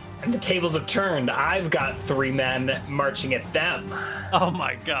 And the tables have turned. I've got 3 men marching at them. Oh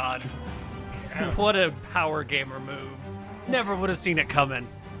my god. What a power gamer move. Never would have seen it coming.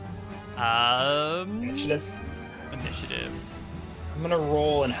 Initiative? Initiative. I'm going to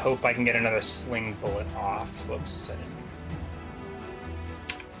roll and hope I can get another sling bullet off. Whoops.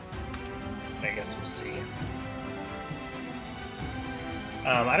 I guess we'll see.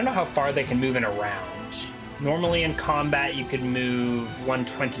 I don't know how far they can move in a round. Normally in combat, you could move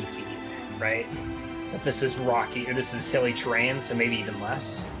 120 feet, right? But this is rocky, or this is hilly terrain, so maybe even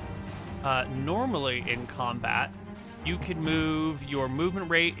less. Normally in combat, you can move your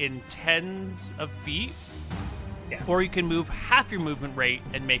movement rate in tens of feet, or you can move half your movement rate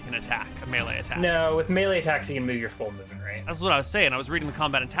and make an attack, a melee attack. No, with melee attacks, you can move your full movement rate. That's what I was saying. I was reading the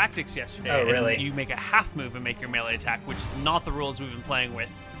Combat and Tactics yesterday. Oh, really? And you make a half move and make your melee attack, which is not the rules we've been playing with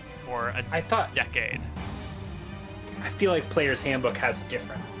for a decade. I feel like Player's Handbook has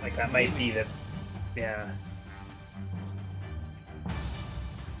different. Like, that might be the... Yeah.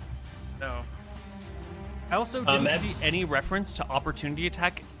 No. I also didn't see any reference to opportunity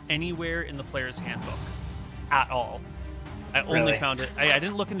attack anywhere in the Player's Handbook. At all. I only found it... I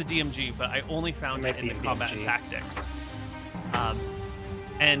didn't look into DMG, but I only found it in the Combat and Tactics.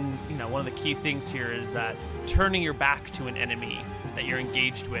 And, you know, one of the key things here is that turning your back to an enemy that you're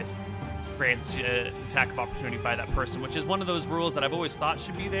engaged with grants attack of opportunity by that person, which is one of those rules that I've always thought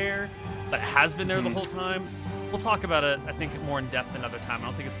should be there, but it has been there the whole time. We'll talk about it, I think, more in depth another time. I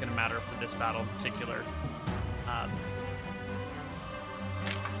don't think it's going to matter for this battle in particular.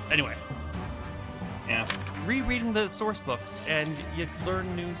 Anyway. Yeah. Rereading the source books, and you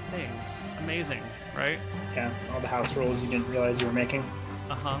learn new things. Amazing, right? Yeah, all the house rules you didn't realize you were making.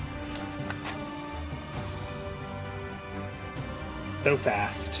 Uh-huh. So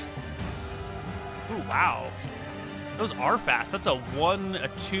fast. Ooh, wow. Those are fast. That's a 1, a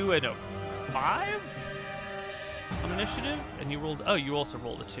 2, and a 5 on initiative? And you rolled... Oh, you also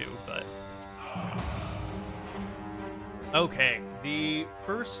rolled a 2, but... Okay, the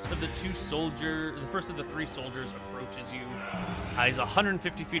first of the 3 soldiers approaches you. He's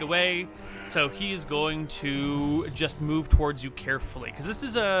 150 feet away, so he is going to just move towards you carefully, because this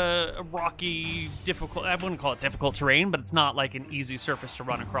is a rocky, difficult, I wouldn't call it difficult terrain, but it's not like an easy surface to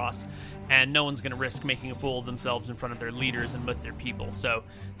run across, and no one's going to risk making a fool of themselves in front of their leaders and with their people. So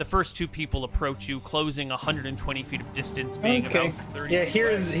the first 2 people approach you, closing 120 feet of distance, being about 30 Yeah,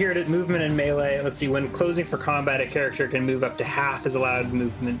 feet here at movement and melee. Let's see, when closing for combat, a character can move up to half his allowed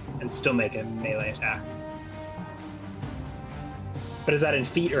movement and still make a melee attack. But is that in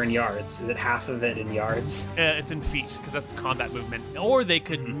feet or in yards? Is it half of it in yards? It's in feet, because that's combat movement. Or they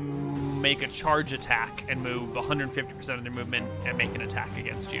could make a charge attack and move 150% of their movement and make an attack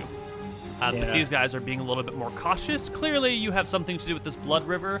against you. But these guys are being a little bit more cautious. Clearly, you have something to do with this blood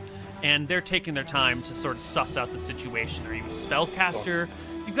river, and they're taking their time to sort of suss out the situation. Are you a spellcaster?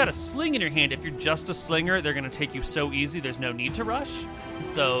 Cool. You've got a sling in your hand. If you're just a slinger, they're going to take you so easy, there's no need to rush.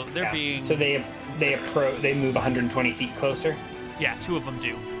 So they're being... So they move 120 feet closer? Yeah, 2 of them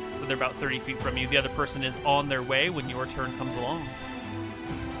do. So they're about 30 feet from you. The other person is on their way when your turn comes along.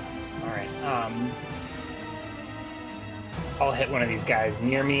 All right. I'll hit one of these guys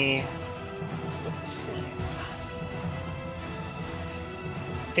near me with the sling.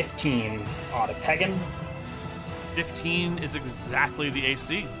 15 ought to peg him. 15 is exactly the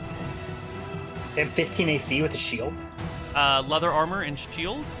AC. They have 15 AC with a shield? Leather armor and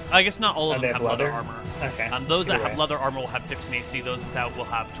shield. I guess not all of them have leather armor. Okay. Those that have leather armor will have 15 AC. Those without will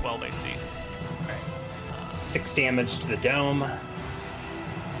have 12 AC. Right. 6 damage to the dome.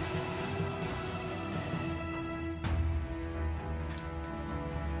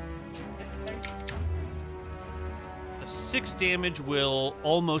 The 6 damage will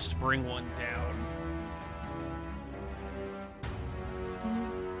almost bring one down.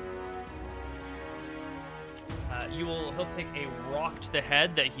 He'll take a rock to the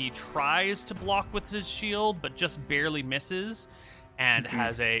head that he tries to block with his shield, but just barely misses, and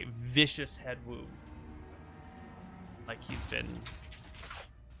has a vicious head wound. like he's been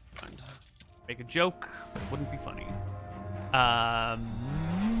trying to make a joke, but it wouldn't be funny.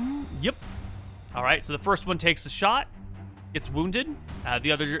 Yep. All right, so the first one takes a shot, gets wounded.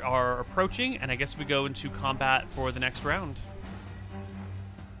 The others are approaching, and I guess we go into combat for the next round.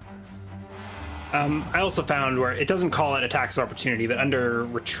 I also found where it doesn't call it attacks of opportunity, but under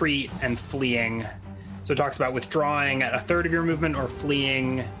retreat and fleeing, so it talks about withdrawing at a third of your movement or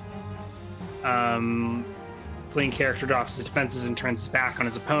fleeing. Fleeing character drops his defenses and turns his back on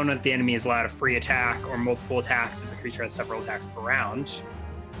his opponent. The enemy is allowed a free attack or multiple attacks if the creature has several attacks per round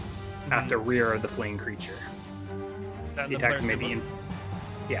at the rear of the fleeing creature. The attacks may be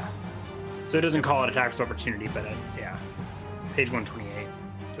yeah. So it doesn't call it attacks of opportunity, but yeah. Page 128.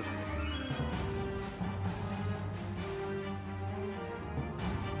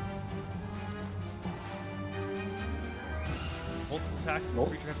 Multiple attacks. The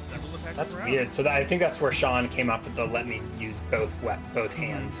creature has several attacks. That's per round. weird. So I think that's where Sean came up with the let me use both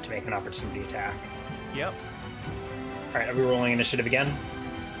hands to make an opportunity attack. Yep. All right, are we rolling initiative again?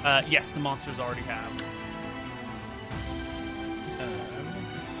 Yes, the monsters already have.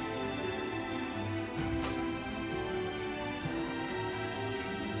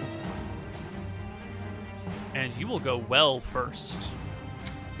 And you will go well first.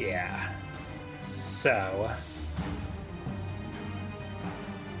 Yeah. So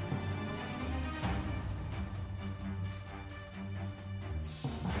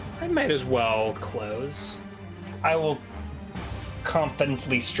I might as well close. I will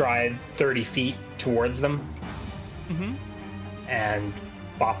confidently stride 30 feet towards them and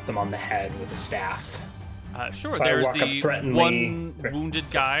bop them on the head with a staff. Sure, So I there's walk up the threateningly. one wounded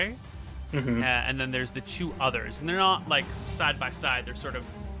guy, and then there's the two others. And they're not, like, side by side. They're sort of,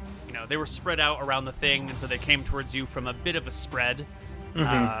 they were spread out around the thing, and so they came towards you from a bit of a spread.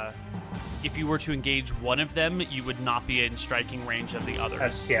 If you were to engage one of them, you would not be in striking range of the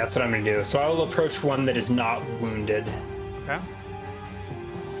others. That's what I'm going to do. So I will approach one that is not wounded. Okay.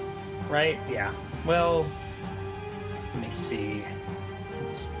 Right? Yeah. Well, let me see.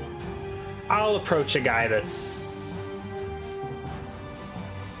 I'll approach the guy that's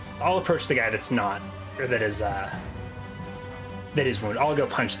not, or that is wounded. I'll go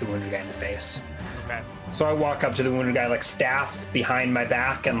punch the wounded guy in the face. Okay. So I walk up to the wounded guy, like staff behind my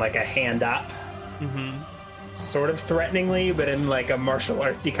back and like a hand up. Sort of threateningly, but in like a martial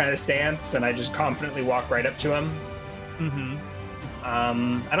artsy kind of stance, and I just confidently walk right up to him.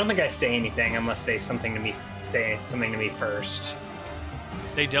 I don't think I say anything unless they say something to me first.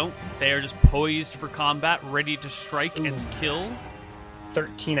 They don't. They are just poised for combat, ready to strike and kill.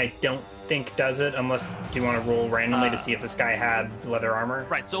 13 I don't think does it, unless do you want to roll randomly to see if this guy had leather armor?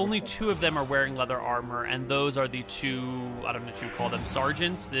 Right, so only two of them are wearing leather armor, and those are the two, I don't know what you call them,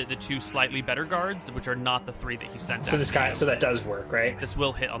 sergeants, the two slightly better guards, which are not the three that he sent out. So this guy, so that does work, right? This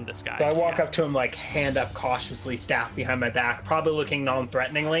will hit on this guy. So I walk up to him, like hand up cautiously, staff behind my back, probably looking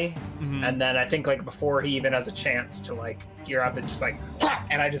non-threateningly, and then I think like before he even has a chance to like gear up, it's just like,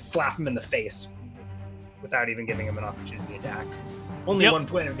 and I just slap him in the face without even giving him an opportunity attack. Only 1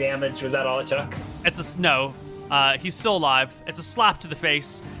 point of damage. Was that all it took? No. He's still alive. It's a slap to the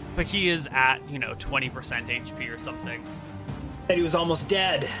face, but he is at 20% HP or something. And he was almost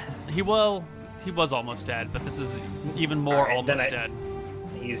dead. He was almost dead, but this is even more almost dead.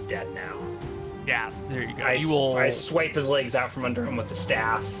 He's dead now. Yeah, there you go. I swipe his legs out from under him with the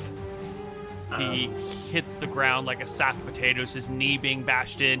staff. He hits the ground like a sack of potatoes, his knee being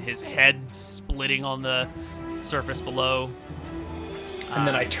bashed in, his head splitting on the surface below. And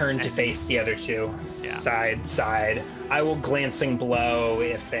then I turn to face the other two. Yeah. Side. I will glancing blow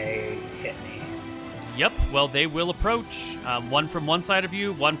if they hit me. Yep, well, they will approach. One from one side of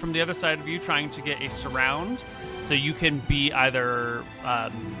you, one from the other side of you, trying to get a surround. So you can be either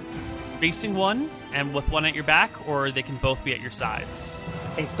facing one and with one at your back, or they can both be at your sides.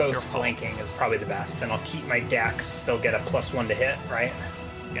 I think both flanking is probably the best. Then I'll keep my dex. They'll get a +1 to hit, right?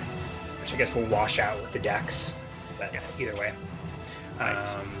 Yes. Which I guess will wash out with the dex. But either way.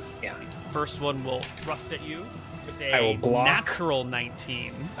 Right. Yeah. First one will thrust at you with a I will block. natural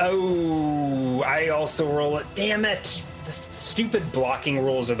 19. Oh, I also roll it. Damn it! The stupid blocking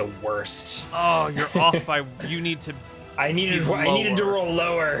rules are the worst. Oh, you're off by. You need to. I needed to roll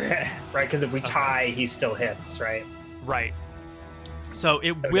lower, right? Because if we tie, he still hits, right? Right. So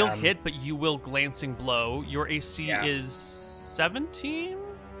it will hit, but you will glancing blow. Your AC is 17.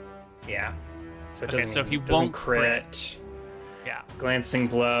 Yeah. So it so he doesn't won't crit. Yeah. Glancing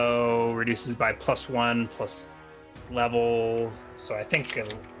blow reduces by +1 plus level. So I think we'll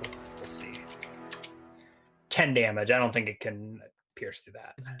see. 10 damage. I don't think it can pierce through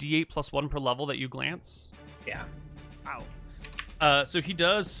that. It's D8 +1 per level that you glance. Yeah. Wow. So he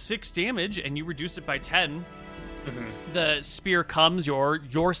does 6 damage, and you reduce it by 10. The spear comes,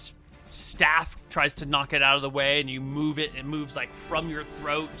 your staff tries to knock it out of the way, and you move it. It moves like from your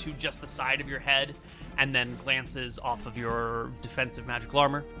throat to just the side of your head, and then glances off of your defensive magical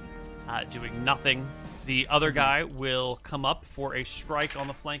armor, doing nothing. The other guy will come up for a strike on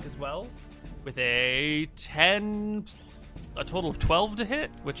the flank as well, with a total of 12 to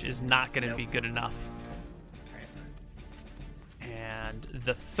hit, which is not going to be good enough. And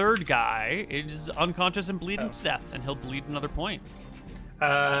the third guy is unconscious and bleeding to death, and he'll bleed another point.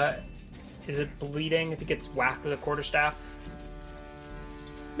 Is it bleeding if it gets whacked with a quarterstaff?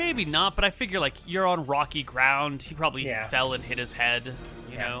 Maybe not, but I figure like you're on rocky ground. He probably fell and hit his head.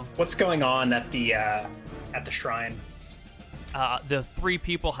 You know. What's going on at the shrine? The 3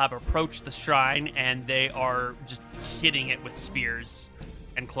 people have approached the shrine, and they are just hitting it with spears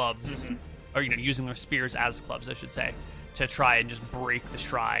and clubs, or using their spears as clubs, I should say, to try and just break the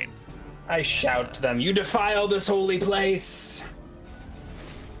shrine. I shout to them, "You defile this holy place!"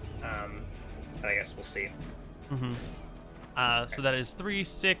 I guess we'll see. So that is 3,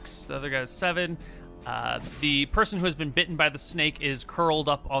 6. The other guy is 7. The person who has been bitten by the snake is curled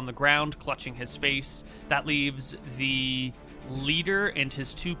up on the ground, clutching his face. That leaves the leader and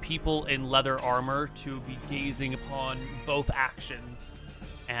his 2 people in leather armor to be gazing upon both actions.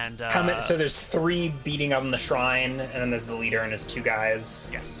 And so there's 3 beating on the shrine, and then there's the leader and his 2 guys.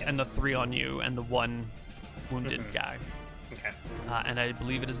 Yes, and the 3 on you, and the 1 wounded guy. Okay. And I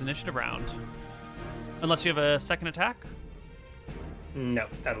believe it is initiative round. Unless you have a second attack? No,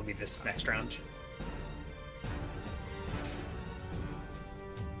 that'll be this next round.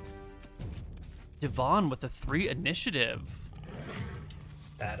 Divan with the 3 initiative. It's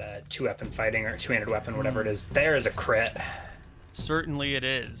that 2-weapon fighting, or 2-handed weapon, whatever it is. There is a crit. Certainly it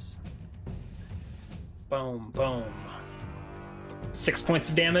is. Boom, boom. 6 points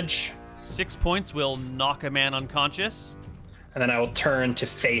of damage. 6 points will knock a man unconscious. And then I will turn to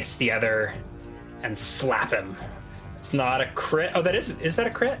face the other and slap him. It's not a crit. Oh, is that a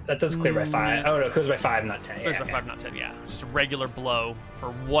crit? That does clear by 5. Oh, no, it goes by 5, not 10. Clears by 5, not 10, yeah. Just a regular blow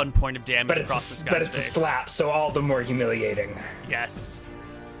for 1 point of damage across this guy's face. But it's a slap, so all the more humiliating. Yes.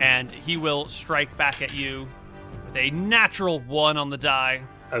 And he will strike back at you with a natural 1 on the die.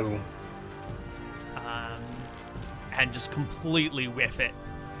 Oh. And just completely whiff it.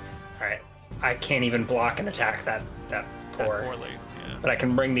 All right. I can't even block an attack that poor. That poorly, yeah. But I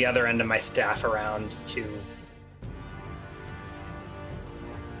can bring the other end of my staff around to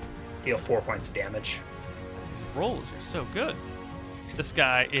deal 4 points of damage. These rolls are so good. This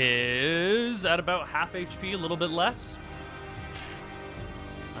guy is at about half HP, a little bit less.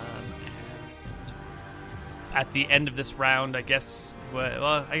 And at the end of this round, I guess,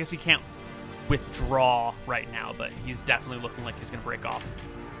 well, I guess he can't withdraw right now, but he's definitely looking like he's going to break off.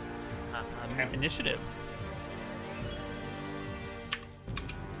 Initiative.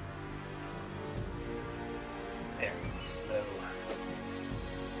 There, slow.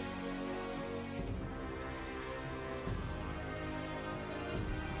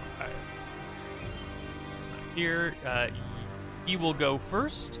 Alright. Here, he will go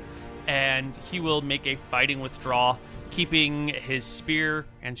first, and he will make a fighting withdraw, keeping his spear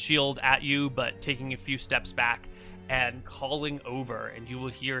and shield at you, but taking a few steps back and calling over, and you will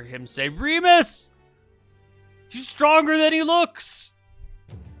hear him say, "Remus! He's stronger than he looks!"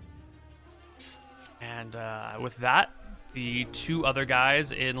 And with that, the 2 other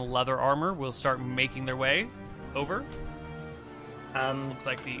guys in leather armor will start making their way over. Looks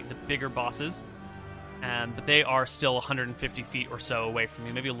like the bigger bosses. But they are still 150 feet or so away from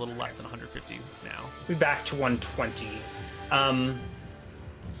you, maybe a little less than 150 now. We'll be back to 120.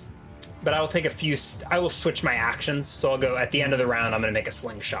 But I will take I will switch my actions, so I'll go, at the end of the round, I'm going to make a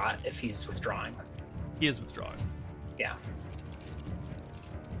slingshot if he's withdrawing. He is withdrawing. Yeah.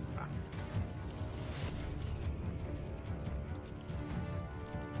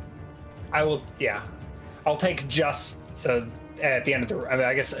 I'll take so at the end of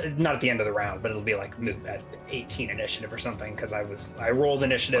I guess not at the end of the round, but it'll be like move at 18 initiative or something, because I rolled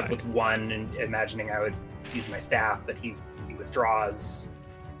initiative with 1 and imagining I would use my staff, but he withdraws,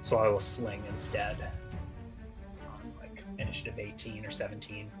 so I will sling instead on like initiative 18 or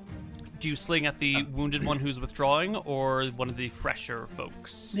 17. Do you sling at the wounded one who's withdrawing, or one of the fresher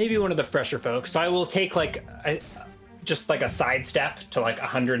folks? Maybe one of the fresher folks. So I will take just like a sidestep to like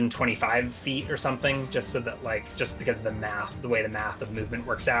 125 feet or something, just so that just because of the way the math of movement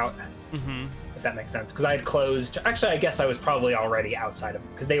works out. Mm-hmm. If that makes sense. Because I had closed, actually I guess I was probably already outside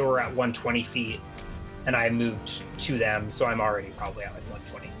of, because they were at 120 feet and I moved to them, so I'm already probably at like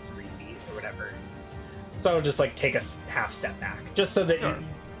 123 feet or whatever. So I'll just like take a half step back, just so that Sure.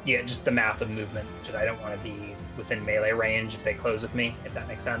 yeah, just the math of movement. Because I don't want to be within melee range if they close with me, if that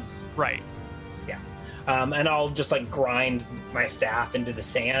makes sense. Right. Yeah. And I'll just like grind my staff into the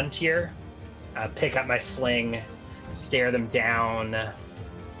sand here, pick up my sling, stare them down.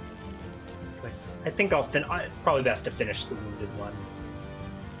 I think it's probably best to finish the wounded one.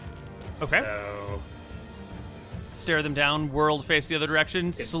 Okay. So Stare them down, world face the other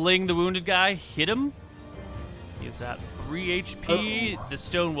direction, sling the wounded guy, hit him. He's at 3 HP. Oh. The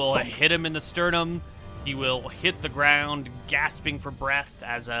stone will hit him in the sternum. He will hit the ground, gasping for breath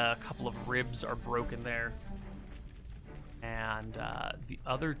as a couple of ribs are broken there. And the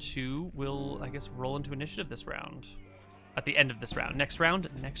other two will, I guess, roll into initiative this round. At the end of this round. Next round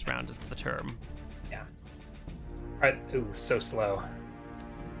is the term. yeah. All right. Ooh, so slow.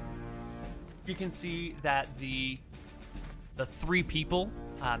 You can see that the three people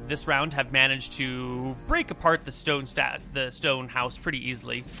this round have managed to break apart the stone house pretty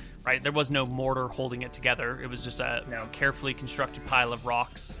easily. Right, there was no mortar holding it together. It was just a carefully constructed pile of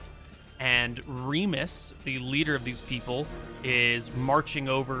rocks. And Remus, the leader of these people, is marching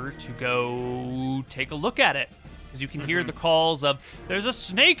over to go take a look at it. As you can hear the calls of, "There's a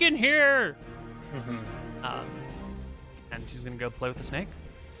snake in here!" And he's going to go play with the snake.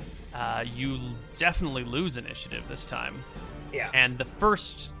 You definitely lose initiative this time. Yeah. And the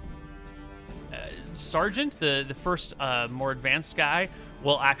first sergeant, the first more advanced guy,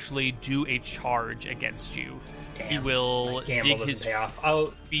 will actually do a charge against you. Damn, he will my gamble dig his doesn't pay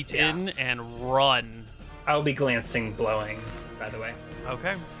off. feet in and run. I'll be glancing, blowing, by the way.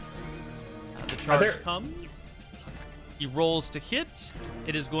 Okay. The charge comes. He rolls to hit.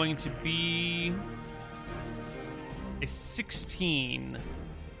 It is going to be a 16.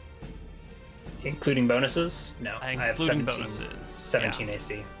 Including bonuses? No, I have Including 17, bonuses. 17 Yeah.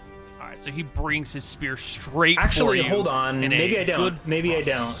 AC. All right, so he brings his spear straight for Actually, you. hold on. in a Maybe I don't. good Maybe I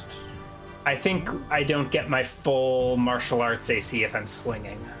thrust. don't. I think I don't get my full martial arts AC if I'm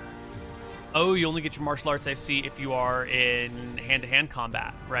slinging. Oh, you only get your martial arts AC if you are in hand-to-hand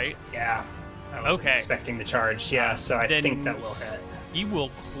combat, right? Yeah. I wasn't Okay. expecting the charge. Yeah, so I Then think that will hit. He will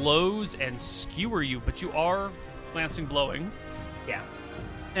close and skewer you, but you are glancing blowing, Yeah.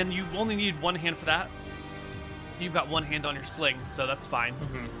 and you only need one hand for that. You've got one hand on your sling, so that's fine.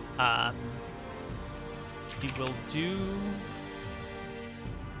 He will do...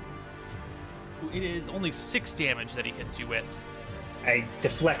 It is only 6 damage that he hits you with. I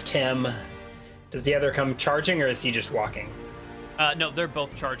deflect him. Does the other come charging, or is he just walking? No, they're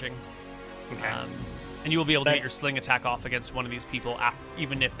both charging. Okay. And you will be able to But- get your sling attack off against one of these people,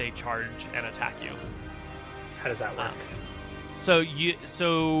 even if they charge and attack you. How does that work?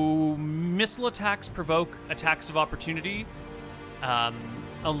 So missile attacks provoke attacks of opportunity,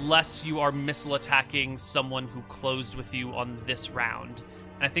 unless you are missile attacking someone who closed with you on this round.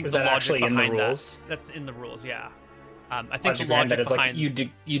 And I think Is the that logic actually in the behind rules? That's in the rules, yeah. I think Logic the behind logic that is behind like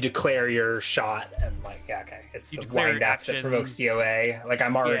you declare your shot and like okay, it's You the declare wind act that provokes actions. DOA. Like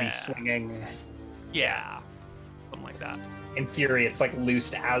I'm already Yeah. swinging. yeah, something like that. In theory, it's like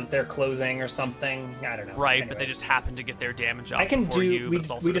loosed as they're closing or something. I don't know. Right, but they Anyways. just happen to get their damage off I can before do. you. but it's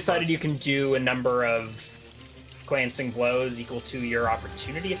also We decided you close. can do a number of glancing blows equal to your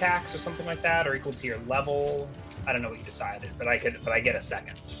opportunity attacks or something like that, or equal to your level. I don't know what you decided, but I get a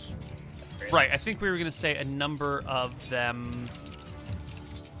second. Right, I think we were going to say a number of them.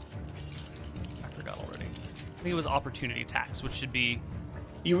 I forgot already. I think it was opportunity attacks, which should be.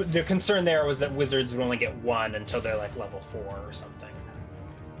 The concern there was that wizards would only get one until they're like level 4 or something.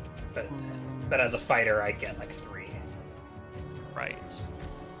 But as a fighter, I get like 3. Right.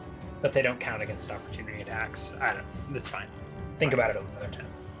 But they don't count against opportunity attacks. I don't know. It's fine. Think about it another time.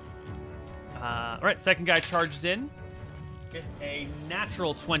 All right, second guy charges in. Get a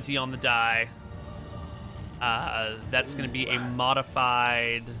natural 20 on the die. That's going to be a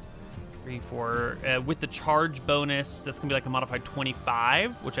modified 3, 4. With the charge bonus, that's going to be like a modified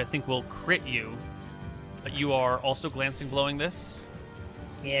 25, which I think will crit you. But you are also glancing blowing this.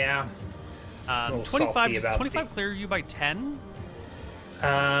 Yeah. A little 25 salty does about 25 clear you by 10?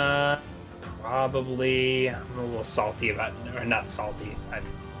 Probably. I'm a little salty about, or not salty.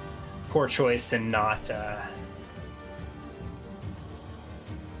 Poor choice in not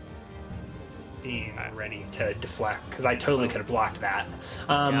being ready to deflect because I totally could have blocked that.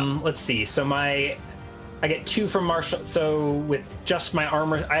 Let's see. So I get 2 from martial. So with just my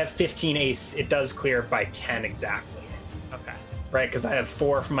armor, I have 15 ace. It does clear by 10 exactly. Okay. Right, because I have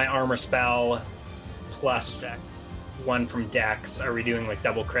 4 from my armor spell plus Dex. 1 from Dex. Are we doing like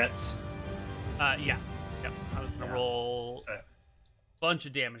double crits? Yeah. Yep. I was going to roll So, a bunch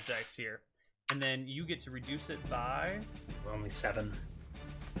of damage dice here. And then you get to reduce it by Only 7.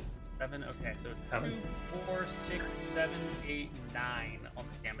 7. Okay, so it's 2, 7. 4, 6, 7, 8, 9 on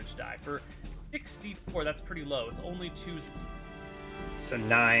the damage die. For 64, that's pretty low. It's only 2s. So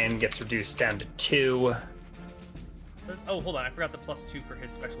 9 gets reduced down to 2. Oh, hold on. I forgot the +2 for his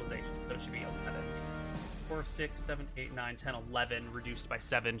specialization. So it should be 11. 4, 6, 7, 8, 9, 10, 11. Reduced by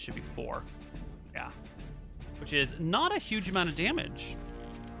 7 should be 4. Yeah. Which is not a huge amount of damage.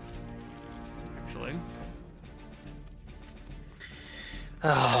 Actually.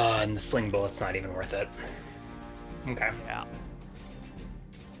 And the sling bullet's not even worth it. Okay. Yeah.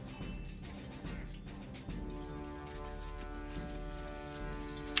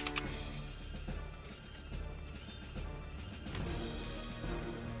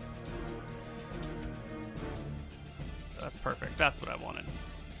 That's perfect. That's what I wanted.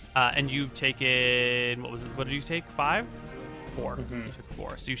 And you've taken, what was it? What did you take? 5? 4. Mm-hmm. You took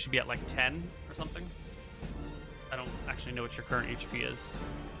 4. So you should be at like 10 or something. I don't actually know what your current HP is.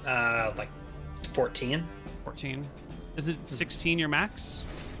 Like 14. 14. Is it 16 your max?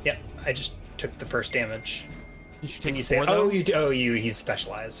 Yep. I just took the first damage. You should Can take you 4 say? though? He's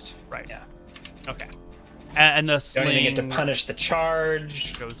specialized. Right. Yeah. Okay. And the sling Don't even get to punish the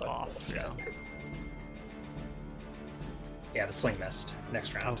charge. goes off. Yeah. Yeah, the sling missed.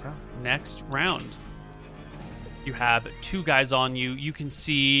 Next round. Okay. Next round. You have 2 guys on you. You can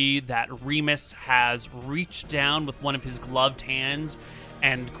see that Remus has reached down with one of his gloved hands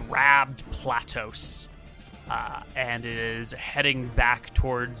and grabbed Platos, and is heading back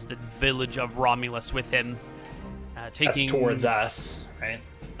towards the village of Romulus with him. Taking That's towards us, right?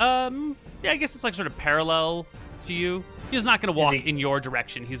 Yeah, I guess it's like sort of parallel to you. He's not going to walk he- in your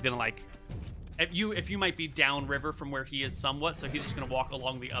direction. He's going to like if you might be downriver from where he is somewhat, so he's just going to walk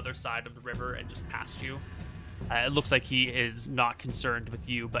along the other side of the river and just past you. It looks like he is not concerned with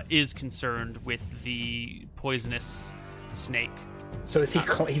you, but is concerned with the poisonous snake. So is he?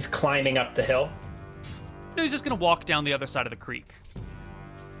 He's climbing up the hill. No, he's just going to walk down the other side of the creek.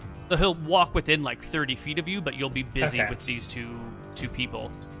 So he'll walk within like 30 feet of you, but you'll be busy Okay. with these two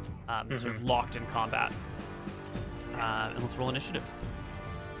people, sort of locked in combat. And let's roll initiative.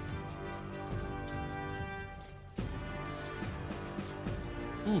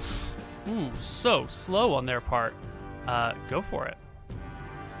 Oof. Ooh, so slow on their part. Go for it.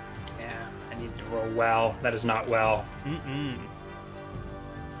 Yeah, I need to roll well. That is not well.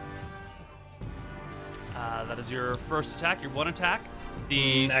 That is your first attack, your one attack.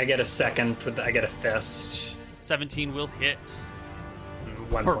 I get a second for I get a fist. 17 will hit.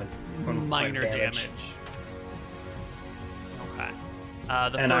 1 For point. 1 minor point damage. Okay.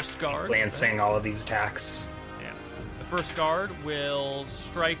 The And first I'm guard. glancing all of these attacks. Yeah. The first guard will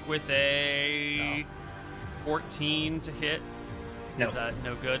strike with a 14 to hit. No. Is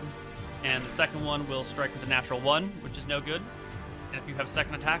no good. And the second one will strike with a natural 1, which is no good. And if you have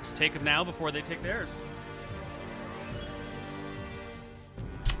second attacks, take them now before they take theirs.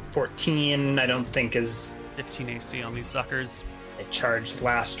 14, I don't think is. 15 AC on these suckers. They charged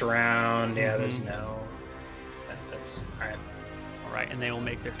last round. Yeah, there's no benefits. All right. All right, and they will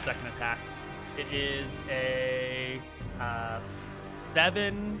make their second attacks. It is a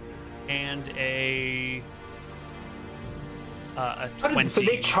 7 and a 20. So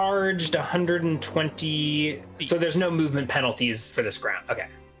they charged 120. So there's no movement penalties for this ground. Okay.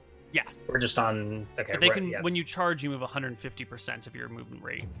 Yeah. We're just on. Okay. But they we're- can, yeah. when you charge, you move 150% of your movement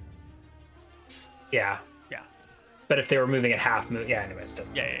rate. Yeah. Yeah. But if they were moving at half move, yeah. Anyways,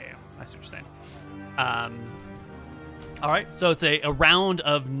 doesn't. Yeah. I see what you're saying. All right, so it's a round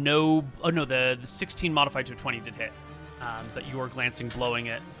of no. Oh no, the 16 modified to a 20 did hit, but you are glancing, blowing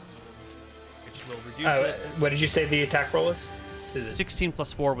it, which will reduce it. What did you say the attack roll is? 16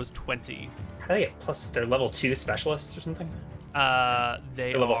 plus 4 was 20. How do they get plus? They're level 2 specialists or something.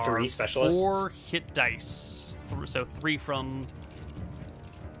 They Or level are 3 specialists? 4 hit dice, so 3 from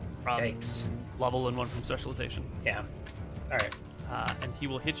Yikes. level and 1 from specialization. Yeah. All right. And he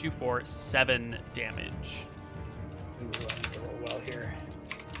will hit you for 7 damage. Ooh, I need to roll well here.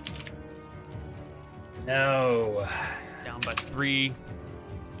 No. Down by 3.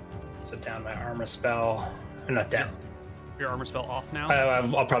 So down my armor spell. I'm not down. Your armor spell off now.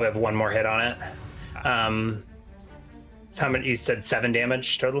 I'll probably have one more hit on it. So how many? You said 7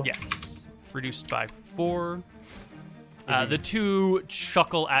 damage total? Yes. Reduced by 4. The two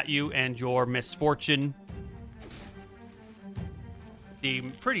chuckle at you and your misfortune.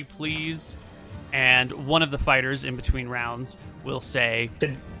 Seem pretty pleased. And one of the fighters in between rounds will say,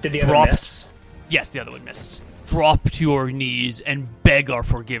 Did the other Drop. miss? yes, the other one missed. Drop to your knees and beg our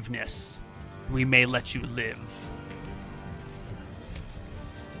forgiveness. We may let you live.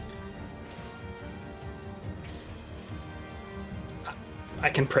 I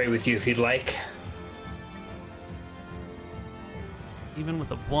can pray with you if you'd like. Even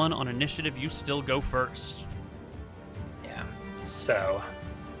with a 1 on initiative, you still go first. Yeah. So,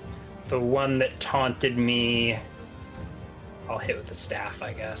 the one that taunted me, I'll hit with the staff,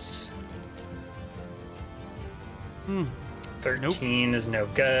 I guess. 13 is no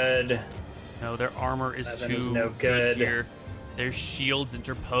good. No, their armor is 11 too is no good. here. Their shields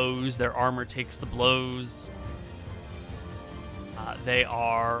interpose. Their armor takes the blows. They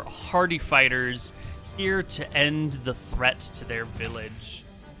are hardy fighters here to end the threat to their village.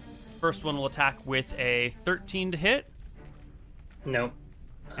 First one will attack with a 13 to hit. Nope.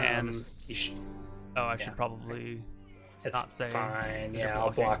 And I yeah. should probably It's not say. fine. Is it Yeah, I'll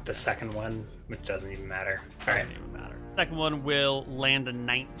blocking? block the second one, which doesn't even matter. All right. Doesn't even matter. Second one will land a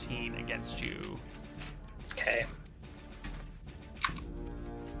 19 against you. Okay.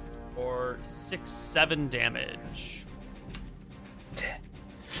 For 6-7 damage.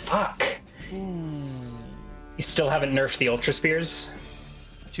 Fuck. You still haven't nerfed the Ultra Spears?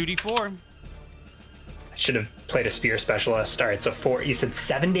 2d4. I should have played a Spear Specialist. All right, so 4. You said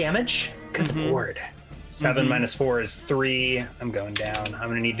 7 damage? Good lord. 7 minus 4 is 3. I'm going down. I'm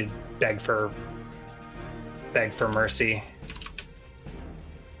going to need to beg for mercy.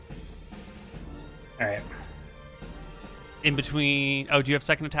 All right. In between. Oh, do you have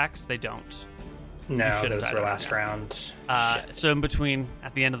second attacks? They don't. No, should have those died were right last now. round. Shit. So in between,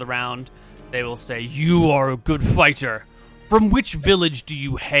 at the end of the round, they will say, "You are a good fighter. From which village do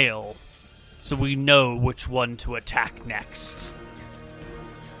you hail? So we know which one to attack next."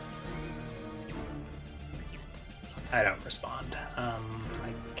 I don't respond. I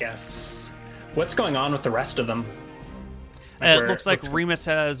guess. What's going on with the rest of them? It looks like Remus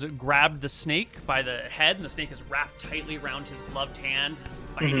has grabbed the snake by the head, and the snake is wrapped tightly around his gloved hand. He's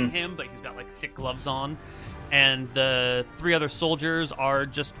biting him, but he's got like thick gloves on. And the 3 other soldiers are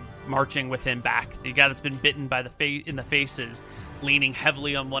just marching with him back. The guy that's been bitten by in the face is leaning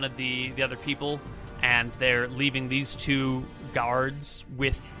heavily on one of the other people, and they're leaving these 2 guards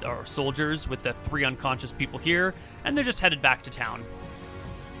or soldiers with the 3 unconscious people here, and they're just headed back to town,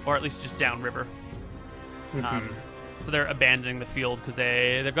 or at least just downriver. So they're abandoning the field because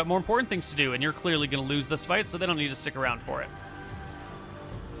they've got more important things to do, and you're clearly going to lose this fight, so they don't need to stick around for it.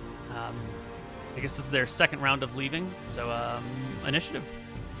 I guess this is their second round of leaving, so initiative.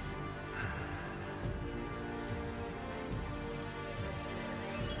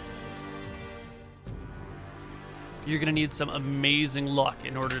 You're going to need some amazing luck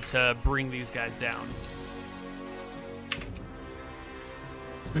in order to bring these guys down.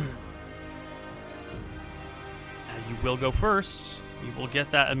 You will go first. You will get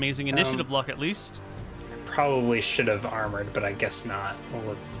that amazing initiative luck at least. Probably should have armored, but I guess not.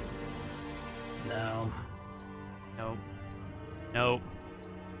 No.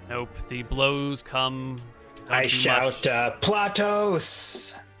 Nope. The blows come. I shout,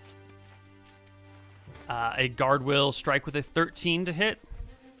 Platos! A guard will strike with a 13 to hit.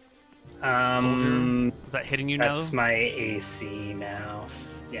 Soldier. Is that hitting you now? That's my AC now.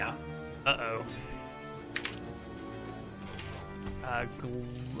 Yeah. Uh-oh.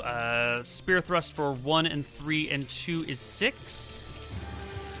 Spear thrust for 1 and 3 and 2 is 6.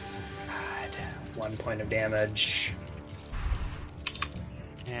 God, 1 point of damage.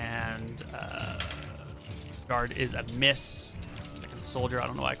 And guard is a miss. Second soldier, I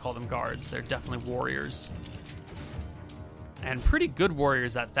don't know why I call them guards. They're definitely warriors. And pretty good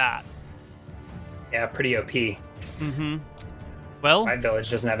warriors at that. Yeah, pretty OP. Well, My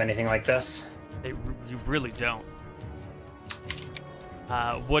village doesn't have anything like this. you really don't.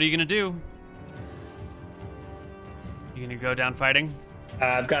 What are you going to do? You going to go down fighting?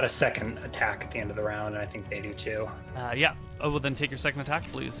 I've got a second attack at the end of the round, and I think they do too. Yeah. Oh, well, then take your second attack,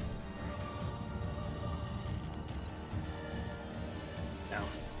 please. No.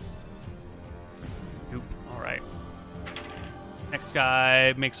 Nope. All right. Next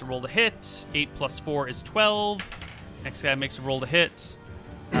guy makes a roll to hit. 8 plus 4 is 12. Next guy makes a roll to hit.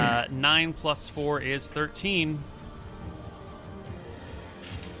 9 plus 4 is 13.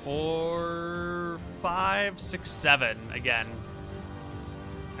 4, 5, 6, 7 again.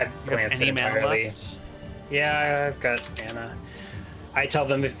 I glance it Any mana entirely. left? Yeah, I've got mana. I tell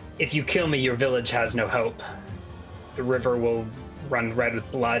them, if you kill me, your village has no hope. The river will run red with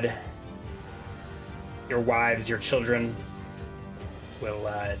blood. Your wives, your children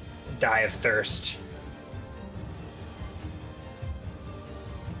will die of thirst.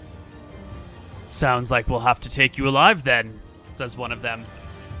 Sounds like we'll have to take you alive then, says one of them,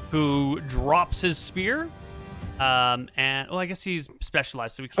 who drops his spear And I guess he's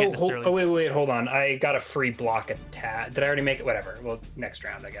specialized, so we can't necessarily. Wait, hold on. I got a free block attack. Did I already make it? Whatever. Well, next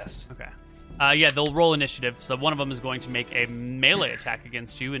round, I guess. Okay. Yeah, they'll roll initiative. So one of them is going to make a melee attack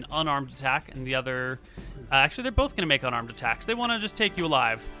against you, an unarmed attack, and the other... actually, they're both going to make unarmed attacks. They want to just take you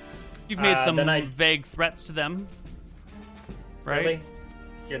alive. You've made some vague threats to them. Right? Really?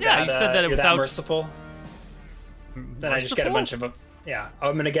 You said that you're without... that merciful? Then I just get a bunch of... Yeah,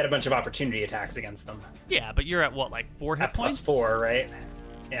 I'm going to get a bunch of opportunity attacks against them. Yeah, but you're at what, like 4 hit points? +4, right?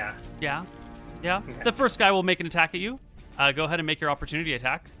 Yeah. Yeah. Okay. Okay. The first guy will make an attack at you. Go ahead and make your opportunity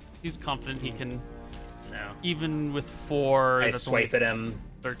attack. He's confident he can... No. Even with 4... I swipe at him.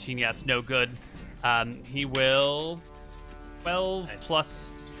 13, yeah, it's no good. He will... 12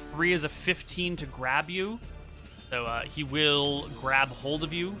 plus 3 is a 15 to grab you. So he will grab hold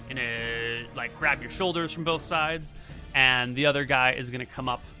of you grab your shoulders from both sides, and the other guy is going to come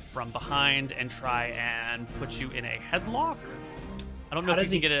up from behind and try and put you in a headlock. I don't know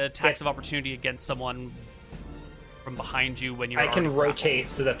if you can get attacks of opportunity against someone from behind you when you're. I can rotate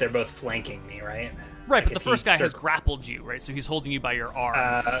so that they're both flanking me, right? Right, but the first guy has grappled you, right? So he's holding you by your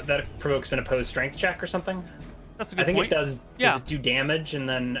arms. That provokes an opposed strength check or something. That's a good point. I think point. it does. Does it do damage and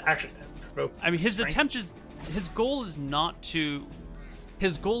then actually provoke? I mean, his strength? attempt is. His goal is not to.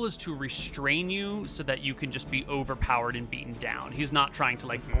 His goal is to restrain you so that you can just be overpowered and beaten down. He's not trying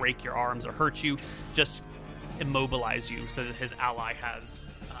to break your arms or hurt you, just immobilize you so that his ally has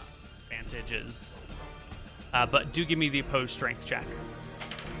advantages. But do give me the opposed strength check.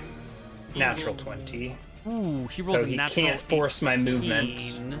 Natural 20. Ooh, he rolls so a natural 18, he can't force my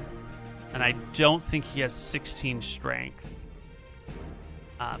movement. And I don't think he has 16 strength.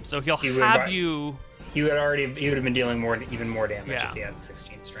 So he'll have you... He would have been dealing even more damage if he had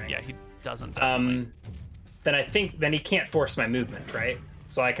 16 strength. Yeah, he doesn't. Definitely. Then he can't force my movement, right?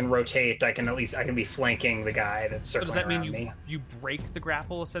 So I can rotate. I can be flanking the guy that's circling around me. Does that mean you break the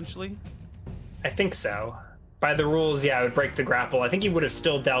grapple essentially? I think so. By the rules, yeah, I would break the grapple. I think he would have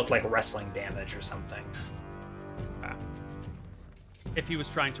still dealt wrestling damage or something. If he was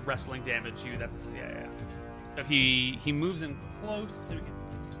trying to wrestling damage you, that's yeah. So he moves in close so we can.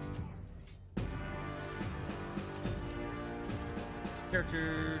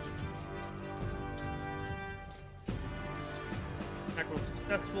 Character. Attack roll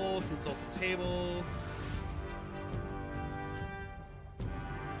successful. Consult the table.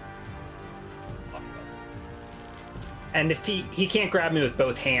 And if he can't grab me with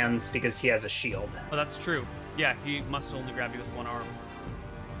both hands because he has a shield. Oh, that's true. Yeah, he must only grab you with one arm.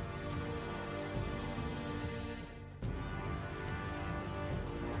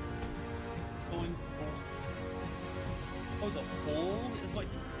 A hold is what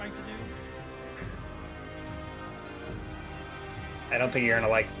you're trying to do? I don't think you're going to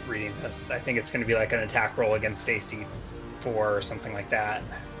like reading this. I think it's going to be like an attack roll against AC 4 or something like that.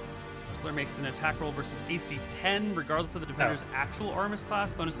 Wrestler makes an attack roll versus AC 10, regardless of the defender's actual armor's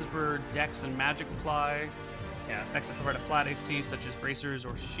class. Bonuses for dex and magic apply. Yeah, except provide a flat AC, such as bracers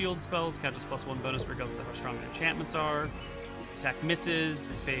or shield spells. Count as +1 bonus regardless of how strong the enchantments are. Attack misses,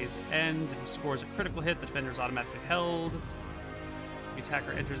 the phase ends. If he scores a critical hit, the defender is automatically held. The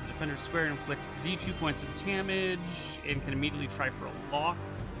attacker enters the defender's square and inflicts D2 points of damage and can immediately try for a lock.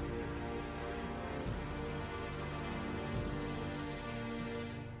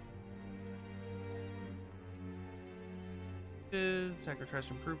 Attacker tries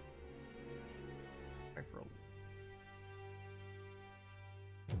to improve. Try for a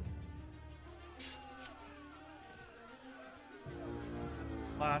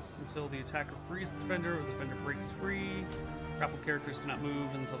lasts until the attacker frees the defender or the defender breaks free. Grappled characters cannot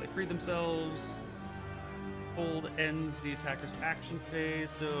move until they free themselves. Hold ends the attacker's action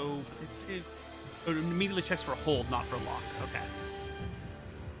phase, so it immediately checks for a hold, not for a lock. Okay.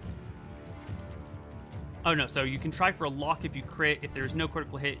 Oh no, so you can try for a lock if you crit. If there is no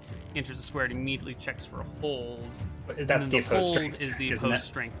critical hit, he enters the square and immediately checks for a hold. But that's the opposed strength check, is the opposed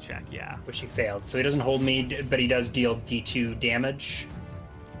strength check, yeah. Which he failed. So he doesn't hold me, but he does deal D2 damage.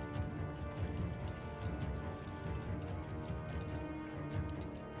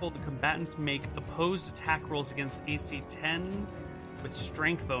 The combatants make opposed attack rolls against AC 10 with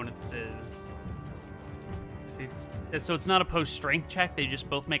strength bonuses. So it's not opposed strength check, they just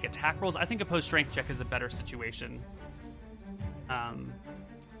both make attack rolls. I think opposed strength check is a better situation.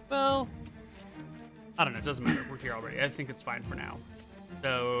 Well, I don't know, it doesn't matter. We're here already. I think it's fine for now.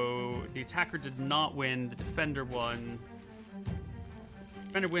 So the attacker did not win, the defender won.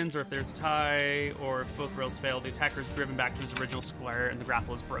 Defender wins, or if there's a tie, or if both rails fail, the attacker is driven back to his original square and the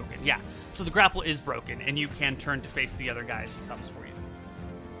grapple is broken. Yeah, so the grapple is broken, and you can turn to face the other guy as he comes for you.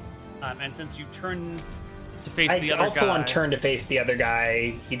 And since you turn to face the other I'll guy. full on turn to face the other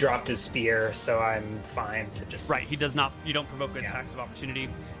guy. He dropped his spear, so I'm fine to just... Right, he does not... You don't provoke attacks of opportunity.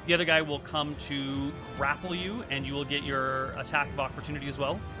 The other guy will come to grapple you, and you will get your attack of opportunity as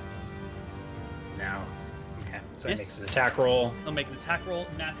well. No. Okay, so Yes. he makes his attack roll. He'll make an attack roll,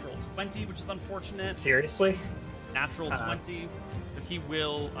 natural 20, which is unfortunate. Seriously? Natural 20. So he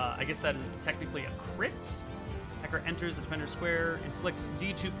will... I guess that is technically a crit. Attacker enters the defender's square, inflicts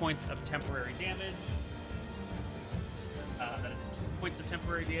D2 points of temporary damage. That is 2 points of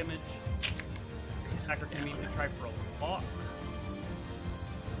temporary damage. The attacker can immediately try for a lock.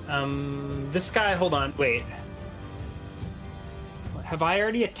 This guy, hold on, wait. Have I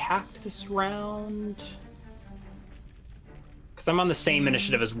already attacked this round? Because I'm on the same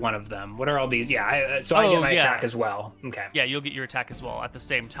initiative as one of them. What are all these? Yeah, I get my attack as well. Okay. Yeah, you'll get your attack as well at the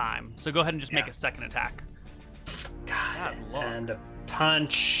same time. So go ahead and just make a second attack. God, and a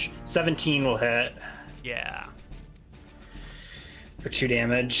punch. 17 will hit. Yeah. For 2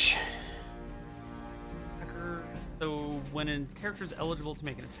 damage. So when a character is eligible to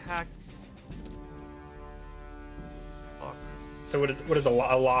make an attack... So what is a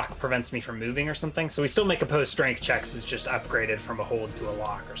lock prevents me from moving or something? So we still make opposed strength checks. It's just upgraded from a hold to a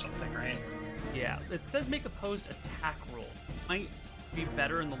lock or something, right? Yeah, it says make opposed attack roll. Might be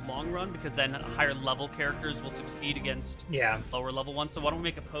better in the long run because then higher level characters will succeed against lower level ones. So why don't we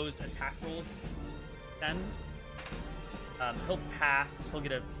make opposed attack rolls? 10. He'll pass. He'll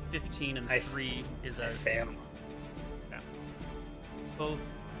get a 15 and 3 is a fail. Yeah. Both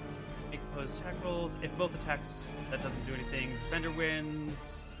make opposed attack rolls. If both attacks, that doesn't do anything. Defender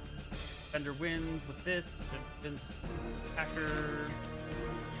wins. Defender wins with this. Defense attacker.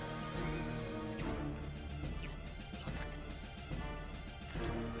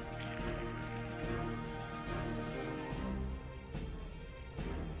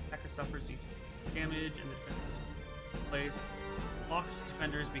 Attacker suffers D2 damage and the defender place. Locked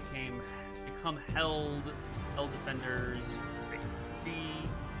defenders become held defenders. Break free.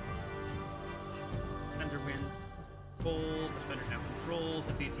 Defender wins. Roll. The defender now controls.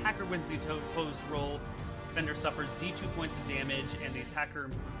 If the attacker wins the opposed roll, defender suffers D2 points of damage, and the attacker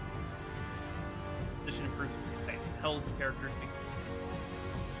position improves with place. Held character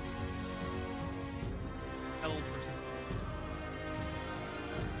held versus.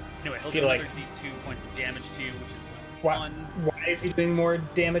 Anyway, he'll do another D2 points of damage to you, which is one. Why is he doing more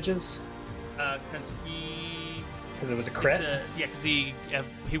damages? Because it was a crit. Because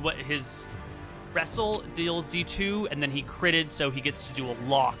his wrestle deals D2, and then he critted, so he gets to do a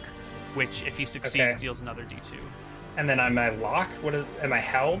lock, which if he succeeds deals another D2. And then am I locked? Am I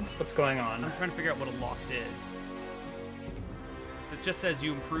held? What's going on? I'm trying to figure out what a locked is. It just says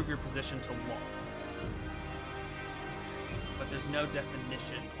you improve your position to lock, but there's no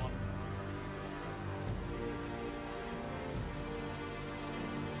definition on it.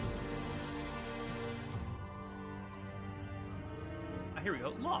 Here we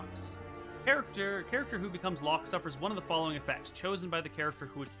go. Locks. Character who becomes locked suffers one of the following effects chosen by the character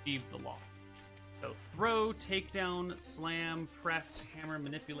who achieved the lock. So throw, takedown, slam, press, hammer,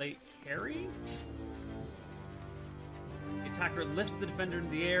 manipulate, carry. The attacker lifts the defender in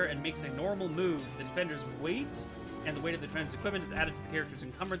the air and makes a normal move. The defender's weight and the weight of the defender's equipment is added to the character's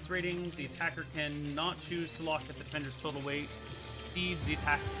encumbrance rating. The attacker cannot choose to lock if the defender's total weight exceeds the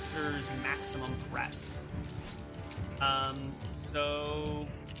attacker's maximum press. So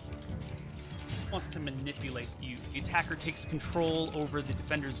wants to manipulate you. The attacker takes control over the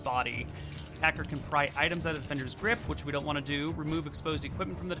defender's body. The attacker can pry items out of the defender's grip, which we don't want to do. Remove exposed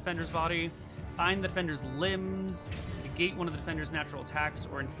equipment from the defender's body. Bind the defender's limbs. Negate one of the defender's natural attacks,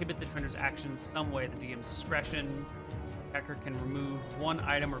 or inhibit the defender's actions some way at the DM's discretion. The attacker can remove one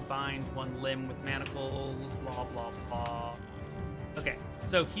item or bind one limb with manacles. Blah, blah, blah. Okay,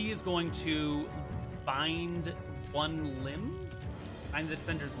 so he is going to bind one limb. Bind the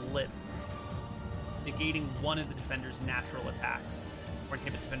defender's limbs, negating one of the defender's natural attacks, or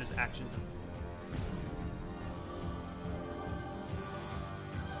inhibit the defender's actions.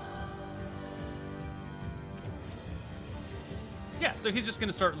 Yeah, so he's just going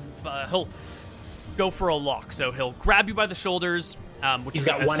to start, he'll go for a lock. So he'll grab you by the shoulders, which he's is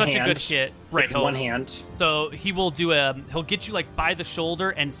got one such hand. A good hit. Right, one hand. So he will do he'll get you like by the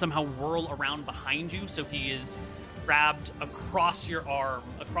shoulder and somehow whirl around behind you, so he is grabbed across your arm,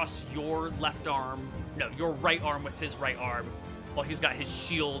 across your left arm, no, your right arm with his right arm, while he's got his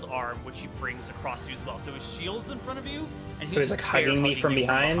shield arm, which he brings across you as well. So his shield's in front of you, and so he's like hugging me from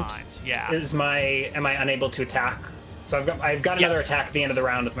behind. Yeah. Am I unable to attack? So I've got another attack at the end of the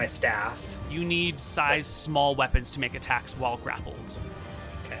round with my staff. You need small weapons to make attacks while grappled.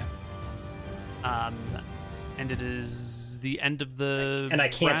 Okay. And it is the end of the And I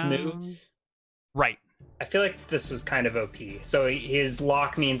can't round. move? Right. I feel like this was kind of OP. So his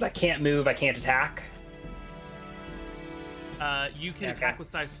lock means I can't move, I can't attack. You can attack with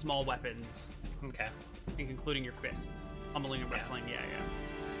size small weapons. Okay. I think including your fists. Pummeling and wrestling,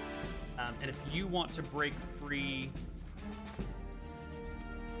 yeah. And if you want to break free...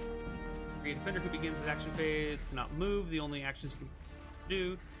 A defender who begins his action phase cannot move. The only actions you can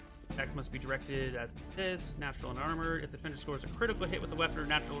do... Attacks must be directed at this, natural and armored. If the defender scores a critical hit with a weapon or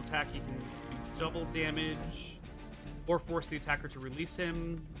natural attack, he can do double damage or force the attacker to release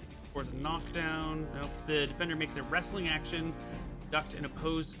him. If he scores a knockdown, nope. The defender makes a wrestling action, conduct an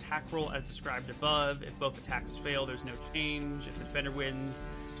opposed attack roll as described above. If both attacks fail, there's no change. If the defender wins,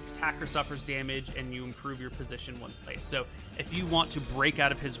 the attacker suffers damage and you improve your position one place. So if you want to break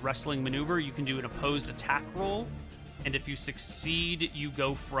out of his wrestling maneuver, you can do an opposed attack roll. And if you succeed, you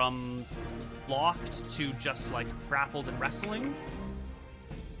go from locked to just like grappled and wrestling.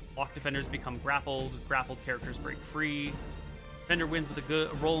 Locked defenders become grappled. Grappled characters break free. Defender wins with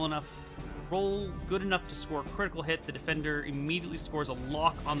a roll good enough to score a critical hit. The defender immediately scores a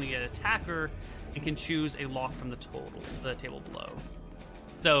lock on the attacker and can choose a lock from the table below.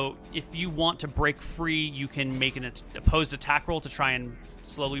 So if you want to break free, you can make an opposed attack roll to try and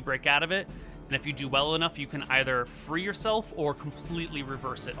slowly break out of it. And if you do well enough, you can either free yourself or completely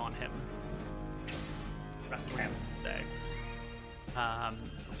reverse it on him. Wrestling today.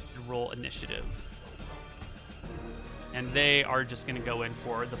 Roll initiative. And they are just going to go in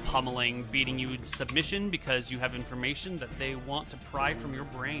for the pummeling, beating you in submission because you have information that they want to pry from your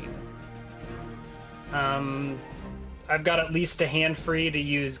brain. I've got at least a hand free to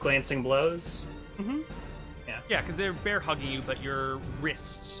use glancing blows. Mm-hmm. Yeah, because they're bear hugging you, but your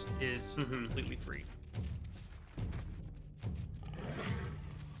wrist is completely free.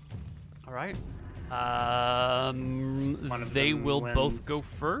 All right. They will both go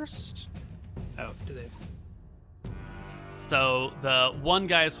first. Oh, do they? So the one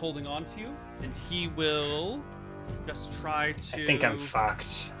guy is holding on to you, and he will just try to... I think I'm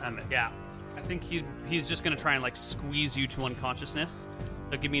fucked. Yeah. I think he's just going to try and like squeeze you to unconsciousness.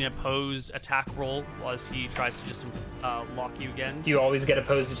 So give me an opposed attack roll as he tries to just lock you again. Do you always get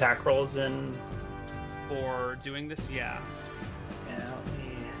opposed attack rolls in? For doing this? Yeah. Yeah,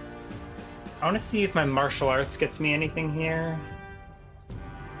 I want to see if my martial arts gets me anything here.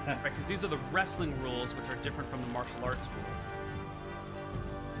 Right, because these are the wrestling rules, which are different from the martial arts rules.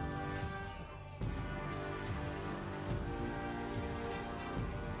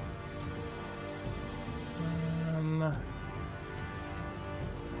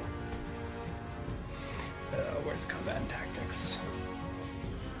 Where's combat and tactics?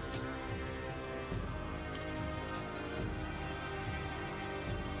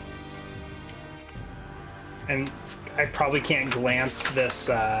 And I probably can't glance this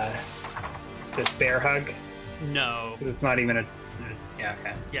this bear hug. No, because it's not even a. Yeah,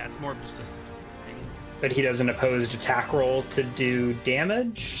 okay. Yeah, it's more of just a thing. But he does an opposed attack roll to do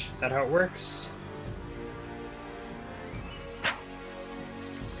damage. Is that how it works?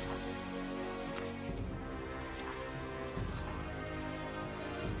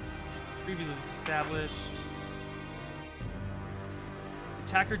 Previously established.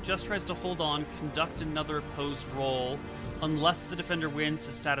 Attacker just tries to hold on, conduct another opposed roll. Unless the defender wins,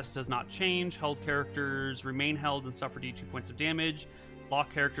 his status does not change. Held characters remain held and suffer D2 points of damage.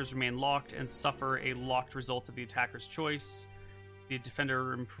 Locked characters remain locked and suffer a locked result of the attacker's choice. The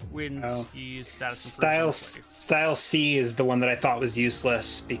defender wins, his status improves. Style C is the one that I thought was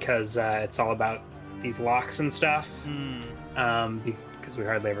useless because it's all about these locks and stuff. Because we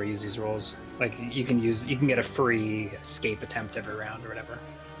hardly ever use these rolls. Like you can get a free escape attempt every round or whatever.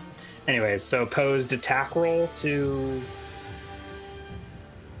 Anyways, so opposed attack roll to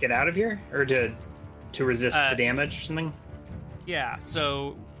get out of here or to resist the damage or something. Yeah.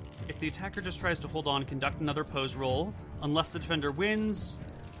 So if the attacker just tries to hold on, conduct another opposed roll. Unless the defender wins,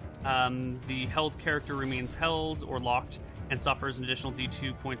 the held character remains held or locked and suffers an additional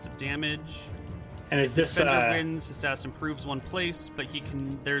D2 points of damage. And is this the defender wins, his status improves one place, but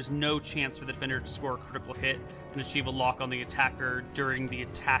there's no chance for the defender to score a critical hit and achieve a lock on the attacker during the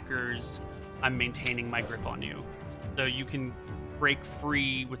attacker's I'm maintaining my grip on you. So you can break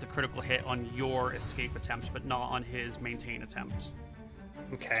free with a critical hit on your escape attempt, but not on his maintain attempt.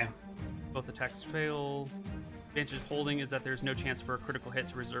 Okay. Both attacks fail. Advantage of holding is that there's no chance for a critical hit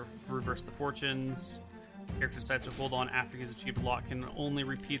to reverse the fortunes. Character decides to hold on after he's achieved a lock can only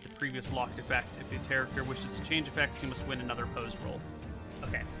repeat the previous locked effect. If the character wishes to change effects, he must win another opposed roll.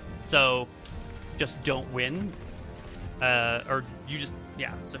 Okay, so just don't win. Or you just,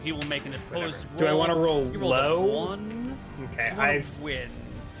 yeah. So he will make an opposed roll. Do I want to roll He rolls low? a 1. Okay, I win.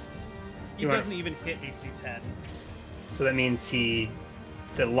 He You wanna- doesn't even hit AC 10. So that means the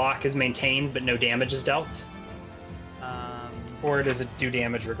lock is maintained, but no damage is dealt? Or does it do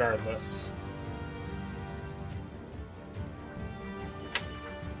damage regardless?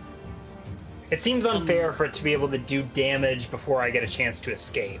 It seems unfair for it to be able to do damage before I get a chance to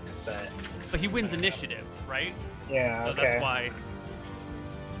escape, but... But he wins initiative, right? Yeah, So okay. that's why...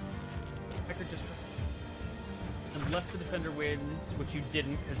 I could just... Unless the defender wins, which you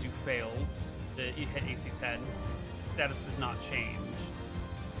didn't because you failed, you hit AC 10, status does not change.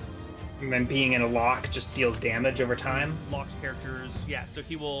 And then being in a lock just deals damage over time? Locked characters, yeah, so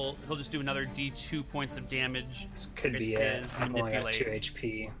he'll just do another D2 points of damage. This could be it. it. I'm only at 2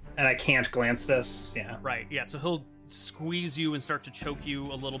 HP. And I can't glance this, yeah. Right, yeah, so he'll squeeze you and start to choke you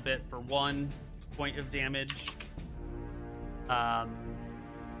a little bit for 1 point of damage.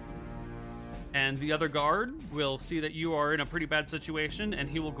 And the other guard will see that you are in a pretty bad situation, and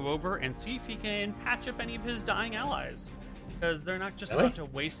he will go over and see if he can patch up any of his dying allies. Because they're not just about to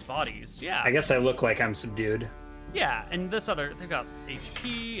waste bodies. Yeah. I guess I look like I'm subdued. Yeah, and this other, they've got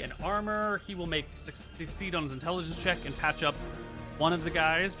HP and armor. He will make succeed on his intelligence check and patch up one of the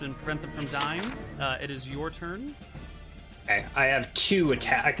guys and prevent them from dying. It is your turn. Okay, I have 2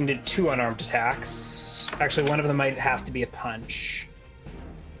 attack. I can do 2 unarmed attacks. Actually, one of them might have to be a punch.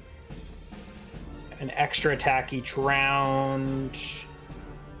 An extra attack each round.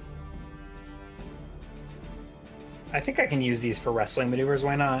 I think I can use these for wrestling maneuvers.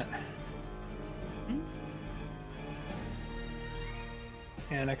 Why not?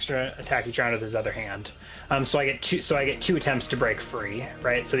 And extra attack each round with his other hand. So I get 2. So I get 2 attempts to break free,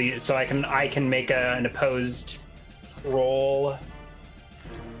 right? So I can make an opposed roll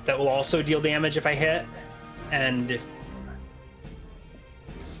that will also deal damage if I hit, and if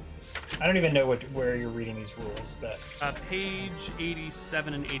I don't even know where you're reading these rules, but Page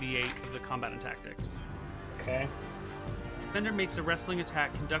 87 and 88 of the Combat and Tactics. Okay. Defender makes a wrestling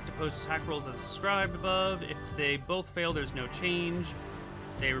attack. Conduct opposed attack rolls as described above. If they both fail, there's no change.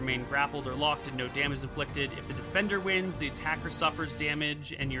 They remain grappled or locked and no damage inflicted. If the defender wins, the attacker suffers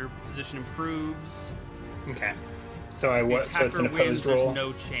damage and your position improves. Okay. So so it's an opposed wins, roll. There's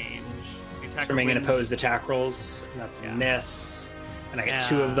no change. The attacker For making wins, opposed attack rolls. And that's a miss. And I get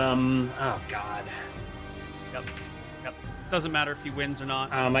 2 of them. Oh god. Yep. Doesn't matter if he wins or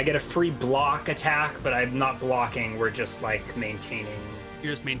not. I get a free block attack, but I'm not blocking. We're just like maintaining.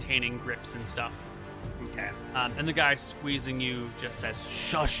 You're just maintaining grips and stuff. Okay. And the guy squeezing you just says,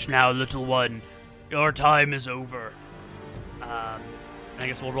 "Shush now, little one. Your time is over." And I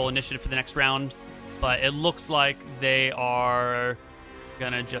guess we'll roll initiative for the next round. But it looks like they are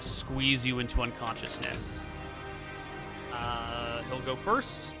gonna just squeeze you into unconsciousness. He'll go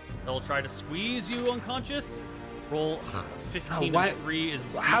first. He'll try to squeeze you unconscious. Roll 15 and 3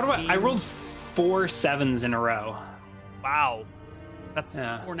 is 18. How do I rolled 4 7s in a row. Wow. That's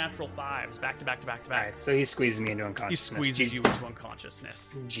 4 natural 5s back to back to back to back. All right, so he squeezes me into He unconsciousness. squeezes you into unconsciousness.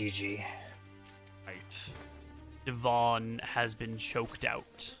 GG. Right. Divan has been choked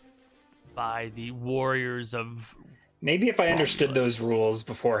out by the warriors of... Maybe if I understood those rules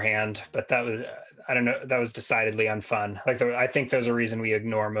beforehand, but that was, I don't know, that was decidedly unfun. Like, I think there's a reason we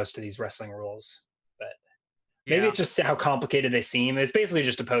ignore most of these wrestling rules, but maybe it's just how complicated they seem. It's basically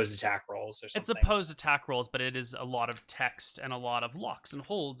just opposed attack rolls or something. It's opposed attack rolls, but it is a lot of text and a lot of locks and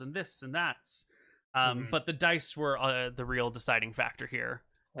holds and this and that's. But the dice were the real deciding factor here.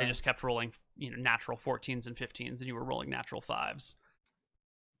 They just kept rolling, natural 14s and 15s, and you were rolling natural 5s.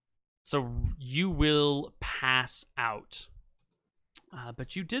 So you will pass out.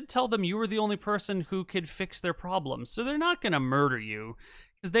 But you did tell them you were the only person who could fix their problems, so they're not going to murder you,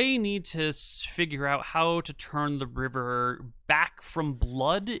 because they need to figure out how to turn the river back from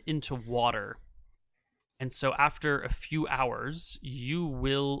blood into water. And so after a few hours, you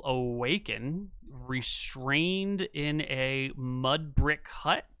will awaken, restrained in a mud brick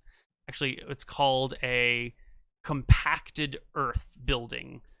hut. Actually, it's called a compacted earth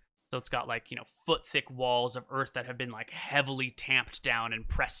building. So it's got foot-thick walls of earth that have been heavily tamped down and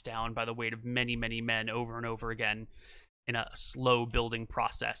pressed down by the weight of many, many men over and over again in a slow building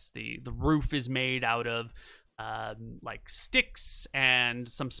process. The roof is made out of sticks and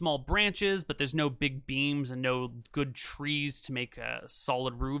some small branches, but there's no big beams and no good trees to make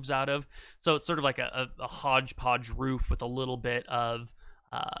solid roofs out of. So it's sort of like a hodgepodge roof with a little bit of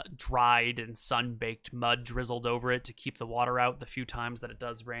dried and sun-baked mud drizzled over it to keep the water out the few times that it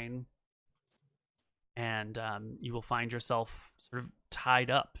does rain. And you will find yourself sort of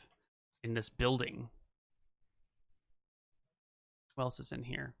tied up in this building. Who else is in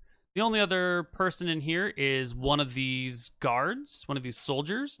here? The only other person in here is one of these guards, one of these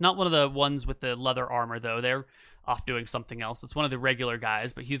soldiers. Not one of the ones with the leather armor, though. They're off doing something else. It's one of the regular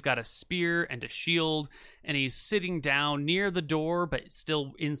guys, but he's got a spear and a shield, and he's sitting down near the door, but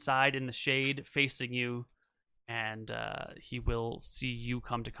still inside in the shade, facing you. And he will see you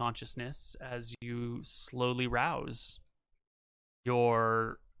come to consciousness as you slowly rouse.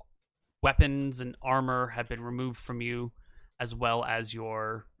 Your weapons and armor have been removed from you, as well as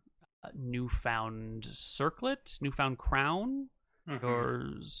your newfound circlet, newfound crown, your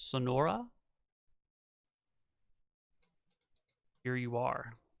sonora. Here you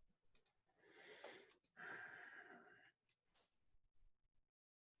are.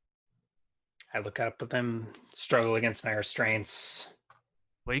 I look up at them, struggle against my restraints.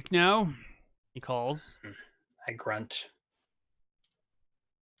 Wake now, he calls. I grunt.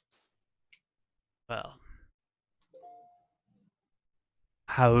 Well,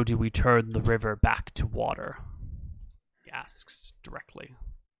 how do we turn the river back to water? He asks directly.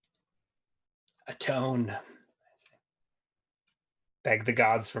 Atone. Beg the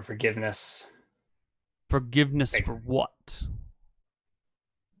gods for forgiveness. Forgiveness for what?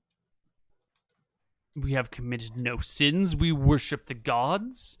 We have committed no sins. We worship the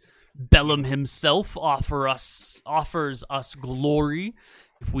gods. Bellum himself offers us glory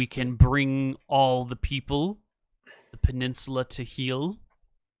if we can bring all the people, the peninsula, to heal.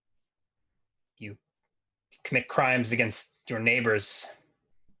 You commit crimes against your neighbors.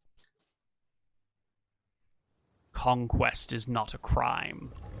 Conquest is not a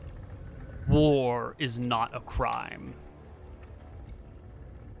crime. War is not a crime.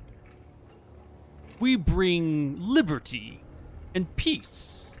 We bring liberty and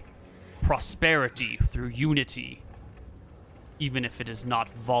peace, prosperity through unity, even if it is not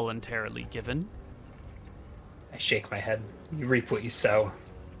voluntarily given. I shake my head. You reap what you sow.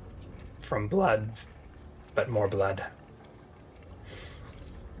 From blood, but more blood.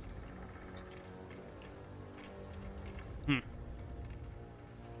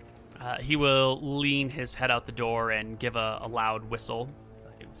 He will lean his head out the door and give a loud whistle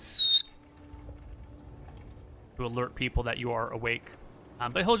to alert people that you are awake.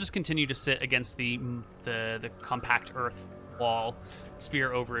 But he'll just continue to sit against the compact earth wall,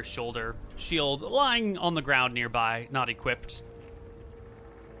 spear over his shoulder, shield lying on the ground nearby, not equipped.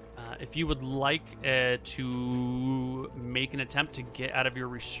 If you would like to make an attempt to get out of your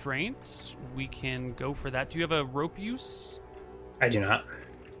restraints, we can go for that. Do you have a rope use? I do not.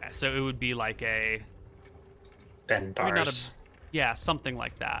 So it would be like a... Bend bars. Yeah, something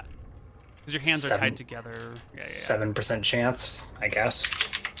like that. Because your hands are tied together. Yeah. 7% chance, I guess.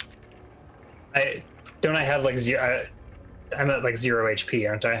 I have like zero... I'm at like 0 HP,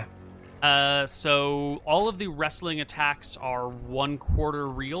 aren't I? So all of the wrestling attacks are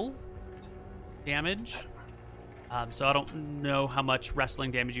 1/4 real damage. So I don't know how much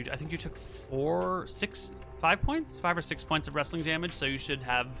wrestling damage you... I think you took 5 or 6 points of wrestling damage, so you should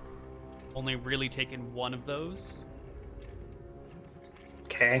have only really taken one of those.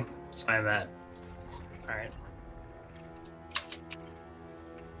 Okay, so I'm at... Alright.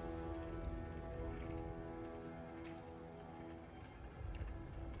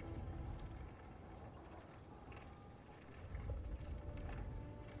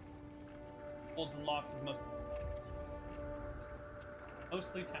 Holds and locks is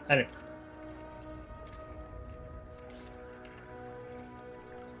mostly temp. I don't...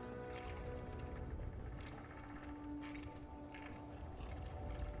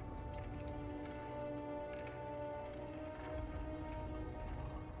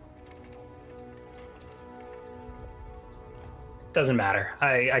 Doesn't matter.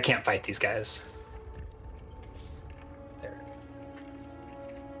 I can't fight these guys. There.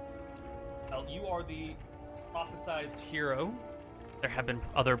 Well, you are the prophesized hero. There have been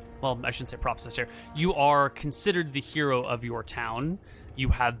other... Well, I shouldn't say prophesized here. You are considered the hero of your town. You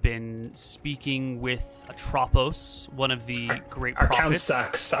have been speaking with Atropos, one of the great Our prophets. town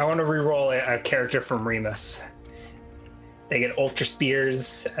sucks. I want to reroll a character from Remus. They get ultra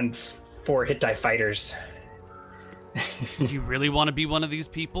spears and 4 hit die fighters. Do you really want to be one of these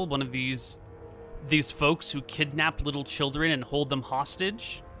people? One of these folks who kidnap little children and hold them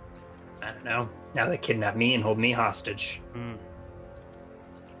hostage? I don't know. Now they kidnap me and hold me hostage.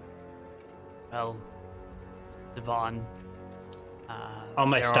 Well, Divan. All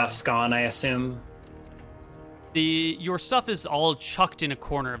my stuff's gone, I assume. Your stuff is all chucked in a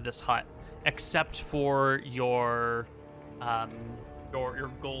corner of this hut, except for your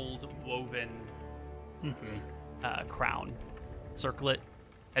gold woven crown, circlet,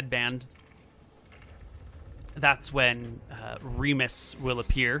 headband. that's when Remus will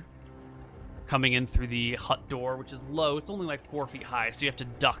appear, coming in through the hut door, which is low. It's only like 4 feet high, so you have to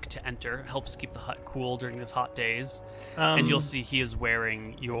duck to enter. It helps keep the hut cool during these hot days. And you'll see he is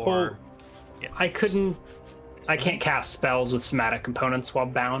wearing your gift. I can't cast spells with somatic components while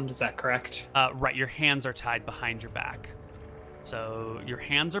bound, is that correct? Right, your hands are tied behind your back. So your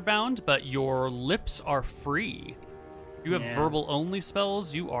hands are bound, but your lips are free. You have verbal-only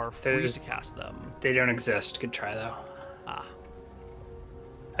spells, you are free to cast them. They don't exist. Good try, though. Ah.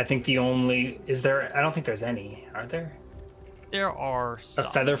 I think I don't think there's any, are there? There are some. A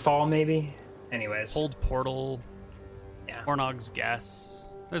Featherfall, maybe? Anyways. Hold Portal. Yeah. Ornog's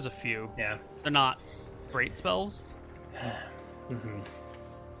Guess. There's a few. Yeah. They're not great spells.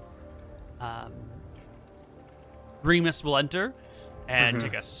 Remus will enter and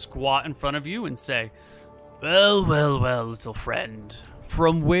take a squat in front of you and say, well, well, well, little friend.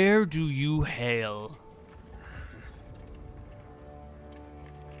 From where do you hail?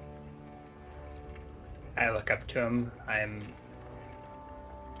 I look up to him. I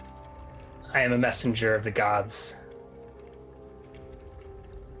am a messenger of the gods.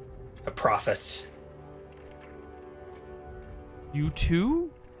 A prophet. You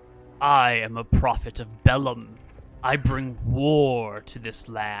too? I am a prophet of Bellum. I bring war to this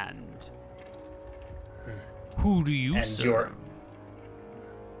land. Who do you serve?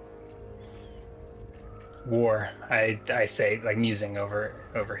 War. I say, like musing over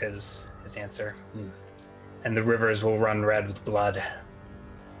his answer. And the rivers will run red with blood.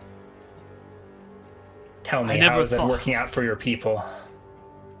 Tell me, how is it working out for your people?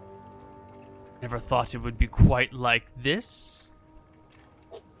 Never thought it would be quite like this.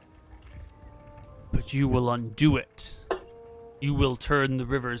 But you will undo it. You will turn the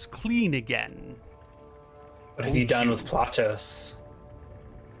rivers clean again. What have you done with Platos?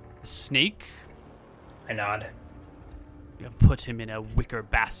 The snake? I nod. You have put him in a wicker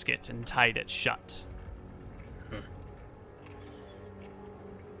basket and tied it shut.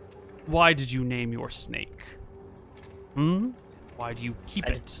 Why did you name your snake? Why do you keep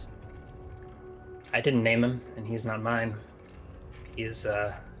it? I didn't name him, and he's not mine. He is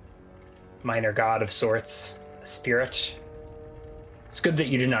a minor god of sorts, a spirit. It's good that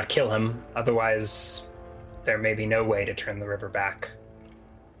you did not kill him, otherwise there may be no way to turn the river back.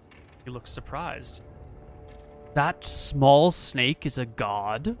 You look surprised. That small snake is a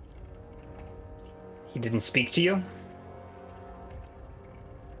god? He didn't speak to you?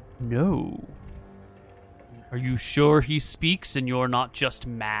 No. Are you sure he speaks and you're not just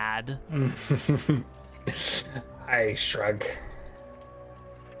mad? I shrug.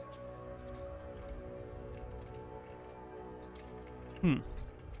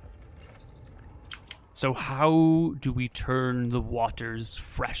 So how do we turn the waters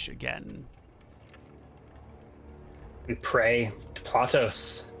fresh again? We pray to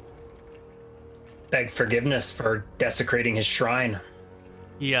Platos. Beg forgiveness for desecrating his shrine.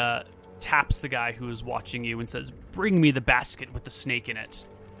 He taps the guy who is watching you and says, "Bring me the basket with the snake in it."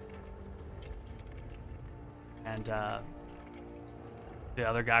 And the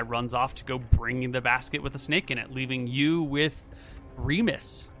other guy runs off to go bring the basket with the snake in it, leaving you with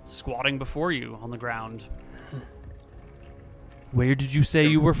Remus squatting before you on the ground. Where did you say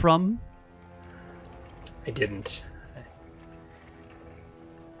you were from? I didn't.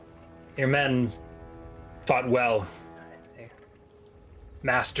 Your men fought well.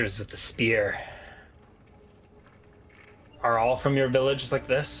 Masters with the spear. Are all from your village like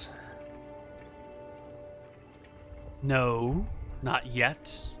this? No, not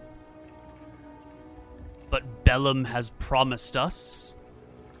yet. But Bellum has promised us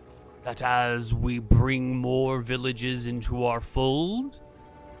that as we bring more villages into our fold,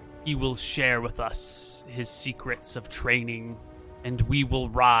 he will share with us his secrets of training, and we will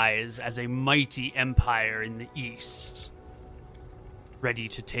rise as a mighty empire in the east, ready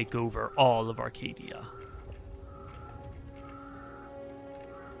to take over all of Arcadia.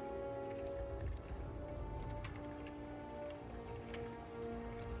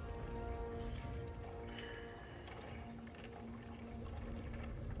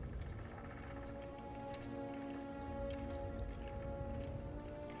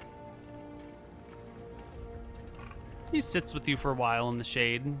 He sits with you for a while in the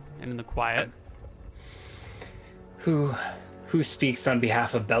shade and in the quiet. Who speaks on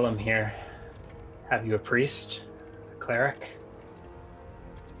behalf of Bellum here? Have you a priest? A cleric?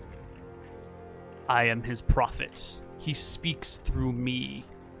 I am his prophet. He speaks through me.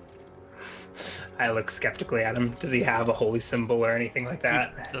 I look skeptically at him. Does he have a holy symbol or anything like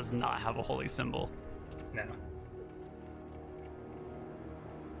that? He does not have a holy symbol. No.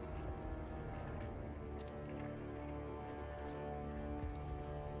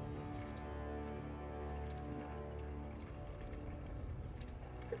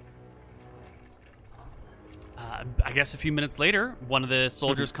 I guess a few minutes later, one of the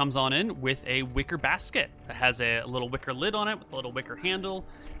soldiers comes on in with a wicker basket that has a little wicker lid on it with a little wicker handle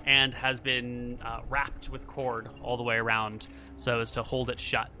and has been wrapped with cord all the way around so as to hold it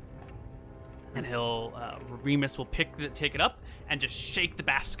shut. And Remus will take it up and just shake the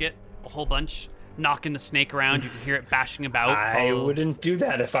basket a whole bunch, knocking the snake around. You can hear it bashing about. I wouldn't do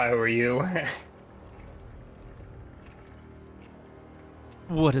that if I were you.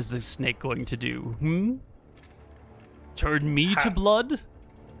 What is the snake going to do? Turn me to blood?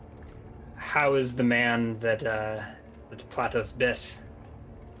 How is the man that Platos bit?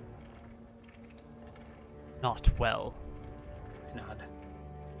 Not well. Nod.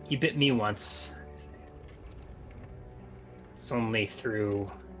 He bit me once. It's only through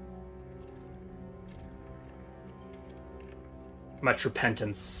much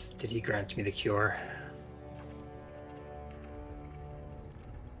repentance did he grant me the cure.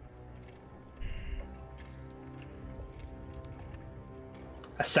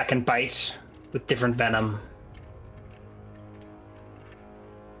 A second bite with different venom.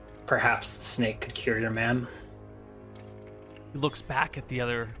 Perhaps the snake could cure your man. He looks back at the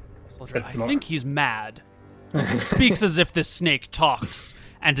other soldier. I think he's mad. Speaks as if this snake talks,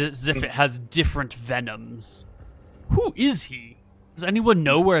 and as if it has different venoms. Who is he? Does anyone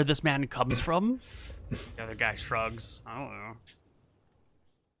know where this man comes from? The other guy shrugs. I don't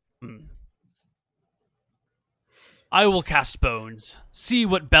know. I will cast bones. See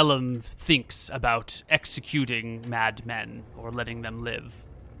what Bellum thinks about executing madmen or letting them live.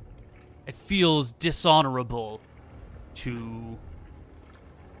 It feels dishonorable to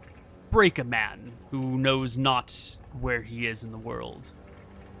break a man who knows not where he is in the world.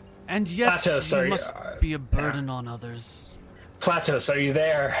 And yet, Platos, he must be a burden on others. Platos, are you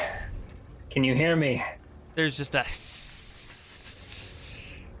there? Can you hear me? There's just a...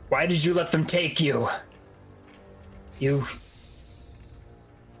 Why did you let them take you? You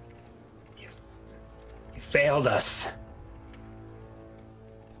failed us.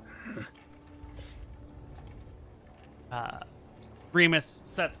 Remus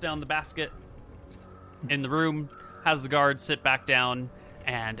sets down the basket in the room, has the guard sit back down,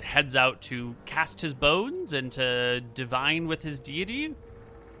 and heads out to cast his bones and to divine with his deity,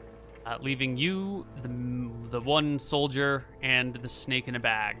 leaving you, the one soldier, and the snake in a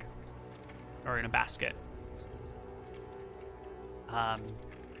bag, or in a basket. The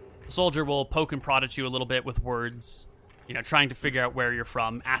soldier will poke and prod at you a little bit with words, trying to figure out where you're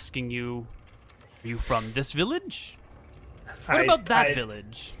from, asking you, are you from this village? What about that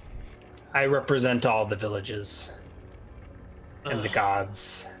village? I represent all the villages and the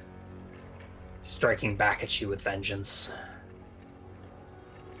gods striking back at you with vengeance.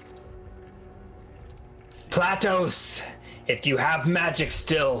 Platos, if you have magic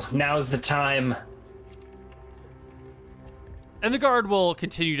still, now's the time. And the guard will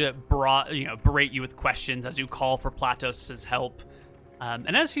continue to berate you with questions as you call for Platos' help.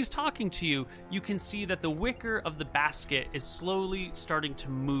 And as he's talking to you, you can see that the wicker of the basket is slowly starting to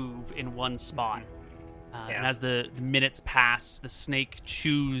move in one spot. And as the minutes pass, the snake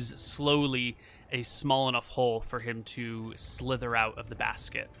chews slowly a small enough hole for him to slither out of the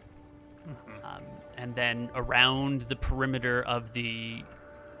basket. And then around the perimeter of the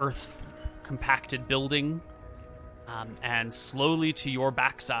earth-compacted building, and slowly to your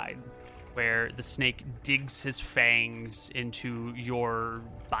backside, where the snake digs his fangs into your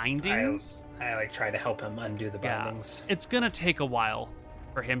bindings. I try to help him undo the bindings. It's gonna take a while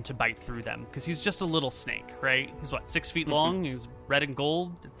for him to bite through them, because he's just a little snake, right? He's 6 feet long, he's red and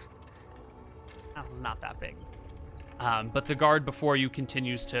gold. It's not that big. But the guard before you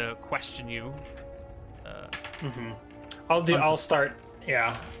continues to question you. I'll start,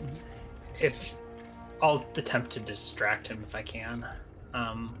 I'll attempt to distract him if I can.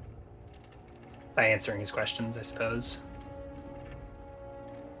 By answering his questions, I suppose.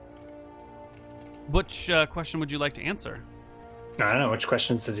 Which question would you like to answer? I don't know. Which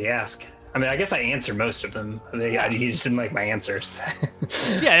questions does he ask? I mean, I guess I answered most of them. He just didn't like my ansers.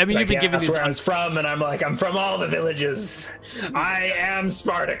 Yeah, I mean, you've been giving these... where I was from, and I'm like, I'm from all the villages. I am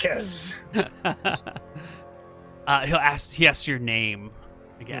Spartacus. He asks your name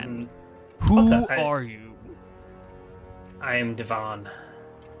again. Who are you? I am Divan.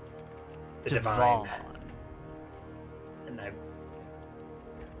 The Divine. And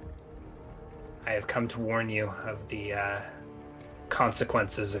I have come to warn you of the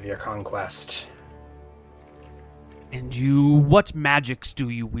consequences of your conquest. And what magics do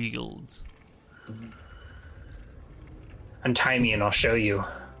you wield? Untie me and I'll show you.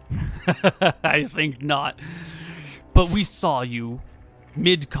 I think not. But we saw you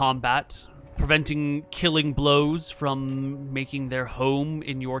mid-combat preventing killing blows from making their home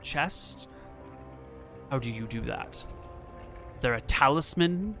in your chest? How do you do that? Is there a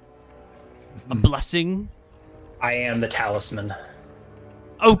talisman? A blessing? I am the talisman.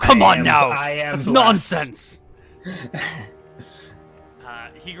 Oh, come on now! I am That's blessed. nonsense!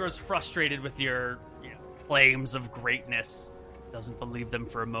 He grows frustrated with your claims of greatness. Doesn't believe them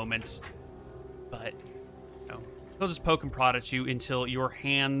for a moment. But, he'll just poke and prod at you until your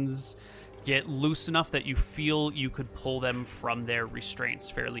hands get loose enough that you feel you could pull them from their restraints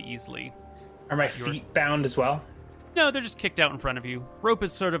fairly easily. Are my feet bound as well? No, they're just kicked out in front of you. Rope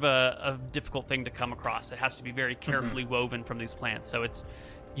is sort of a difficult thing to come across. It has to be very carefully woven from these plants, so it's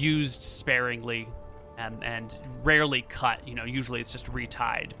used sparingly and rarely cut. Usually it's just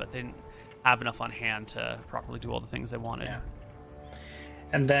retied, but they didn't have enough on hand to properly do all the things they wanted. Yeah.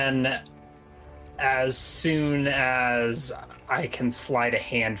 And then as soon as I can slide a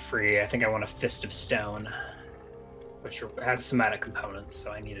hand free, I think I want a Fist of Stone, which has somatic components,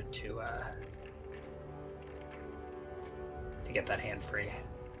 so I needed to get that hand free.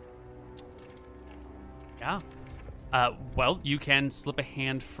 Yeah. Well, you can slip a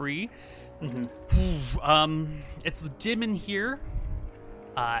hand free. It's dim in here,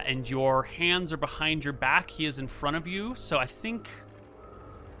 and your hands are behind your back. He is in front of you, so I think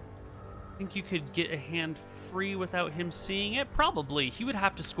you could get a hand free without him seeing it. Probably. He would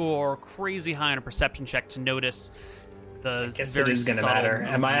have to score crazy high on a perception check to notice the. I guess very it is going to matter.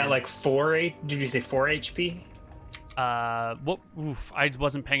 Am I at like 4? Did you say 4 HP? I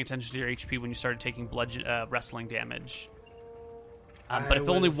wasn't paying attention to your HP when you started taking wrestling damage. But if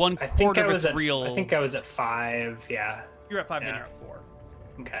only one quarter of it's real... I think I was at 5, yeah. You're at 5, then you're at 4.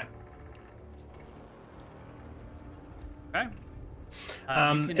 Okay. Okay.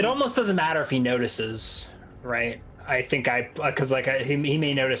 It almost doesn't matter if he notices, right? I think because he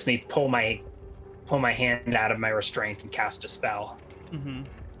may notice me pull my hand out of my restraint and cast a spell, and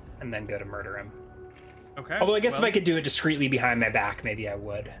then go to murder him. Okay. Although I guess if I could do it discreetly behind my back, maybe I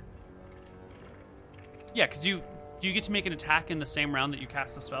would. Yeah, because do you get to make an attack in the same round that you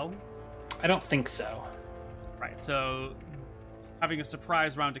cast the spell? I don't think so. Right. So having a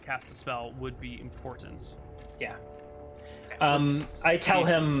surprise round to cast the spell would be important. Yeah. I tell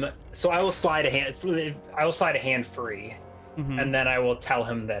him, so I will slide a hand free, and then I will tell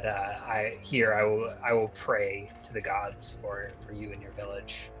him that I will pray to the gods for you and your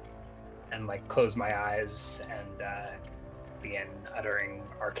village, and like close my eyes and begin uttering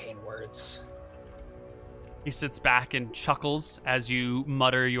arcane words. He sits back and chuckles as you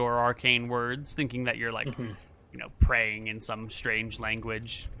mutter your arcane words, thinking that you're like, praying in some strange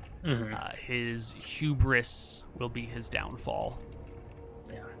language. His hubris will be his downfall.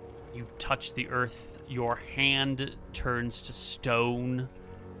 Yeah. You touch the earth, your hand turns to stone.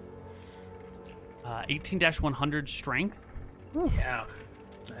 18-100 strength. Yeah.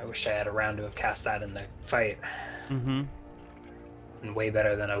 I wish I had a round to have cast that in the fight. And way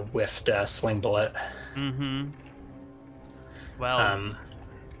better than a whiffed sling bullet. Well,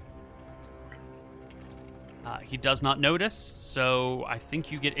 he does not notice, so I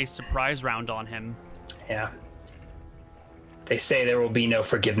think you get a surprise round on him. Yeah. They say there will be no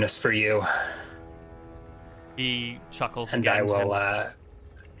forgiveness for you. He chuckles and again. I will,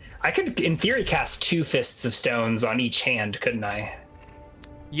 I could, in theory, cast 2 Fists of Stones on each hand, couldn't I?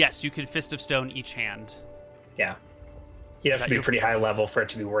 Yes, you could Fist of Stone each hand. Yeah. You'd have to be pretty high level for it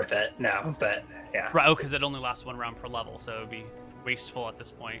to be worth it now, but yeah. Right, because it only lasts 1 round per level, so it would be wasteful at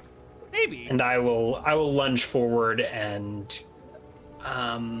this point. Maybe. And I will lunge forward and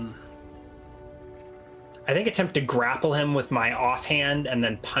I think attempt to grapple him with my offhand and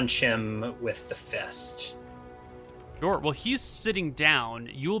then punch him with the fist. Sure. Well, he's sitting down.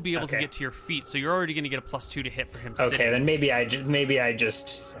 You will be able to get to your feet, so you're already going to get a +2 to hit for him sitting. Okay, then maybe I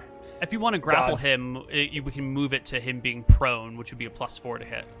just if you want to grapple him, we can move it to him being prone, which would be a +4 to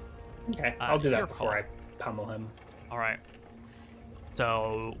hit. Okay, I'll do that before I pummel him. All right.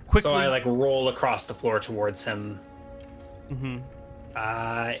 So quickly. So I roll across the floor towards him,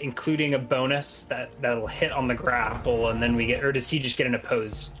 including a bonus that'll hit on the grapple, and then we get. Or does he just get an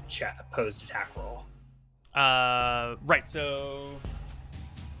opposed attack roll? Right. So.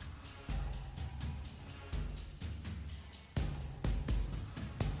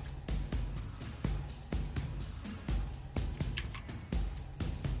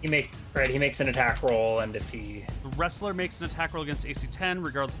 He makes an attack roll, and if the wrestler makes an attack roll against AC 10,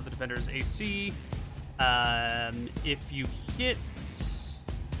 regardless of the defender's AC, if you hit,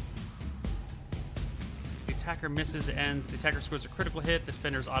 the attacker misses, ends. The attacker scores a critical hit. The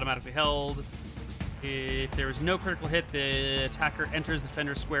defender is automatically held. If there is no critical hit, the attacker enters the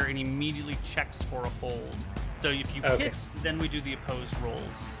defender's square and immediately checks for a hold. So if you hit, then we do the opposed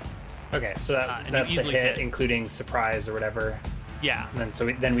rolls. Okay, so that's a hit, including surprise or whatever. Yeah. And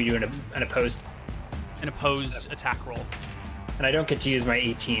then we do an opposed attack roll. And I don't get to use my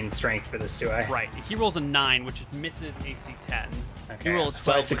 18 strength for this, do I? Right. He rolls a 9, which misses AC 10. Okay. You roll a 12,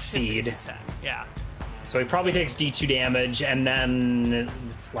 so I succeed. AC 10. Yeah. So he probably takes D2 damage, and then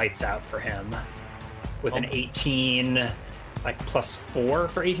it's lights out for him. With an 18, like +4 for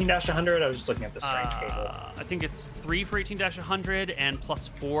 18-100. I was just looking at the strength table. I think it's 3 for 18-100 and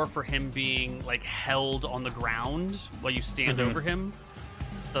 +4 for him being like held on the ground while you stand over him.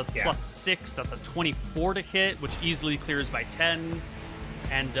 So that's +6. That's a 24 to hit, which easily clears by 10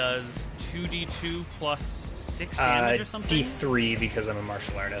 and does 2d2 plus 6 damage or something. D3 because I'm a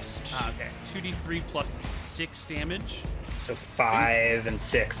martial artist. Okay, 2d3 plus 6 damage. So 5 and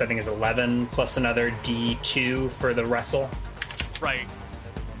 6, I think, is 11 plus another D2 for the wrestle. Right.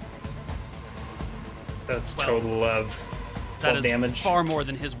 That's total of 12 damage. That is far more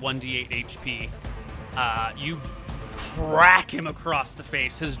than his 1d8 HP. You crack him across the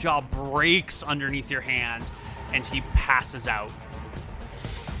face. His jaw breaks underneath your hand, and he passes out.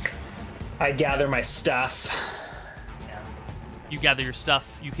 I gather my stuff. You gather your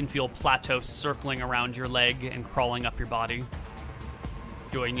stuff. You can feel Plateau circling around your leg and crawling up your body.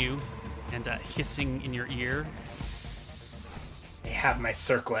 Join you and hissing in your ear. I have my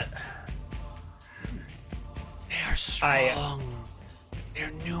circlet. They are strong.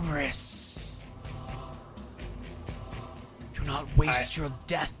 They're numerous. Do not waste your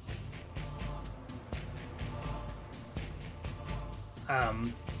death.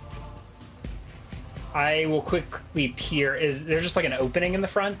 I will quickly peer. Is there just like an opening in the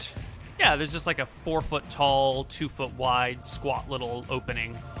front? Yeah, there's just like a 4 foot tall, 2 foot wide, squat little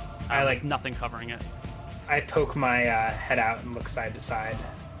opening. I like nothing covering it. I poke my head out and look side to side.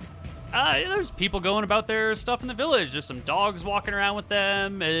 There's people going about their stuff in the village. There's some dogs walking around with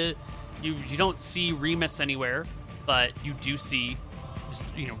them. You don't see Remus anywhere, but you do see just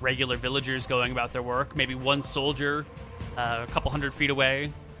regular villagers going about their work. Maybe one soldier a couple 100 feet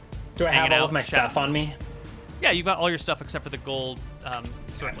away. Do I have all of my stuff on me? Yeah, you got all your stuff except for the gold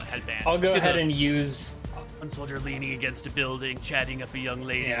circlet headband. I'll go ahead and use... One soldier leaning against a building, chatting up a young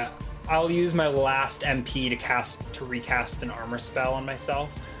lady. Yeah, I'll use my last MP to recast an armor spell on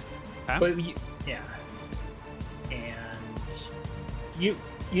myself. Okay. But and you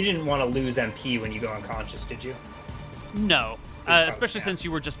didn't want to lose MP when you go unconscious, did you? No, especially since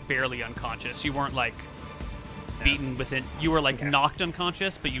you were just barely unconscious. You weren't like beaten within. You were like knocked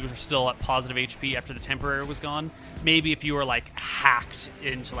unconscious, but you were still at positive HP after the temporary was gone. Maybe if you were like hacked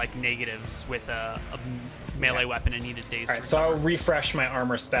into like negatives with a melee weapon and needed days. All right, so I'll refresh my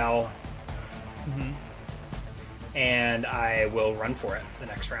armor spell, and I will run for it the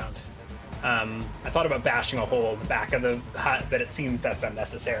next round. I thought about bashing a hole in the back of the hut, but it seems that's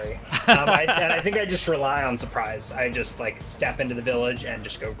unnecessary. And I think I just rely on surprise. I just like step into the village and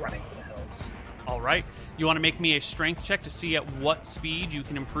just go running for the hills. All right. You want to make me a strength check to see at what speed you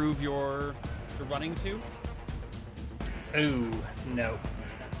can improve your running to? Ooh, no.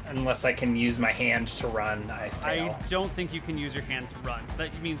 Unless I can use my hand to run, I fail. I don't think you can use your hand to run. So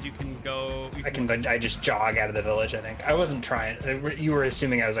that means you can go... I just jog out of the village, I think. I wasn't trying. You were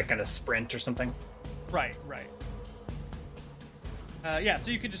assuming I was like going to sprint or something? Right. Yeah,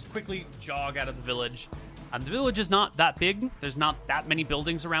 so you could just quickly jog out of the village. The village is not that big. There's not that many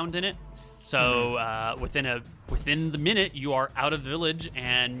buildings around in it. So within the minute, you are out of the village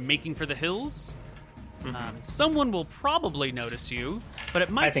and making for the hills. Someone will probably notice you, but it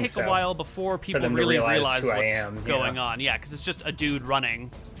might take a while before people really realize what's going on. Yeah, because it's just a dude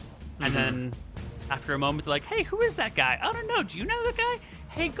running. And then after a moment, they're like, hey, who is that guy? I don't know. Do you know the guy?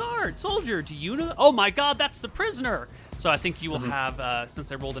 Hey, guard, soldier, do you know? Oh, my God, that's the prisoner. So I think you will have,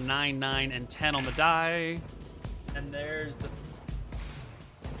 since I rolled a 9, 9, and 10 on the die, and there's the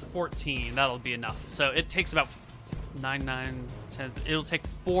 14. That'll be enough. So it takes about 9, 9, 10. It'll take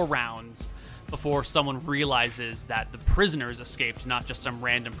 4 rounds before someone realizes that the prisoners escaped, not just some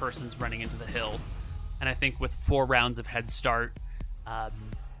random person's running into the hill. And I think with 4 rounds of head start,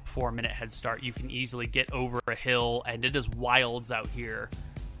 4-minute head start, you can easily get over a hill, and it is wilds out here.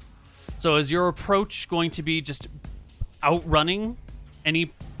 So is your approach going to be just outrunning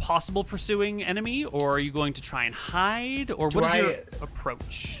any possible pursuing enemy, or are you going to try and hide, or what is your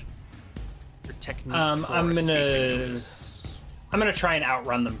approach? Your technique for I'm gonna try and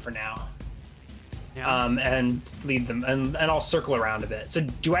outrun them for now. Yeah. And lead them, and I'll circle around a bit. So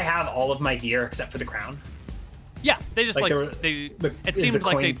do I have all of my gear except for the crown? Yeah, They just Like, it is seemed the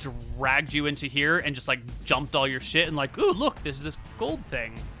like coin- they dragged you into here and just like jumped all your shit and like, ooh, look, there's this gold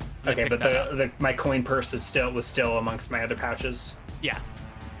thing. And they Okay, but picked that up. my coin purse was still amongst my other pouches. Yeah,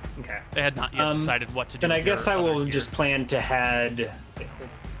 Okay. they had not yet decided what to do. Then I with guess your I other will gear. just plan to head.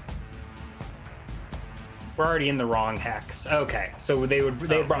 We're already in the wrong hex. Okay, so they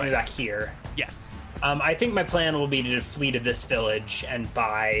brought me back here. Yes. I think my plan will be to flee to this village and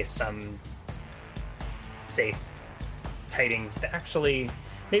buy some safe tidings that actually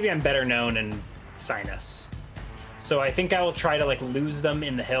maybe I'm better known in Sinus. So I think I will try to like lose them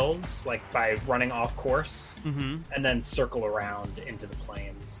in the hills, like by running off course, and then circle around into the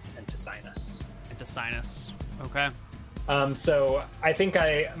plains and to Sinus. Into Sinus. Okay. So I think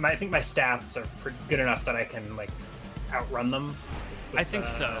my stats are pretty good enough that I can like outrun them. I think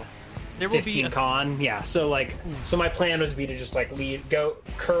so. There will 15 be con, yeah. So my plan was to be to just like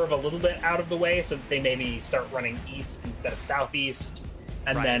curve a little bit out of the way, so that they maybe start running east instead of southeast,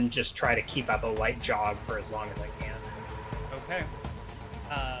 and Right. then just try to keep up a light jog for as long as I can. okay.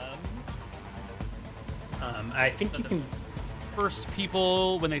 I think you can. First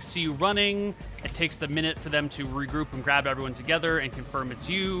people, when they see you running, it takes the minute for them to regroup and grab everyone together and confirm it's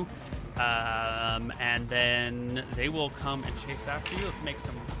you. And then they will come and chase after you. Let's make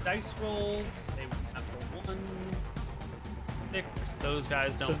some dice rolls. They will have the 1, 6. Those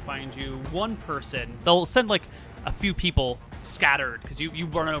guys don't find you. One person. They'll send like a few people scattered because you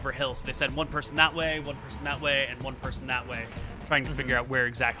run over hills. So they send one person that way, one person that way, and one person that way, trying to figure out where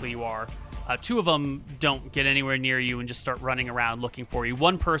exactly you are. 2 of them don't get anywhere near you and just start running around looking for you.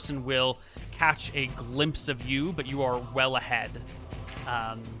 One person will catch a glimpse of you, but you are well ahead.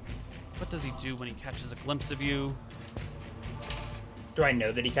 What does he do when he catches a glimpse of you? Do I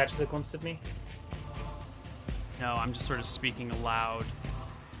know that he catches a glimpse of me? No, I'm just sort of speaking aloud.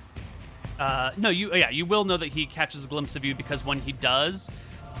 No, you will know that he catches a glimpse of you because when he does,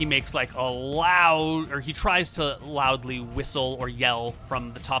 he makes like a loud, or he tries to loudly whistle or yell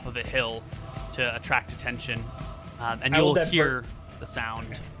from the top of a hill to attract attention, and I will you'll hear the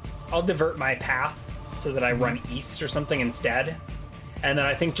sound. I'll divert my path so that I run east or something instead, and then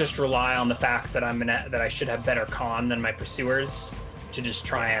I think just rely on the fact that that I should have better con than my pursuers to just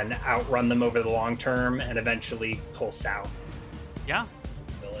try and outrun them over the long term and eventually pull south. Yeah.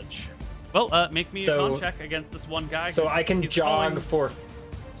 Village. Well, make me a con check against this one guy. So I can he's jog following-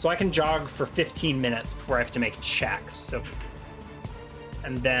 for 15 minutes before I have to make checks. So,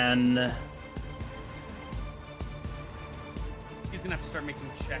 and then He's gonna have to start making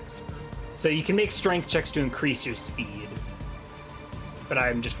checks. so you can make strength checks to increase your speed. But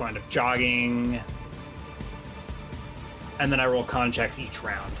I'm just wound up jogging, and then I roll con checks each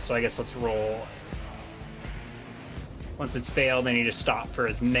round. So I guess let's roll. Once it's failed, I need to stop for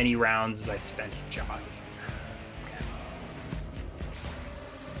as many rounds as I spent jogging. Okay.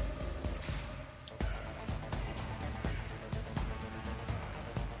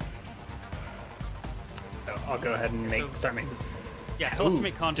 So I'll go ahead and start making. Yeah, he'll have Ooh, to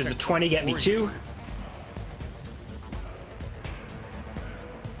make con does a checks 20 get me for too? you.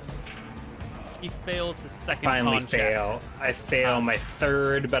 He fails his second Finally con check. fail. I fail my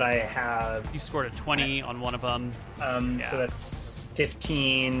third, but I have You scored a 20 on one of them. so that's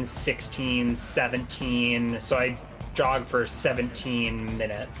 15, 16, 17. So I jog for 17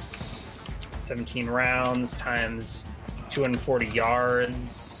 minutes. 17 rounds times 240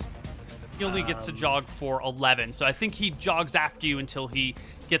 yards. He only gets to jog for 11. So I think he jogs after you until he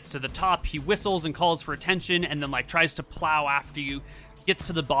gets to the top. He whistles and calls for attention and then like tries to plow after you. Gets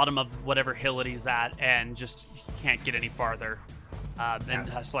to the bottom of whatever hill it he's at and just can't get any farther. Then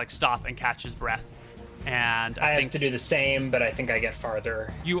has to like stop and catch his breath. And I think have to do the same, but I think I get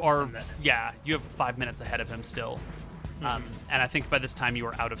farther. you are, you have 5 minutes ahead of him still. And I think by this time you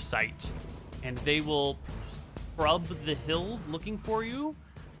are out of sight. And they will scrub the hills looking for you.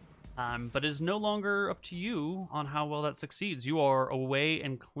 But it is no longer up to you on how well that succeeds. You are away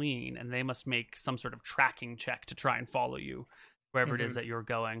and clean, and they must make some sort of tracking check to try and follow you wherever it is that you're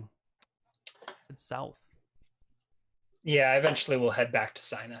going. It's south. Yeah, I eventually will head back to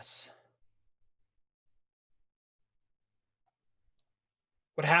Sinus.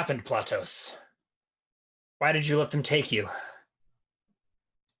 What happened, Platos? Why did you let them take you?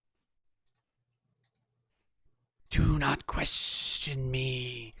 Do not question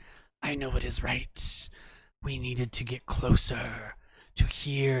me. I know what is right. We needed to get closer, to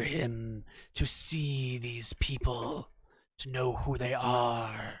hear him, to see these people, to know who they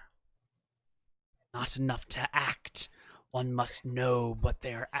are. Not enough to act. One must know what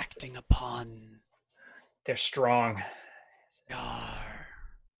they are acting upon. They're strong. They are.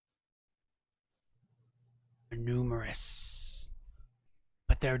 They're numerous,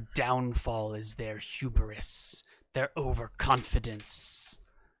 but their downfall is their hubris, their overconfidence,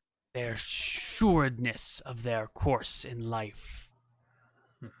 their sureness of their course in life.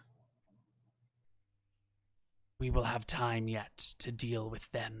 We will have time yet to deal with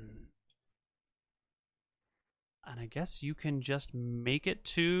them. And I guess you can just make it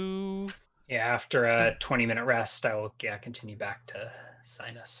to... Yeah, after a 20-minute rest, I will continue back to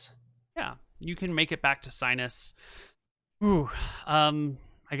Sinus. Yeah, you can make it back to Sinus. Ooh, I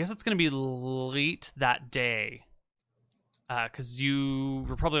guess it's going to be late that day. Because you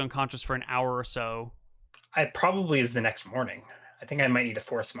were probably unconscious for an hour or so. It probably is the next morning. I think I might need a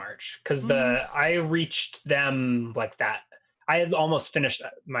force march because I reached them like that. I had almost finished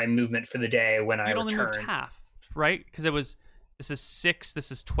my movement for the day when I returned. Only moved half, right? Because this is 6,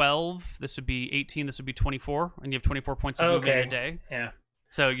 this is 12, this would be 18, this would be 24, and you have 24 points of movement in a day. Yeah.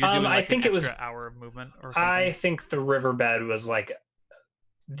 So you're doing I think an it extra was hour of movement or something. I think the riverbed was like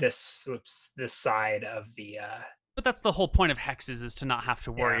this side of the. But that's the whole point of hexes, is to not have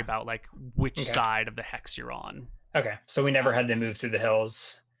to worry about like which side of the hex you're on. Okay, so we never had to move through the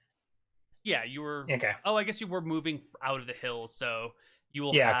hills. Yeah, you were. Okay. Oh, I guess you were moving out of the hills, so you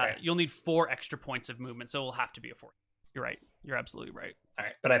will. You'll need 4 extra points of movement, so it will have to be a 4. You're right. You're absolutely right. All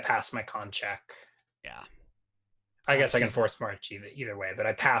right, but I passed my con check. Yeah. I guess I can force march either way, but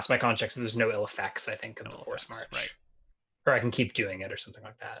I passed my con check, so there's no ill effects. I think of the force march, right? Or I can keep doing it or something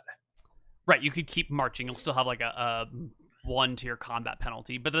like that. Right, you could keep marching. You'll still have like a 1 to your combat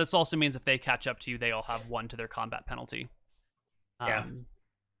penalty, but this also means if they catch up to you, they all have 1 to their combat penalty.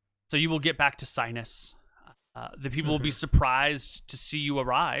 So you will get back to Sinus. The people will be surprised to see you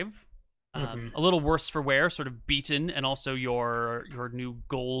arrive. A little worse for wear, sort of beaten, and also your new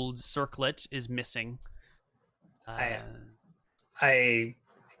gold circlet is missing. Can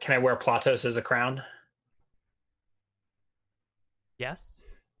I wear Platos as a crown? Yes.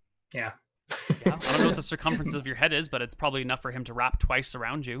 Yeah. Yeah. I don't know what the circumference of your head is, but it's probably enough for him to wrap twice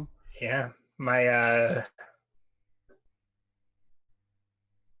around you. Yeah. My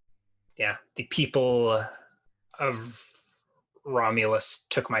the people of Romulus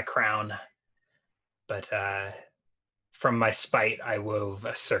took my crown, but from my spite I wove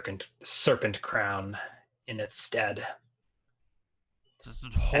a serpent crown in its stead. This is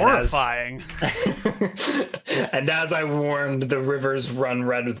horrifying. And as I warned, the rivers run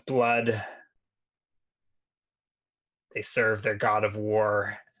red with blood. They serve their god of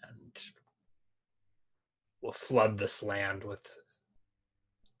war and will flood this land with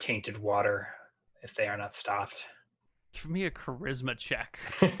tainted water if they are not stopped. Give me a charisma check.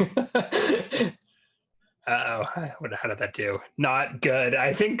 Uh-oh. How did that do? Not good.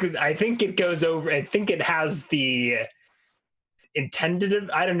 I think it goes over. I think it has the intended,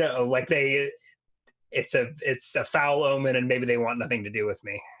 I don't know, like it's a foul omen and maybe they want nothing to do with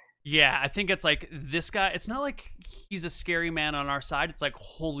me. Yeah, I think it's like this guy, it's not like he's a scary man on our side. It's like,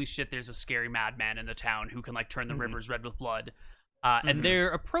 holy shit, there's a scary madman in the town who can like turn the rivers red with blood. And their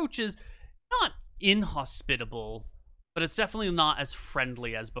approach is not inhospitable, but it's definitely not as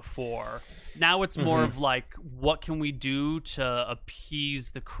friendly as before. Now it's more of like, what can we do to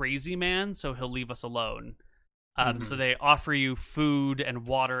appease the crazy man so he'll leave us alone? So they offer you food and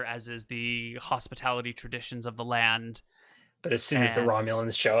water, as is the hospitality traditions of the land. But as soon as the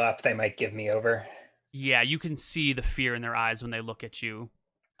Romulans show up, they might give me over. Yeah, you can see the fear in their eyes when they look at you.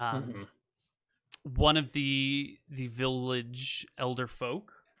 One of the village elder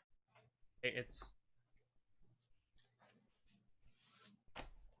folk, it's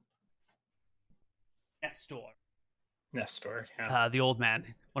Nestor, yeah. The old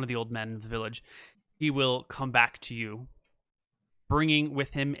man, one of the old men of the village. He will come back to you, bringing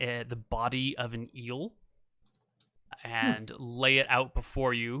with him the body of an eel, and lay it out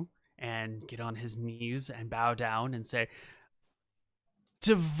before you, and get on his knees and bow down and say,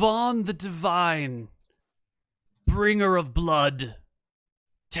 Divan the Divine, bringer of blood,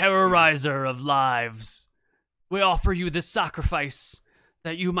 terrorizer of lives, we offer you this sacrifice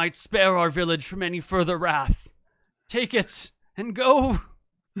that you might spare our village from any further wrath. Take it and go.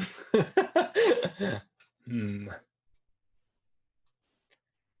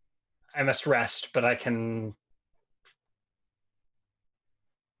 I must rest, but I can.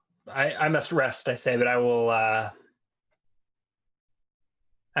 I must rest, I say, but I will.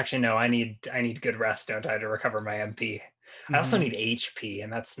 Actually, no. I need good rest, don't I, to recover my MP? I also need HP,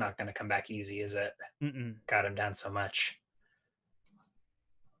 and that's not going to come back easy, is it? Got him down so much.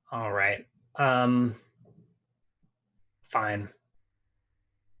 All right. Fine.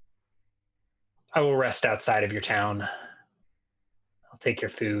 I will rest outside of your town. I'll take your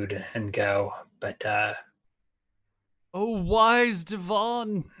food and go, but Oh, wise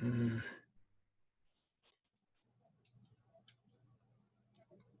Divan.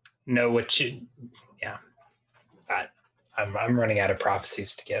 Know what you... Yeah. I'm running out of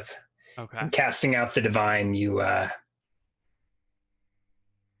prophecies to give. Okay. Casting out the divine, you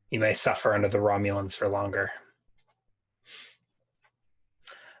may suffer under the Romulans for longer.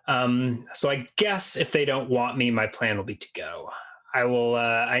 So I guess if they don't want me, my plan will be to go.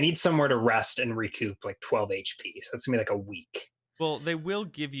 I need somewhere to rest and recoup like 12 HP. So that's gonna be like a week. Well, they will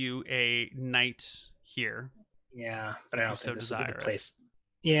give you a night here. Yeah, but I don't so think this will be the desire it. place.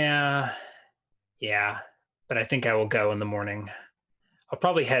 Yeah. But I think I will go in the morning. I'll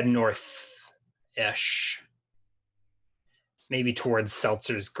probably head north-ish. Maybe towards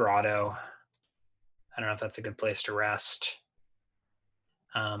Seltzer's Grotto. I don't know if that's a good place to rest.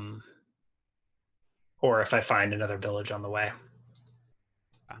 Or if I find another village on the way.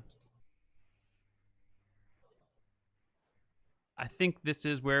 I think this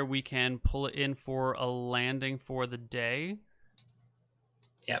is where we can pull it in for a landing for the day.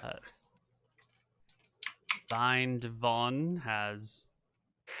 Yep. Divan has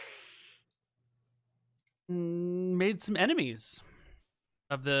made some enemies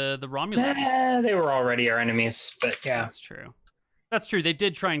of the Romulans. They were already our enemies, but yeah. That's true. That's true. They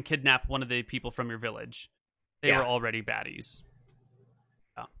did try and kidnap one of the people from your village. They were already baddies.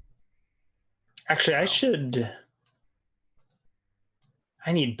 Oh. Actually,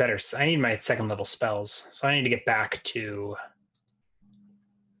 I need my second level spells, so I need to get back to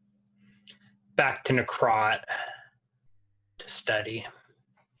Necrot to study.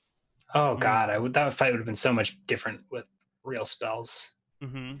 Oh God, that fight would have been so much different with real spells.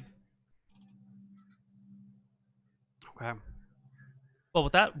 Mm-hmm. Okay. Well,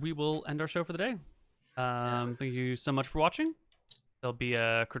 with that, we will end our show for the day. Thank you so much for watching. There'll be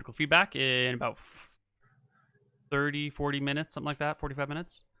a critical feedback in about 30, 40 minutes, something like that, 45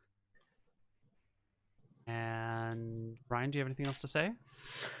 minutes. And Ryan, do you have anything else to say?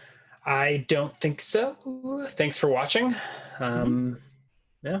 I don't think so. Thanks for watching.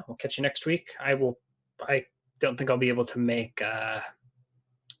 Yeah, we'll catch you next week. I don't think I'll be able to make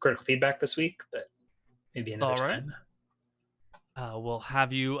critical feedback this week, but maybe another time. We'll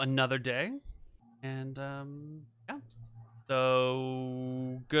have you another day. And yeah.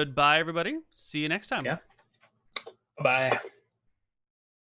 So goodbye, everybody. See you next time. Yeah. Bye.